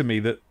occurring to me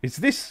that it's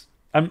this,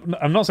 I'm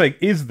not saying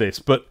is this,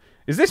 but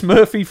is this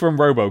Murphy from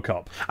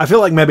RoboCop? I feel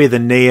like maybe the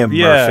name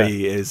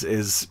Murphy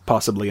is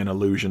possibly an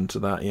allusion to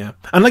that, yeah.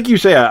 And like you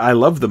say, I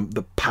love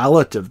the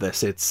palette of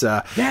this. It's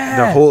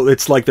the whole.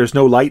 It's like there's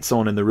no lights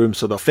on in the room,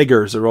 so the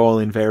figures are all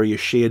in various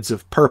shades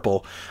of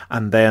purple,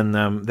 and then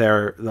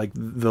they're like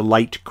the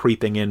light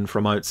creeping in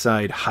from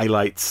outside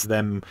highlights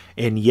them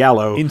in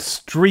yellow, in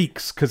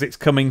streaks, because it's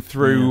coming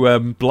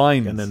through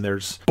blinds. And then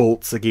there's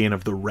bolts again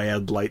of the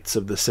red lights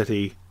of the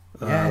city.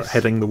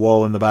 Hitting the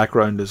wall in the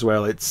background as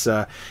well. It's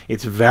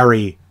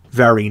very,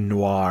 very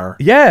noir.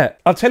 Yeah,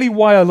 I'll tell you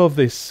why I love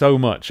this so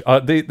much.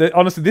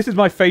 Honestly, this is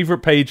my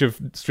favourite page of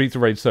Streets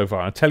of Rage so far.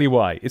 I'll tell you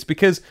why. It's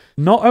because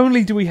not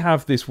only do we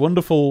have this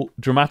wonderful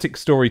dramatic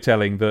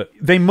storytelling that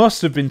they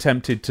must have been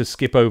tempted to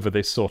skip over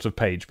this sort of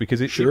page because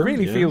it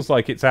really feels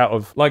like it's out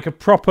of like a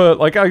proper,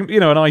 like,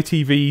 you know, an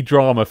ITV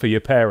drama for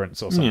your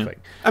parents or something.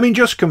 Yeah. I mean,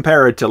 just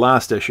compare it to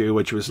last issue,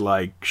 which was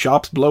like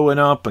shops blowing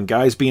up and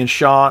guys being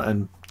shot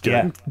and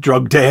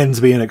drug dens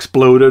being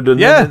exploded, and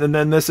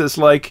then this is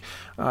like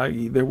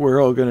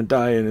we're all gonna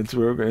die and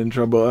we're in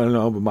trouble. I don't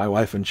know, but my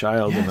wife and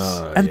child.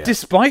 And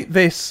despite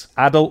this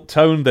adult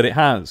tone that it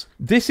has,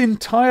 this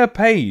entire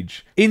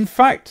page, in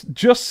fact,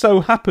 just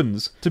so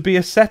happens to be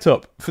a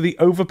setup for the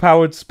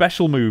overpowered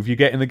special move you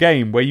get in the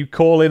game, where you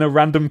call in a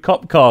random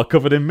cop car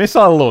covered in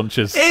missile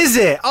launchers. Is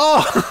it?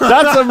 Oh,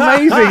 that's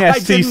amazing. STC. I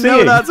didn't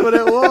know that's what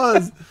it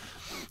was.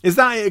 Is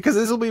that because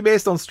this will be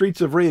based on Streets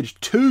of Rage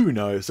 2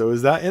 now? So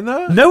is that in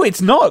there? No, it's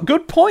not.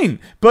 Good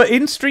point. But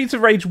in Streets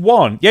of Rage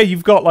 1,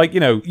 you've got like, you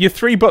know, your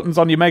 3 buttons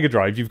on your Mega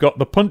Drive. You've got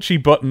the punchy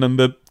button and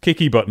the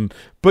kicky button,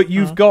 but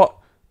you've got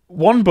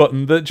one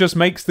button that just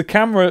makes the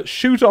camera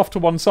shoot off to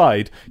one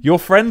side. Your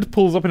friend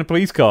pulls up in a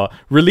police car,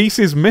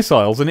 releases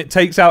missiles, and it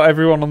takes out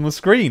everyone on the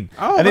screen.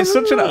 And it's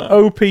such an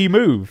OP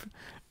move.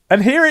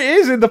 And here it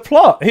is in the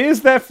plot. Here's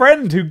their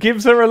friend who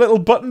gives her a little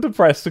button to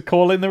press to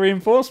call in the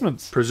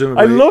reinforcements.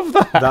 Presumably, I love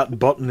that. That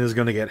button is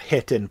going to get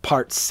hit in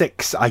part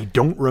 6. I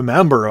don't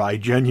remember. I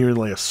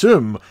genuinely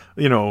assume,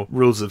 you know,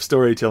 rules of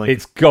storytelling.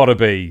 It's gotta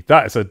be.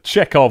 That is a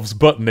Chekhov's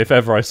button if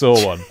ever I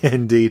saw one.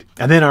 Indeed.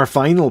 And then our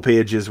final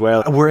page as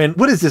well. We're in,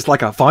 what is this,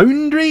 like a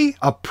foundry?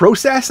 A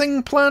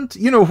processing plant?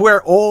 You know,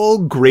 where all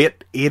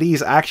great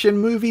 80s action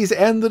movies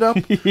ended up?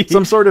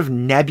 Some sort of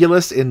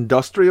nebulous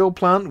industrial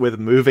plant with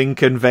moving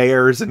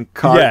conveyors and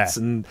carts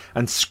and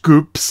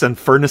scoops and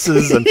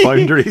furnaces and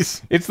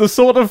foundries. It's the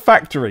sort of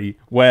factory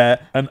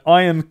where an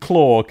iron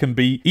claw can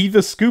be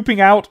either scooping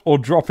out or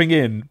dropping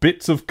in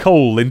bits of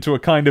coal into a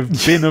kind of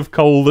bin of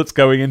coal that's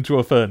going into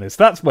a furnace.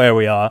 That's where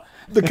we are.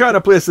 The kind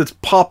of place that's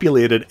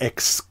populated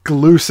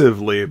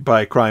exclusively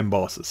by crime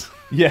bosses.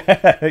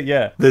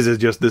 Yeah. This is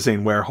just the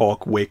scene where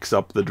Hawk wakes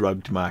up the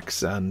drugged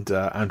Max,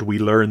 and we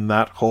learn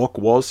that Hawk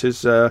was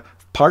his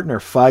partner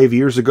 5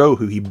 years ago,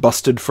 who he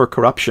busted for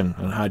corruption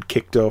and had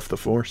kicked off the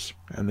force.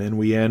 And then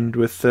we end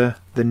with the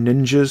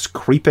ninjas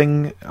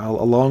creeping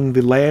along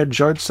the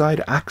ledge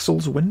outside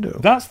Axel's window.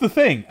 That's the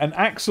thing. And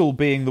Axel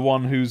being the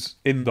one who's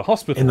in the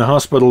hospital. In the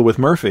hospital with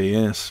Murphy,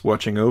 yes,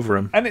 watching over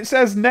him. And it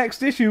says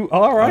next issue,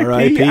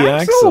 R.I.P.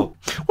 Axel.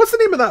 What's the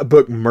name of that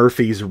book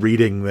Murphy's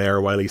reading there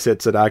while he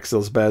sits at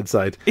Axel's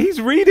bedside? He's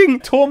reading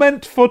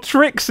Torment for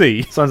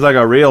Trixie. Sounds like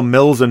a real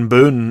Mills and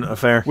Boone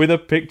affair. With a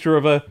picture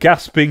of a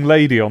gasping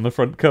lady on the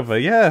front cover.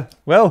 Yeah,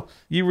 well,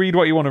 you read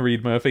what you want to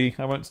read, Murphy.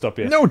 I won't stop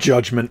you. No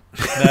judgment.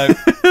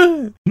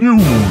 No.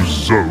 News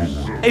Zone.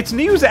 It's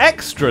News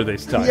Extra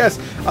this time. Yes,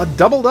 a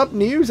doubled up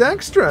news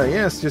extra.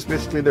 Yes, just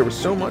basically there was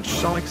so much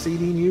Sonic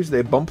CD news,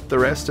 they bumped the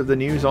rest of the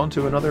news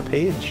onto another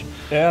page.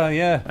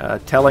 Yeah.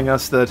 Telling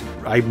us that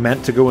I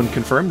meant to go and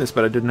confirm this,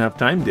 but I didn't have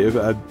time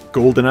to.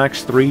 Golden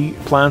Axe 3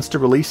 plans to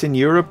release in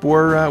Europe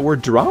were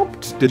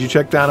dropped. Did you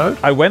check that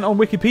out? I went on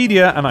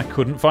Wikipedia and I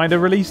couldn't find a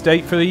release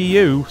date for the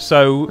EU,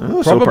 so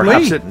probably. So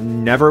perhaps it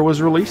never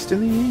was released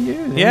in the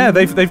EU. Yeah,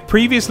 they've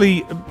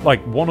previously,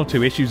 like 1 or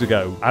 2 issues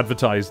ago,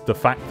 advertised the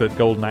fact that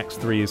Golden Axe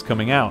 3 is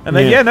coming out. And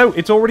then, no,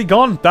 it's already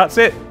gone. That's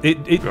it.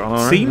 It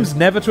seems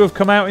never to have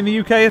come out in the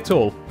UK at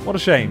all. What a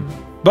shame.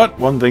 But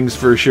one thing's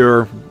for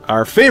sure,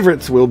 our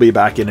favourites will be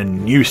back in a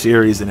new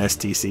series in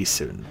STC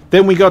soon.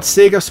 Then we got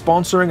Sega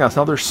sponsoring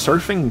another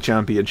surfing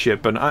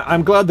championship, and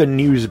I'm glad the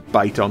news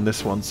bite on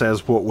this one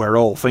says what we're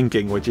all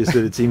thinking, which is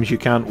that it seems you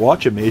can't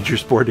watch a major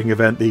sporting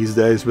event these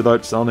days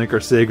without Sonic or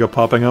Sega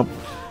popping up.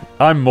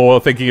 I'm more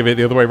thinking of it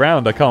the other way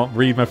around. I can't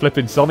read my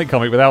flipping Sonic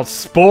comic without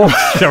sports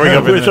showing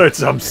up in without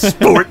some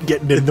sport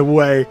getting in the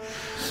way.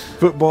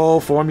 Football,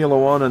 Formula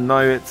One, and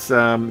now it's the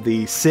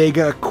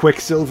Sega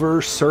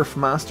Quicksilver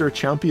Surfmaster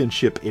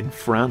Championship in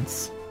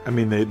France. I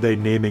mean, they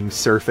naming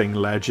surfing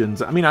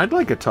legends. I mean, I'd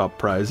like a top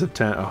prize of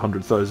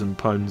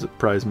 £100,000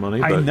 prize money.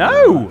 But, I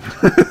know.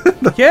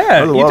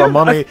 Yeah, that's a lot of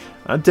money.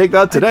 I'd take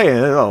that today.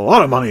 A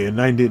lot of money in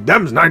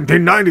them's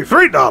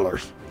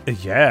 $1993.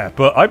 Yeah,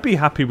 but I'd be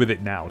happy with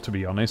it now, to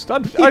be honest.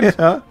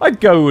 I'd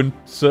go and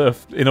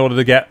surf in order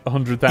to get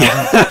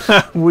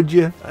 100,000. Would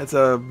you? That's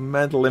a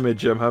mental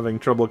image I'm having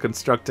trouble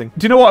constructing.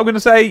 Do you know what I'm going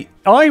to say?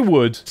 I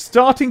would,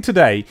 starting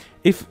today,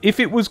 if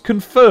it was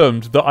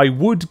confirmed that I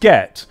would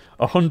get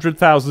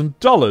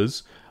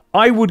 $100,000,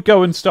 I would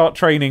go and start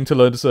training to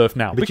learn to surf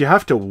now. But you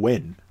have to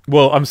win.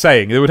 Well, I'm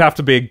saying there would have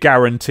to be a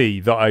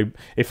guarantee that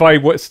if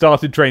I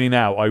started training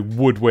now, I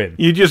would win.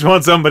 You just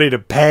want somebody to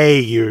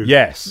pay you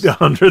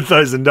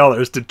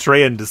 $100,000 to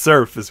train to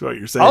surf, is what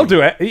you're saying. I'll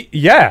do it.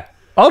 Yeah,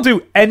 I'll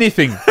do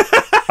anything.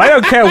 I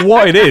don't care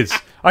what it is.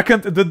 I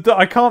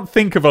can't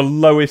think of a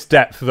lowest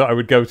depth that I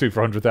would go to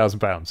for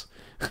 £100,000.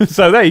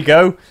 So there you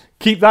go.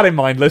 Keep that in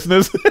mind,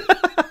 listeners.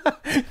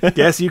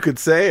 Guess you could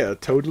say a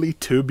totally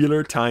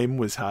tubular time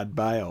was had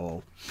by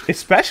all.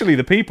 Especially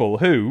the people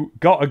who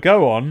got a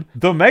go on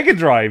the Mega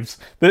Drives.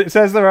 That it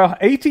says there are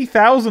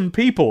 80,000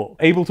 people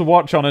able to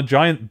watch on a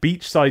giant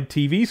beachside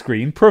TV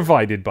screen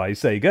provided by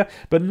Sega,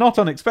 but not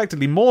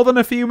unexpectedly more than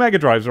a few Mega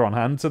Drives are on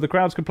hand, so the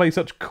crowds could play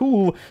such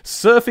cool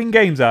surfing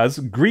games as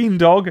Green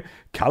Dog,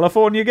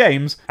 California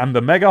Games, and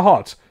the Mega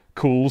Hot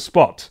Cool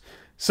Spot.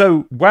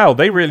 So, wow,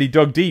 they really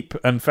dug deep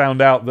and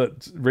found out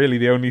that really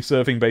the only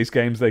surfing-based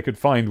games they could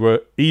find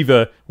were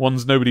either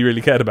ones nobody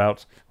really cared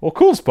about or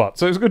Cool Spot.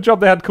 So it was a good job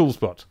they had Cool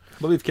Spot. I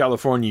believe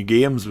California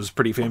Games was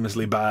pretty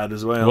famously bad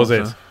as well. Was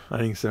it? So I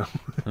think so.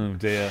 Oh,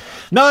 dear.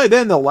 Now,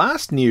 then, the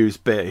last news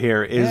bit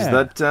here is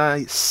that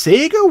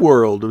Sega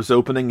World was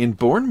opening in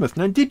Bournemouth.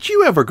 Now, did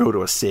you ever go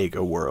to a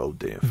Sega World,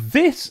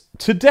 Dave?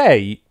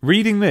 Today,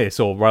 reading this,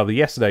 or rather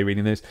yesterday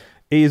reading this,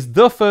 is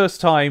the first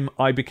time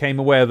I became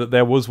aware that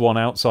there was one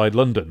outside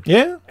London.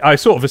 Yeah? I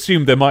sort of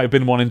assumed there might have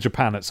been one in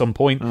Japan at some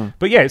point.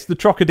 But yeah, it's the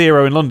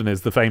Trocadero in London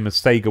is the famous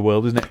Sega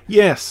World, isn't it?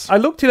 Yes. I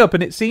looked it up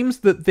and it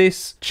seems that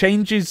this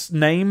changes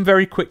name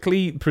very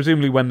quickly.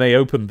 Presumably when they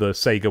opened the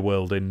Sega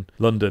World in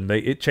London,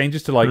 it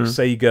changes to like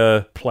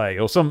Sega Play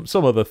or some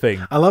other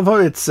thing. I love how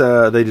it's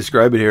they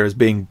describe it here as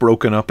being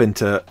broken up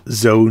into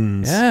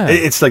zones. Yeah.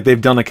 It's like they've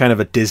done a kind of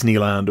a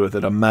Disneyland with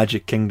it, a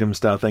Magic Kingdom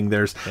style thing.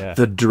 There's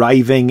the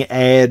Driving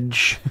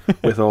Edge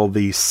with all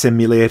the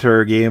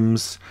simulator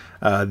games,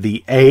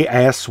 the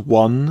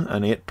AS1,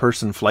 an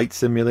 8-person flight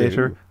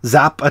simulator,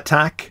 Zap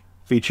Attack,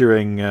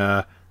 featuring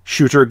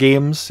shooter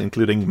games,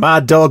 including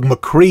Mad Dog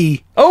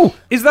McCree. Oh,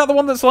 is that the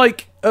one that's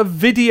like a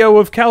video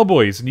of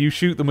cowboys and you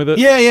shoot them with it?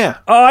 Yeah.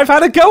 Oh, I've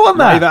had a go on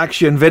that. Live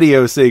action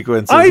video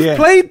sequences. I've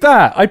played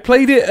that. I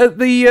played it at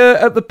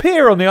the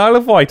pier on the Isle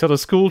of Wight on a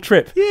school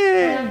trip.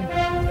 Yeah.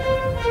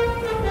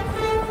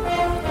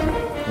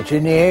 It's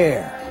in the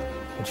air.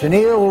 It's an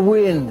ill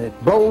wind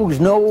that blows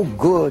no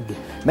good.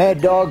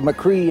 Mad Dog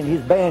McCree and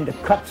his band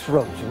of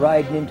cutthroats are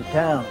riding into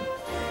town.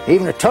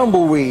 Even a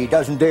tumbleweed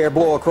doesn't dare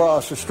blow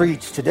across the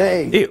streets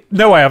today.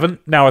 No, I haven't.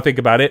 Now I think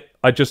about it.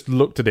 I just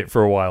looked at it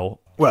for a while.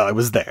 Well, it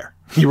was there.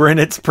 You were in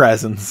its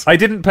presence. I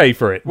didn't pay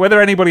for it. Whether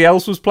anybody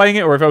else was playing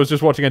it or if I was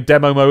just watching a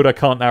demo mode, I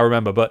can't now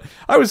remember. But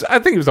I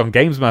think it was on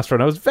Games Master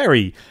and I was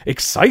very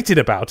excited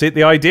about it.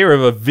 The idea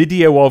of a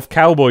video of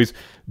cowboys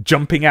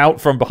jumping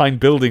out from behind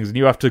buildings, and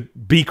you have to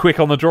be quick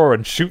on the draw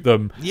and shoot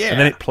them. Yeah. And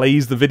then it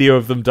plays the video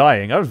of them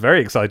dying. I was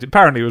very excited.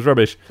 Apparently, it was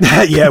rubbish.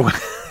 Yeah,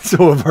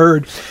 so I've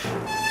heard.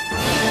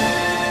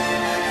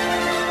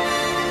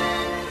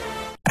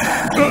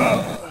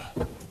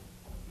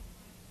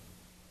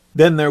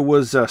 Then there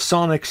was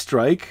Sonic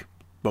Strike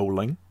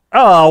bowling.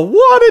 Oh,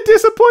 what a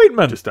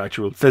disappointment! Just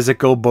actual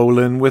physical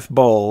bowling with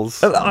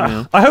balls.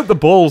 I hope the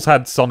balls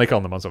had Sonic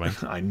on them or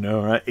something. I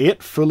know, right?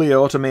 8 fully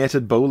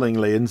automated bowling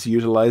lanes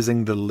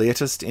utilizing the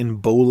latest in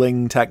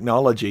bowling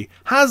technology.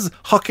 Has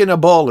hucking a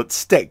ball at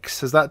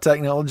sticks? Has that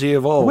technology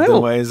evolved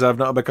in ways I've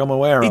not become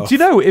aware of? Do you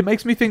know, it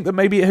makes me think that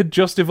maybe it had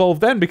just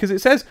evolved then, because it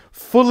says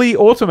fully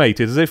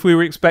automated, as if we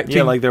were expecting...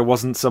 Yeah, like there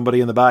wasn't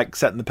somebody in the back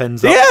setting the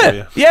pins up for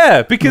you.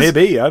 Yeah, because...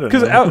 Maybe, I don't know.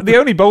 Because the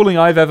only bowling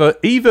I've ever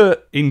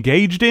either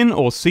engaged in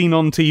or seen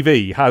on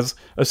TV has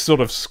a sort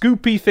of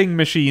scoopy thing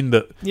machine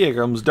that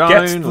comes down,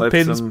 gets the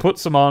pins,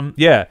 puts them on.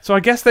 Yeah. So I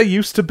guess there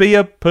used to be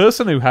a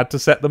person who had to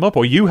set them up,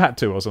 or you had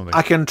to, or something.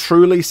 I can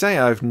truly say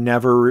I've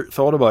never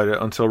thought about it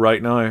until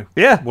right now.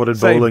 Yeah. What did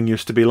same. bowling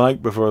used to be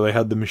like before they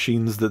had the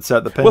machines that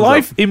set the pins Well, up?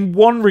 I've, in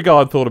one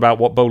regard, thought about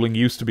what bowling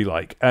used to be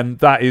like, and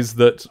that is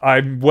that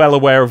I'm well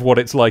aware of what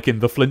it's like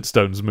in the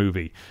Flintstones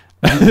movie.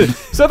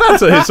 So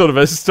that's a sort of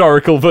a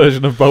historical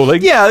version of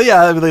bowling. Yeah,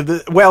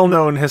 the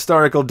well-known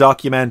historical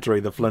documentary,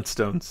 The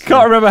Flintstones.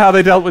 Can't remember how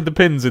they dealt with the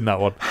pins in that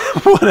one.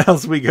 What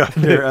else we got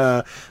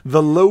here?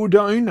 The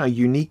Lowdown, a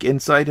unique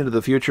insight into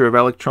the future of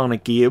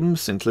electronic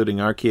games, including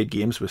arcade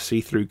games with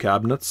see-through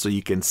cabinets, so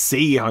you can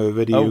see how a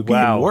video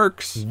game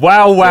works.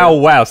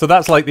 Wow. So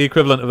that's like the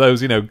equivalent of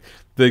those,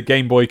 the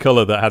Game Boy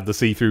Color that had the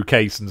see-through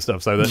case and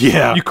stuff, so that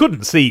you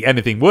couldn't see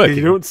anything working.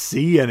 You don't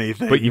see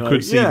anything. But you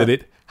could see that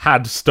it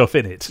had stuff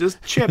in it.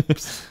 Just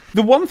chips.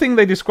 The one thing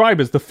they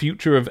describe as the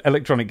future of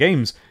electronic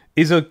games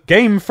is a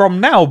game from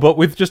now, but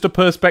with just a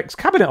Perspex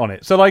cabinet on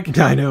it. So, like,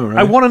 I know, right?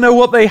 I want to know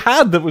what they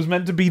had that was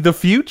meant to be the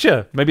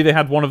future. Maybe they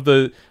had one of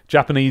the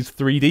Japanese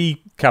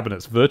 3D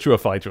cabinets, Virtua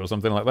Fighter or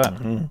something like that.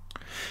 Mm-hmm.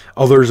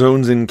 Other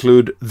zones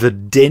include the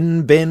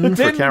Din Bin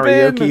for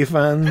karaoke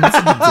fans.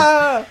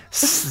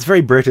 It's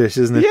very British,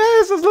 isn't it?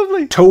 Yes, that's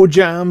lovely. Toe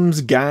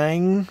Jam's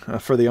Gang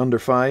for the under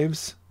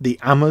fives. The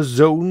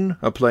Amazone,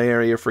 a play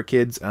area for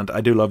kids. And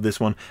I do love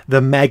this one.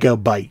 The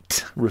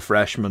Megabyte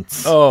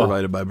refreshments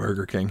provided by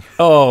Burger King.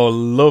 Oh,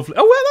 lovely.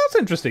 Oh, well, that's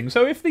interesting.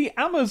 So if the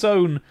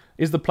Amazone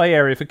is the play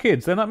area for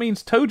kids, then that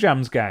means Toe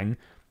Jam's Gang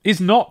is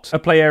not a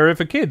play area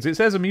for kids. It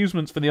says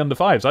amusements for the under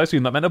fives. I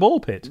assume that meant a ball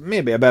pit.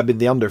 Maybe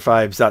the under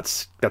fives.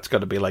 That's got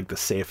to be like the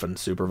safe and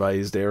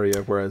supervised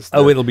area, whereas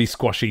it'll be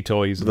squashy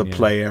toys. The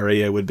play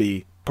area would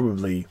be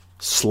probably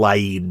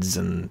slides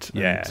and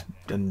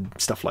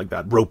stuff like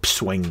that, rope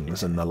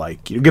swings and the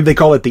like. They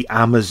call it the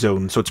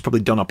Amazone, so it's probably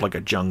done up like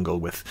a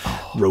jungle with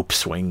rope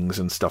swings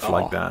and stuff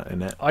like that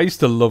in it. I used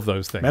to love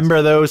those things.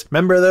 Remember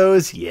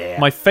those? Yeah.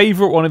 My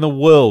favourite one in the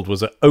world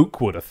was at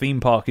Oakwood, a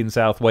theme park in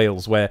South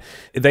Wales, where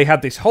they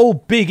had this whole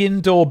big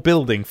indoor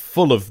building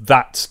full of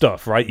that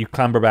stuff, right? You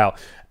clamber about.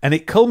 And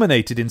it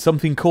culminated in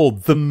something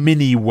called the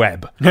Mini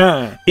Web,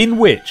 in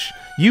which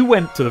you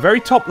went to the very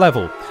top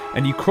level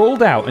and you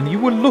crawled out and you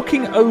were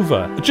looking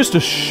over just a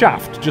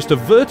shaft, just a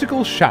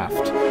vertical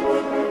shaft,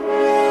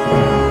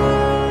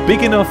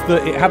 big enough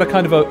that it had a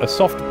kind of a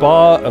soft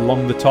bar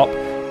along the top,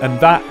 and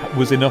that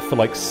was enough for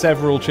like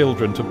several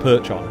children to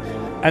perch on.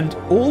 And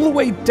all the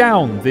way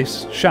down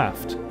this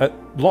shaft, at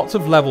lots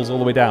of levels all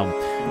the way down,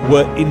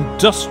 were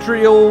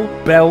industrial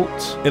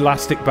belt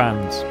elastic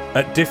bands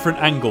at different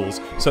angles,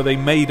 so they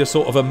made a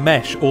sort of a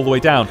mesh all the way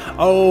down.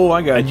 Oh,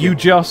 I got and you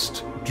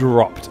just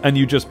dropped, and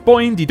you just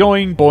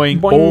boing-de-doing,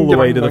 boing, all the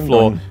way to the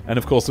floor. And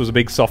of course there was a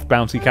big soft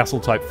bouncy castle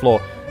type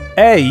floor.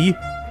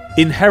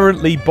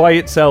 Inherently by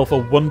itself a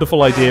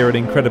wonderful idea and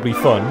incredibly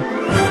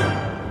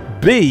fun.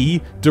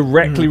 B,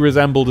 directly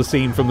resembled a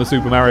scene from the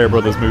Super Mario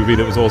Brothers movie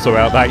that was also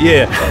out that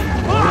year.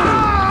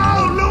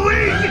 Oh,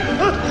 Luigi!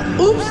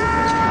 Oops!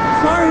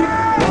 Sorry.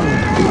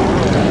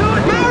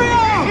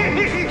 Mario!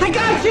 I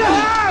got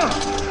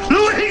you!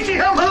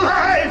 Luigi, I'm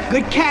alive!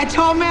 Good catch,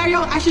 huh, Mario?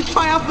 I should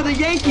try out for the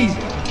Yankees.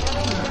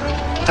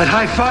 I'd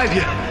high-five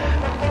you,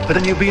 but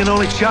then you'd be an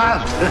only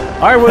child.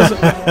 I was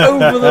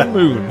over the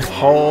moon.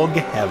 Hog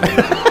heaven.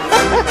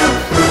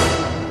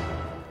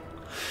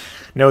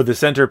 No, the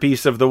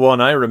centerpiece of the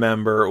one I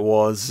remember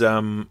was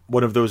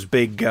one of those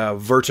big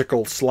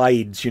vertical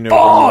slides,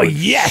 Oh,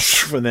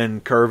 yes! And then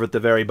curve at the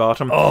very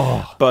bottom.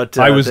 Oh, but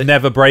I was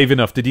never brave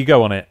enough. Did you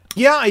go on it?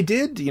 Yeah, I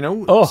did,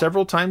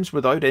 several times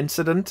without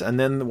incident, and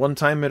then one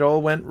time it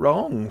all went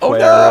wrong.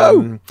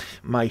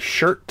 My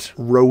shirt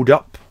rode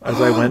up as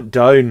I went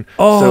down,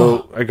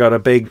 so I got a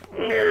big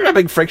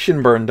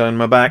friction burn down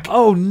my back.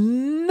 Oh,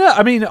 no.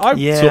 I mean, I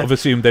sort of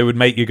assumed they would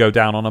make you go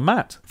down on a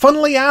mat.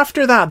 Funnily,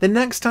 after that, the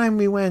next time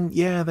we went,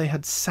 they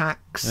had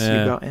sacks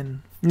you got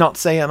in. Not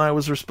saying I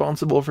was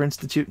responsible for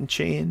instituting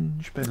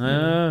change, but...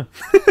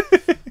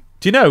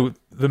 Do you know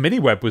the mini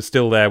web was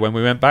still there when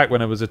we went back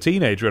when I was a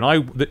teenager,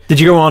 and Did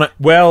you go on it?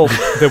 Well,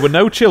 there were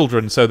no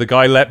children, so the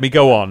guy let me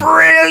go on.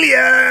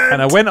 Brilliant!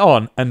 And I went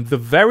on, and the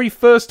very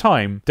first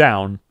time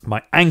down,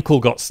 my ankle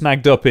got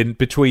snagged up in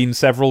between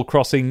several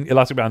crossing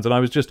elastic bands, and I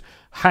was just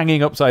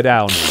hanging upside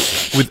down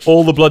with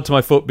all the blood to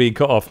my foot being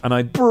cut off, and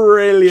I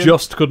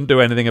just couldn't do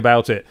anything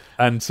about it.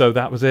 And so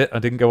that was it. I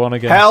didn't go on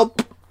again.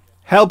 Help!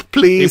 Help,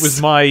 please! It was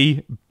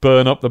my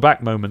burn up the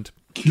back moment.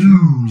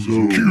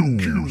 Q-Zone.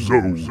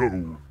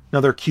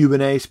 Another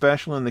Q&A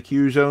special in the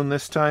Q-Zone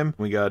this time.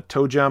 We got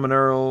Toe Jam and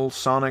Earl,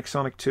 Sonic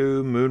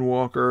 2,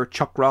 Moonwalker,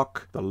 Chuck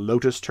Rock, the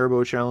Lotus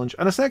Turbo Challenge,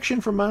 and a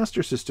section from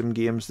Master System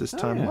games this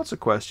time. yeah. Lots of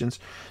questions.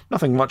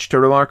 Nothing much to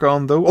remark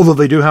on, though. Although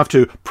they do have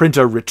to print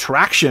a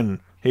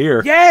retraction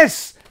here.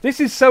 Yes! This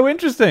is so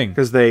interesting.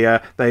 Because they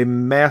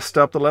messed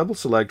up the level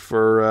select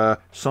for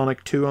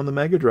Sonic 2 on the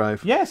Mega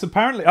Drive. Yes,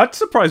 apparently. I'm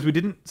surprised we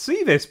didn't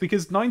see this,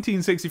 because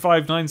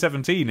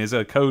 1965-917 is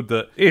a code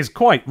that is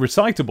quite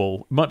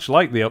recitable, much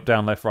like the up,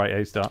 down, left, right,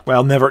 A start.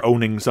 Well, never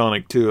owning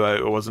Sonic 2,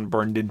 it wasn't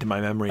burned into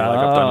my memory like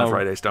Up, Down, Left,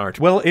 Right, A start.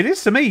 Well, it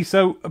is to me,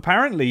 so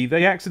apparently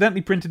they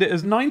accidentally printed it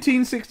as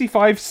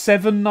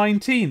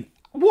 1965-719.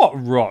 What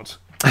rot.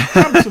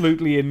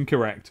 Absolutely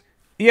incorrect.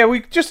 Yeah,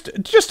 we just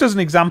as an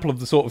example of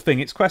the sort of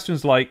thing, it's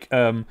questions like,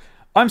 I'm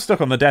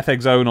stuck on the Death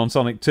Egg Zone on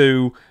Sonic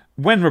 2.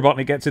 When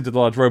Robotnik gets into the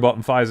large robot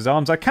and fires his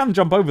arms, I can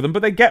jump over them,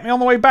 but they get me on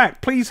the way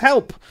back. Please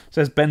help,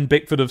 says Ben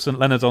Bickford of St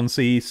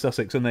Leonard's-on-Sea,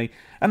 Sussex, and they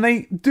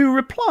do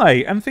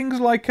reply. And things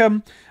like,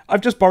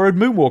 I've just borrowed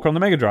Moonwalker on the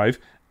Mega Drive.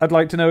 I'd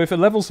like to know if a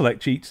level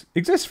select cheat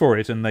exists for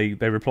it. And they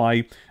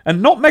reply,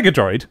 and not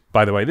Megadroid,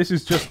 by the way. This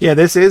is just... Yeah,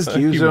 this is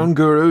Q-Zone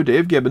Guru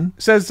Dave Gibbon.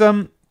 Says,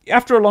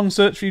 after a long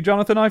search for you,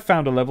 Jonathan, I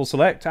found a level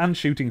select and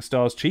Shooting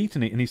Stars cheat,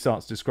 and he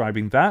starts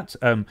describing that.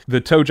 The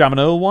Toe Jam and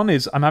Earl one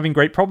is, I'm having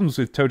great problems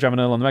with Toe Jam and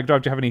Earl on the Mega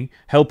Drive. Do you have any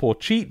help or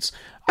cheats?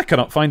 I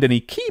cannot find any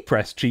key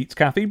press cheats,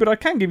 Kathy, but I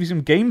can give you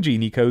some Game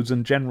Genie codes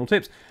and general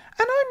tips.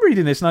 And I'm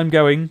reading this and I'm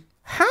going,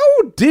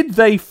 how did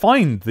they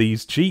find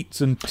these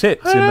cheats and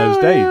tips in those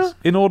days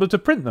in order to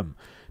print them?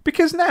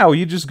 Because now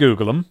you just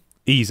Google them.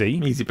 Easy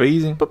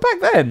peasy. But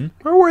back then...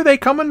 Where were they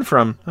coming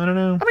from? I don't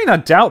know. I mean, I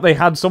doubt they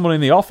had someone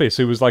in the office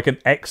who was like an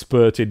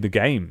expert in the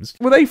games.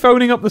 Were they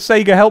phoning up the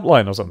Sega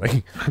helpline or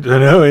something? I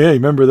don't know, yeah, you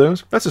remember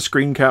those? That's a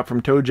screen cap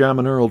from Toe Jam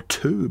and Earl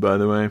 2, by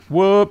the way.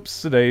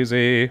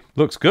 Whoops-a-daisy.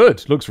 Looks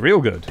good. Looks real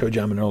good. Toe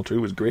Jam and Earl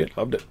 2 was great.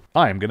 Loved it.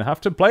 I am going to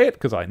have to play it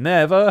because I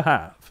never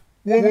have.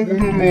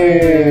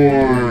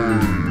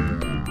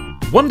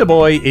 Wonder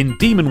Boy in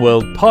Demon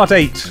World Part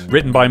 8,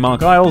 written by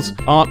Mark Isles,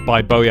 art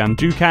by Bojan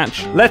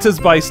Dukac, letters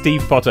by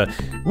Steve Potter.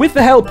 With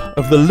the help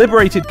of the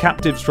liberated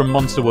captives from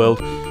Monster World,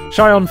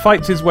 Shion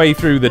fights his way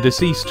through the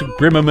deceased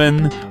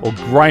Grimmermen, or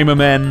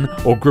Grimermen,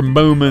 or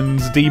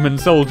Grimomans demon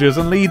soldiers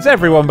and leads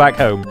everyone back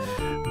home.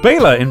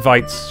 Bela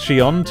invites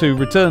Shion to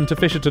return to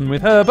Fisherton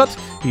with her, but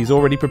he's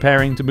already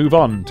preparing to move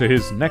on to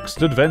his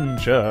next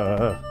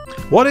adventure.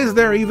 What is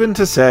there even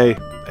to say?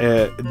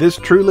 This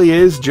truly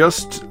is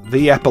just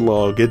the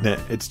epilogue, isn't it?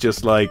 It's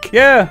just like,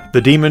 yeah,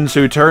 the demons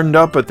who turned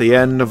up at the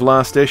end of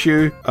last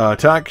issue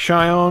attack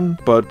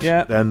Shion, but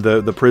then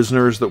the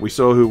prisoners that we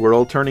saw who were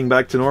all turning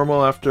back to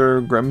normal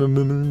after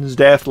Gremlin's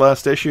death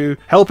last issue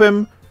help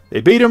him, they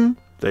beat him,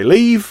 they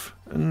leave,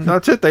 and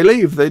that's it, they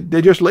leave.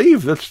 They just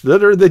leave.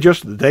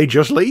 They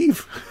just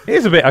leave.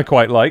 Here's a bit I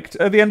quite liked.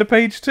 At the end of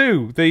page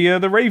 2,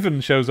 the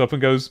Raven shows up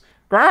and goes,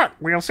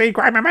 we'll see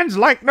Grimermen's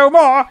like no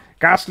more.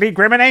 Ghastly,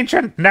 grim and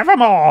ancient,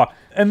 nevermore.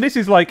 And this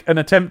is like an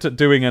attempt at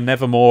doing a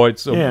nevermore.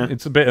 It's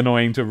a bit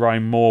annoying to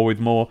rhyme more with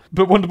more.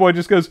 But Wonder Boy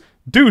just goes,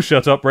 do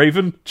shut up,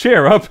 Raven.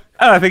 Cheer up.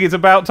 And I think it's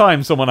about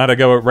time someone had a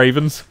go at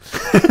Ravens.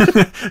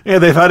 Yeah,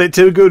 they've had it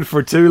too good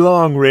for too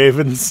long,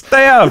 Ravens.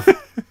 They have.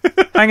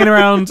 Hanging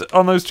around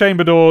on those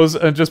chamber doors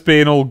and just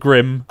being all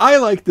grim. I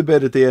like the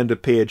bit at the end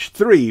of page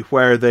 3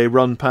 where they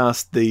run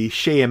past the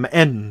Shame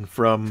N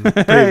from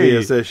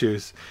previous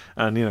issues.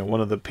 And, you know,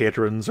 one of the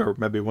patrons or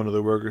maybe one of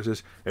the workers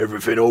is,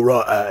 everything all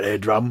right out there,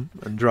 Drum?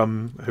 And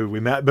Drum, who we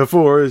met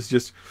before, is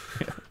just,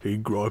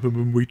 in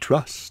Grimerman we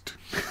trust.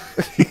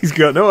 He's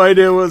got no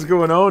idea what's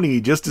going on.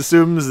 He just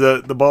assumes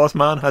that the boss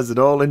man has it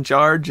all in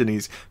charge and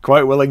he's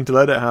quite willing to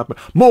let it happen.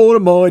 More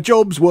than my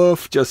job's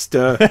worth. Just,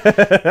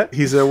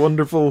 he's a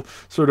wonderful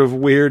sort of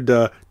weird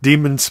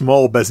demon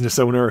small business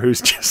owner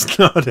who's just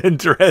not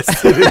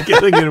interested in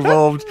getting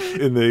involved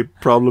in the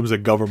problems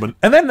of government.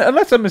 And then,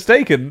 unless I'm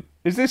mistaken,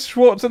 is this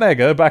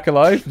Schwarzenegger back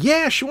alive?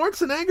 Yeah,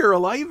 Schwarzenegger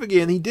alive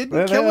again. He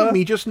didn't kill him.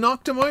 He just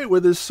knocked him out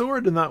with his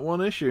sword in that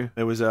one issue.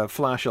 There was a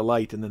flash of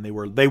light, and then they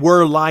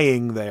were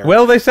lying there.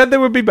 Well, they said they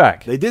would be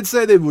back. They did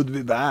say they would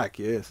be back,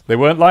 yes. They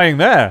weren't lying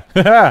there.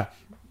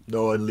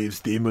 No one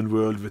leaves Demon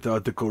World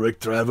without the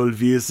correct travel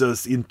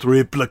visas in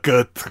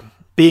triplicate.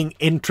 being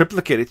in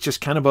triplicate. It's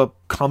just kind of a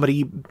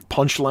comedy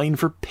punchline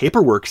for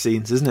paperwork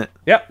scenes, isn't it?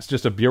 Yeah, it's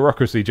just a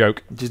bureaucracy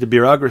joke. Just a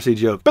bureaucracy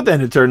joke. But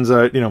then it turns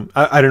out,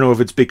 I don't know if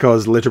it's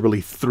because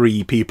literally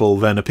 3 people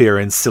then appear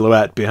in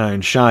silhouette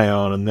behind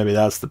Cheyenne, and maybe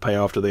that's the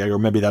payoff to the egg, or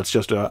maybe that's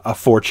just a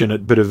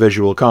fortunate bit of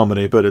visual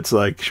comedy, but it's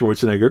like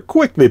Schwarzenegger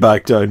quickly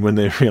back down when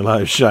they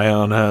realize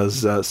Cheyenne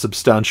has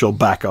substantial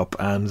backup,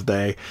 and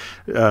they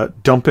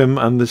dump him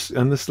and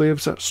the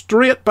slaves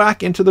straight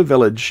back into the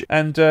village.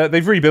 And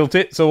they've rebuilt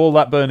it, so all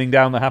that burning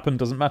down that happened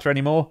doesn't matter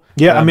anymore.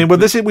 Yeah,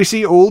 we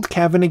see old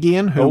Kevin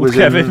again, who was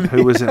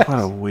in what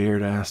a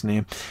weird ass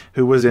name,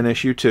 who was in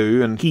issue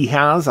 2, and he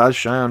has, as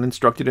Cheyenne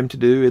instructed him to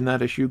do in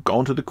that issue,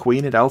 gone to the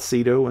Queen at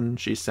Alcedo, and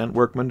she sent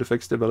workmen to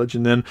fix the village.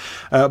 And then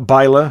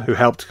Byla, who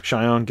helped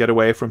Cheyenne get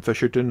away from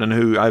Fisherton, and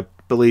who I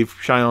believe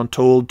Cheyenne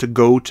told to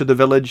go to the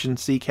village and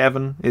see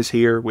Kevin, is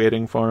here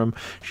waiting for him.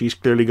 She's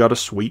clearly got a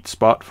sweet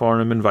spot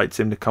for him, invites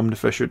him to come to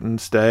Fisherton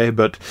and stay,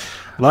 but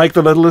like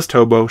the littlest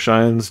hobo,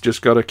 Cheyenne's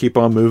just got to keep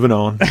on moving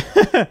on.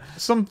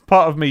 Some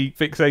part of me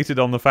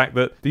fixated on the fact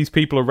that these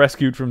people are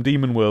rescued from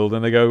Demon World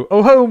and they go,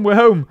 oh, home, we're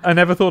home. I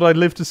never thought I'd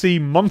live to see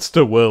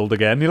Monster World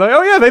again. You're like,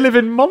 oh yeah, they live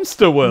in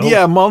Monster World.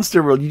 Yeah,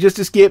 Monster World. You just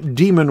escaped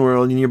Demon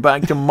World and you're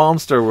back to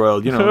Monster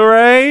World.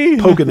 Hooray!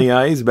 Poking the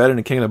eyes better than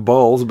a king of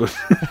balls, but...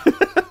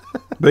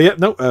 But yeah,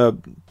 no,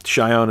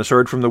 Cheyenne has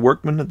heard from the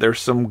workmen that there's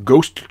some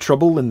ghost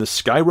trouble in the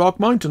Skyrock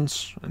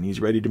Mountains, and he's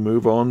ready to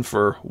move on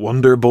for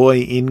Wonder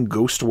Boy in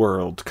Ghost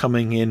World,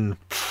 coming in,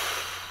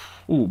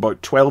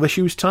 about 12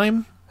 issues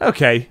time.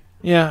 Okay.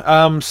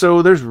 Yeah,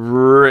 so there's,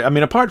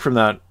 apart from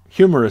that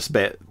humorous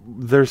bit,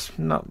 there's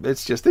not,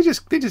 it's just, they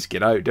just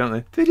get out, don't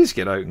they? They just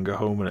get out and go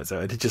home when it's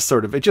out. It just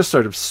sort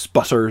of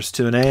sputters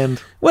to an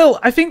end. Well,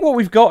 I think what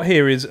we've got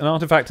here is an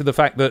artifact of the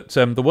fact that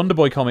the Wonder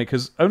Boy comic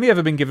has only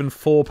ever been given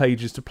 4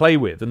 pages to play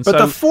with. But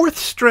the 4th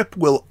strip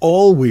will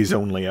always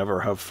only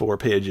ever have 4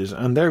 pages,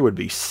 and there would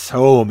be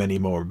so many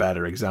more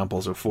better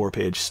examples of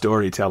 4-page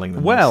storytelling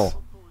than this.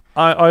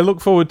 I look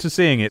forward to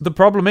seeing it. The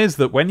problem is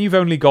that when you've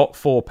only got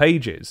 4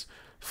 pages,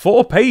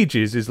 4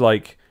 pages is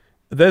like...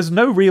 There's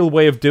no real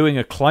way of doing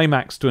a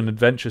climax to an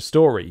adventure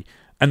story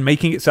and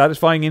making it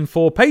satisfying in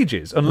 4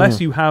 pages,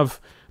 unless you have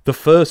the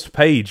first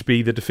page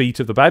be the defeat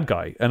of the bad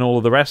guy and all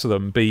of the rest of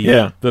them be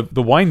the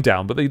wind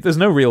down. But there's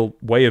no real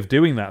way of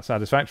doing that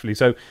satisfactorily.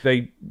 So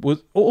they were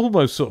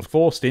almost sort of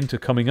forced into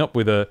coming up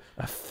with a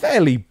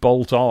fairly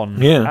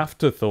bolt-on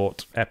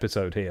afterthought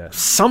episode here.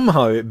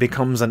 Somehow it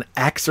becomes an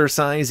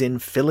exercise in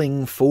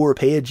filling 4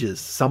 pages,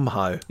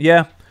 somehow.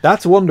 Yeah.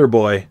 That's Wonder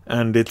Boy,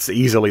 and it's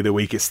easily the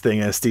weakest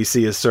thing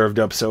STC has served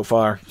up so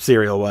far,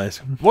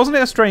 serial-wise. Wasn't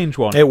it a strange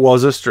one? It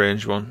was a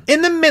strange one.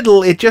 In the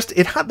middle,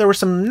 there were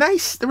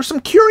some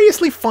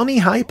curiously funny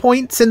high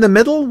points in the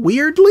middle,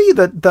 weirdly,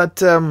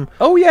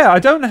 Oh yeah, I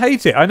don't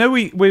hate it. I know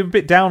we're a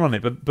bit down on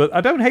it, but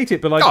I don't hate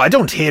it, but like... Oh, I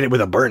don't hate it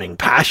with a burning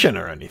passion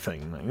or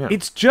anything. Yeah.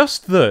 It's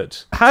just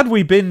that, had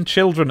we been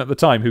children at the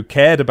time who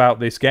cared about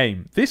this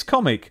game, this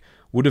comic...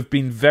 would have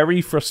been very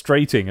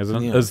frustrating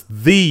as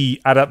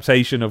the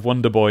adaptation of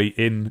Wonder Boy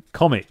in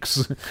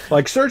comics.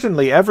 Like,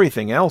 certainly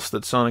everything else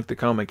that Sonic the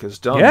Comic has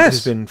done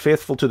has been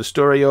faithful to the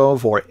story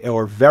of,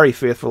 or very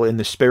faithful in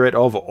the spirit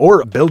of,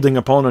 or building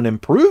upon and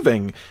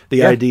improving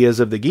the ideas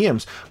of the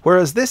games.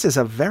 Whereas this is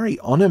a very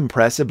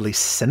unimpressively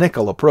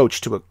cynical approach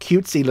to a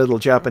cutesy little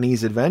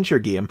Japanese adventure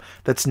game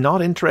that's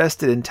not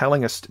interested in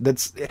telling us...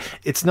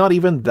 It's not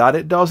even that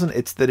it doesn't,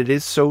 it's that it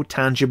is so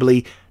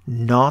tangibly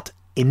not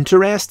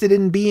interested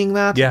in being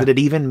that it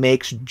even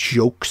makes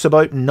jokes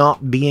about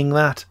not being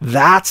that.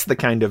 That's the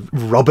kind of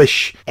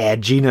rubbish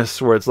edginess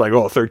where it's like,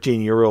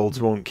 13-year-olds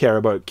won't care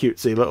about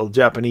cutesy little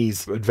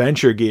Japanese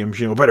adventure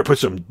games, better put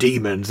some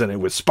demons in it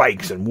with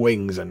spikes and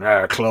wings and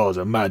claws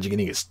and magic,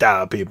 and he can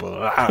stab people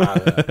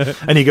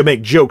and he can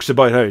make jokes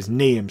about how his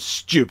name's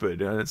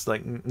stupid, and it's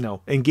like,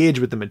 no,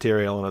 engage with the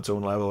material on its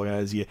own level,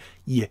 guys. You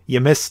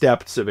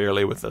misstepped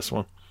severely with this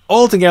one.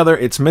 Altogether,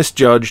 it's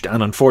misjudged,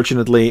 and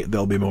unfortunately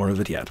there'll be more of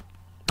it yet.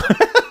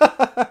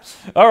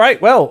 All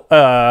right, well,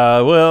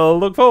 we'll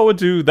look forward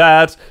to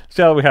that.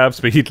 Shall we have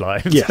speed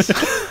lines? Yes.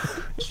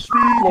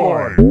 Speed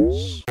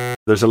lines.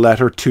 There's a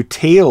letter to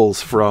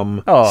Tails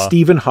from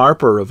Stephen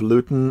Harper of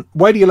Luton.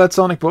 Why do you let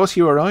Sonic boss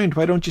you around?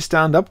 Why don't you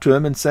stand up to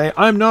him and say,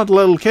 I'm not a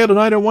little kid and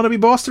I don't want to be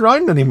bossed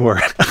around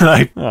anymore?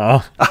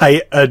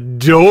 I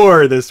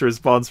adore this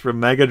response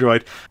from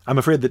Megadroid. I'm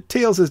afraid that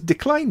Tails has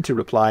declined to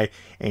reply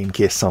in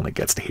case Sonic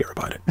gets to hear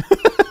about it.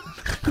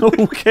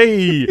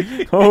 Okay,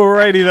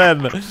 alrighty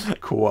then.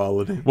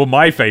 Quality. Well,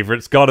 my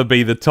favourite's got to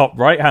be the top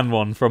right-hand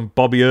one from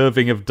Bobby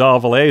Irving of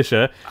Darvel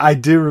Asia. I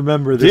do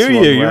remember this one. Do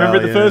you? You remember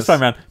it the first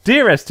time round?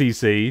 Dear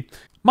STC,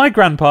 my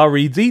grandpa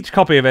reads each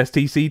copy of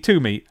STC to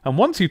me and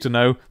wants you to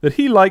know that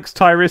he likes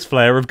Tyrus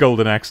Flair of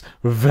Golden Axe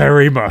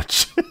very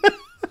much.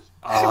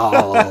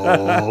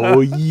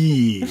 Oh,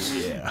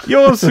 yeah.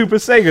 You're Super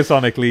Sega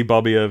Sonically,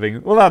 Bobby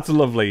Irving. Well, that's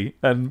lovely.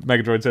 And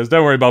Megadroid says,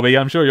 don't worry, Bobby,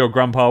 I'm sure your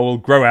grandpa will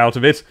grow out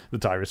of it. The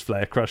Tyrus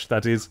Flair crush,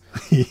 that is.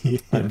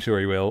 I'm sure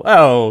he will.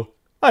 Oh,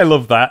 I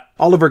love that.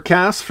 Oliver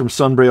Cass from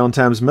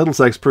Sunbury-on-Thames,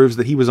 Middlesex, proves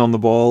that he was on the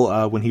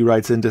ball when he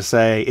writes in to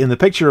say, in the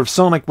picture of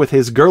Sonic with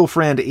his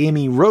girlfriend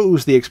Amy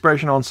Rose, the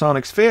expression on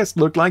Sonic's face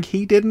looked like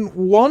he didn't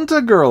want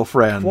a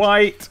girlfriend.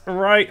 Quite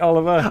right,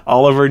 Oliver.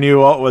 Oliver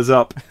knew what was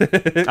up.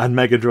 And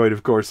Megadroid,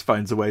 of course,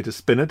 finds a way to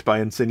spin it by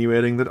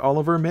insinuating that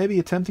Oliver may be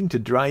attempting to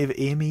drive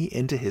Amy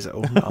into his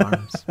own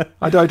arms.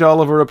 I doubt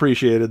Oliver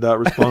appreciated that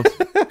response.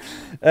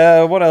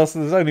 What else?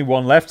 There's only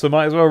one left, so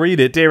might as well read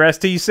it. Dear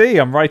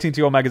STC, I'm writing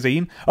to your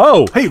magazine.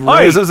 Oh, hey,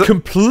 I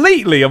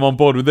completely am on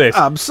board with this.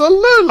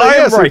 Absolutely. I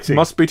am yes, writing it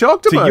must be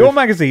talked about. to your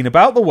magazine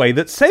about the way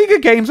that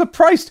Sega games are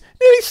priced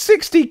nearly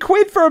 60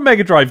 quid for a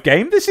Mega Drive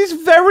game. This is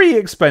very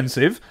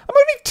expensive. I'm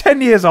only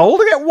 10 years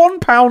old. I get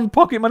 £1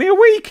 pocket money a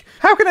week.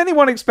 How can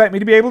anyone expect me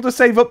to be able to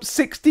save up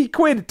 60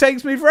 quid? It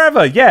takes me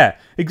forever. Yeah,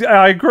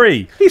 I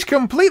agree. He's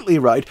completely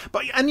right.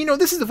 And you know,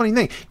 this is the funny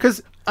thing,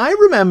 because I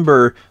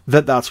remember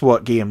that that's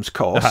what games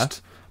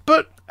cost,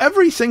 but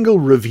every single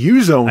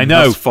review zone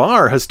thus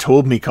far has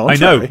told me contrary.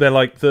 I know, they're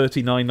like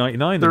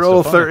 $39.99. They're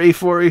all 30,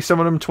 40, some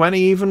of them 20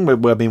 even.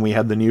 I mean, we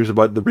had the news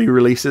about the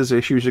re-releases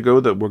issues ago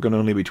that were going to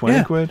only be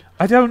 20 quid.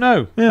 I don't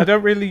know. Yeah. I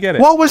don't really get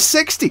it. What was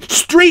 60?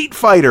 Street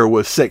Fighter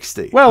was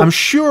 60. Well, I'm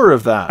sure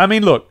of that. I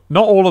mean, look,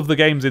 not all of the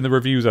games in the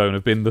review zone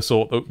have been the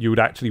sort that you would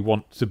actually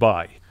want to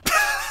buy.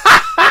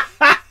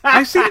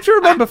 I seem to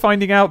remember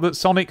finding out that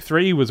Sonic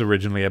 3 was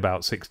originally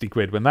about 60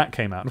 quid when that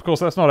came out. Of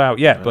course, that's not out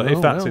yet, but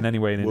if that's in any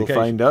way an indication.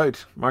 We'll find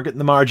out. Mark it in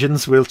the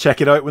margins. We'll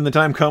check it out when the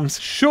time comes.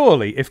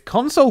 Surely, if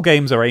console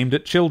games are aimed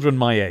at children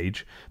my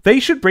age, they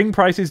should bring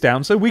prices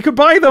down so we could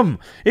buy them.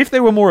 If they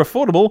were more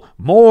affordable,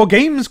 more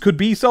games could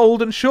be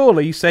sold, and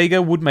surely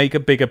Sega would make a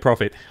bigger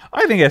profit.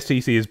 I think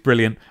STC is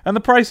brilliant, and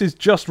the price is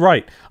just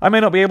right. I may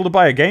not be able to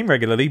buy a game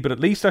regularly, but at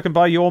least I can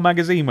buy your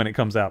magazine when it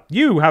comes out.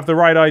 You have the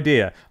right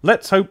idea.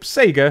 Let's hope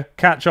Sega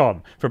catch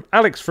on. From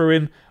Alex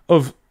Fruin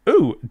of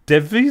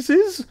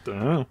Devizes?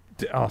 I'll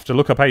have to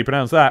look up how you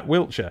pronounce that.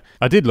 Wiltshire.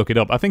 I did look it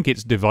up. I think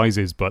it's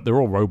Devices, but they're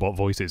all robot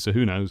voices, so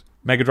who knows?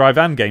 Mega Drive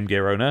and Game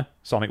Gear owner.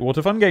 Sonic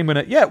Water Fun Game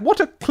winner. Yeah, what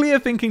a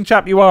clear-thinking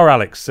chap you are,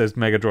 Alex, says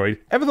Megadroid.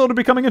 Ever thought of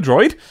becoming a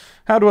droid?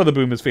 How do other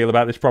boomers feel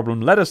about this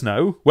problem? Let us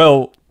know.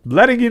 Well,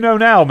 letting you know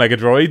now,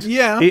 Megadroid.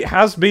 Yeah. It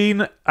has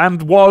been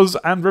and was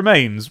and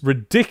remains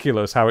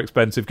ridiculous how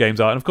expensive games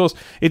are. And of course,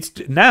 it's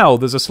now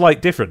there's a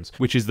slight difference,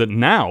 which is that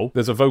now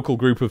there's a vocal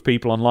group of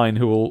people online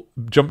who will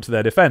jump to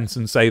their defense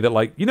and say that,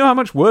 like, you know how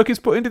much work is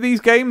put into these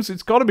games?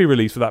 It's got to be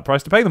released for that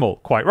price to pay them all.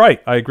 Quite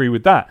right. I agree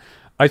with that.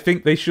 I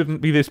think they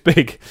shouldn't be this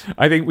big.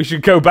 I think we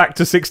should go back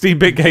to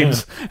 16-bit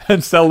games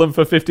and sell them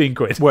for 15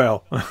 quid.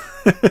 Well,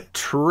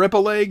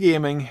 AAA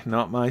gaming,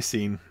 not my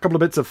scene. A couple of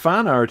bits of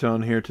fan art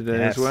on here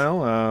today as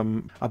well.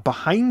 A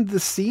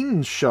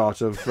behind-the-scenes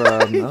shot of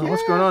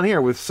what's going on here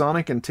with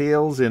Sonic and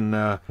Tails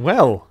in...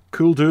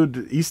 Cool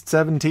Dude East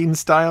 17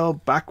 style,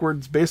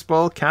 backwards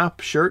baseball cap,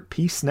 shirt,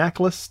 peace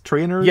necklace,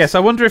 trainers. Yes, I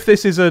wonder if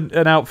this is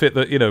an outfit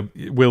that, you know,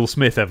 Will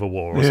Smith ever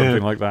wore or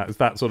something like that. It's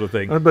that sort of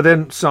thing. But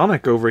then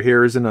Sonic over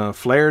here is in a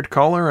flared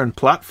collar and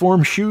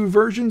platform shoe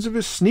versions of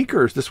his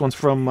sneakers. This one's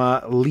from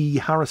Lee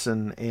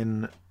Harrison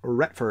in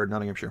Retford,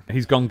 Nottinghamshire.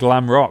 He's gone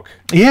glam rock.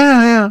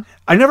 Yeah.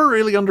 I never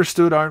really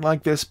understood art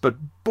like this, but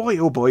boy,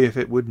 oh boy, if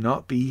it would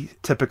not be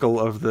typical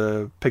of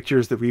the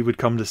pictures that we would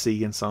come to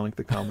see in Sonic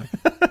the Comic.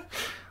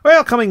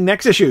 Well, coming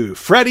next issue,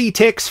 Freddy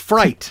Takes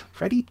Fright.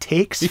 Freddy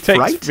takes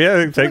fright?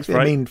 Yeah, he takes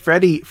fright. I mean,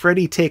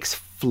 Freddy takes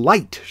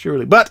flight,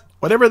 surely. But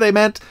whatever they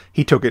meant,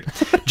 he took it.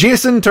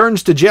 Jason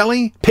turns to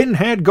jelly.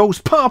 Pinhead goes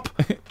pop.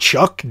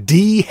 Chuck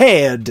D.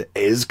 Head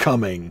is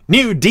coming.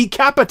 New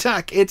Decap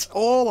Attack. It's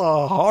all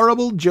a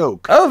horrible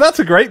joke. Oh, that's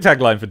a great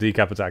tagline for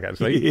Decap Attack,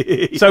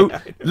 actually. So,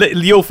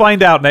 you'll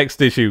find out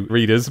next issue,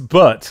 readers,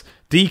 but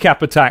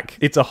Decap Attack,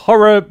 it's a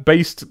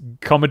horror-based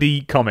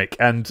comedy comic,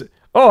 and,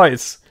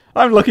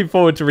 I'm looking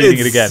forward to reading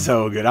it again. It's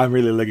so good. I'm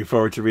really looking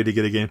forward to reading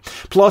it again.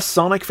 Plus,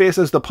 Sonic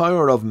faces the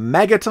power of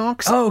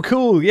Megatox. Oh,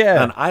 cool,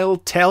 yeah. And I'll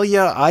tell you,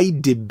 I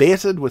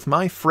debated with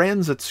my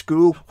friends at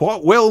school,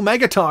 what will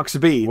Megatox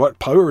be? What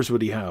powers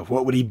would he have?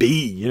 What would he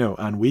be? You know,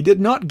 and we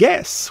did not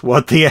guess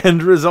what the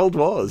end result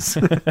was.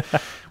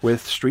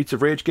 With Streets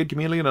of Rage, Kid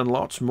Chameleon, and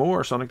lots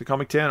more, Sonic the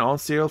Comic 10 on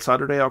sale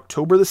Saturday,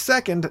 October the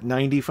 2nd,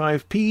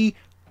 95p,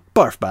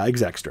 Barf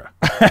Bags Extra.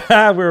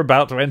 We're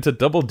about to enter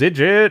double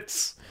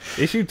digits.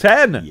 Issue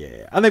 10.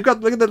 Yeah. And they've got,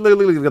 look at that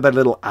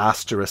little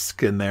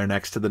asterisk in there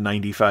next to the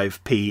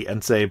 95p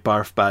and say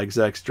Barf Bags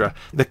Extra.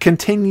 The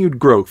continued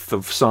growth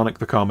of Sonic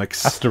the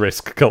Comic's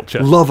asterisk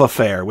culture. Love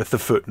affair with the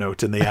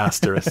footnote and the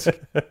asterisk.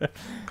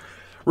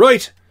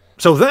 Right.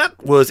 So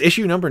that was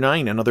issue number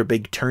 9, another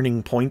big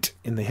turning point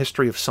in the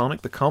history of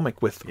Sonic the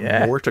Comic, with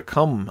more to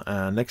come.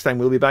 Next time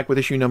we'll be back with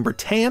issue number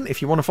 10.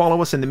 If you want to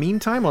follow us in the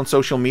meantime on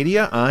social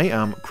media, I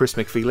am Chris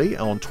McFeely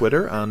on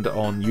Twitter and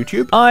on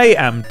YouTube. I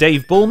am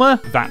Dave Bulmer.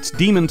 That's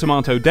Demon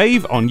Tomato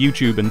Dave on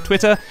YouTube and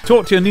Twitter.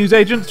 Talk to your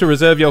newsagents to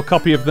reserve your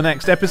copy of the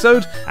next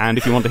episode. And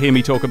if you want to hear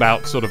me talk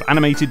about sort of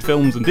animated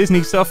films and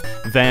Disney stuff,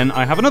 then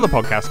I have another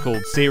podcast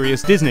called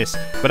Serious Disness.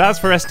 But as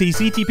for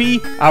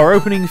STCTP, our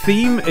opening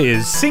theme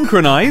is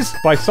Synchronize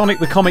songs by Sonic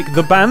the Comic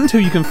the Band, who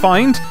you can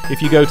find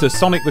if you go to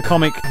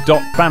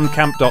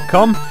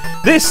sonicthecomic.bandcamp.com.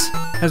 This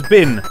has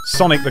been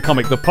Sonic the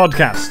Comic the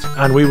Podcast.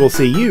 And we will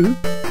see you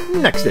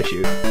next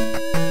issue.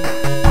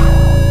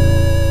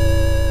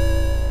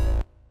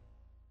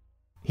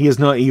 He is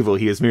not evil,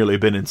 he has merely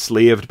been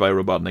enslaved by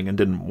Robotnik and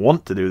didn't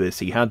want to do this,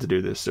 he had to do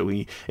this, so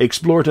he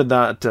exploited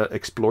that...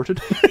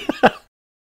 exploited?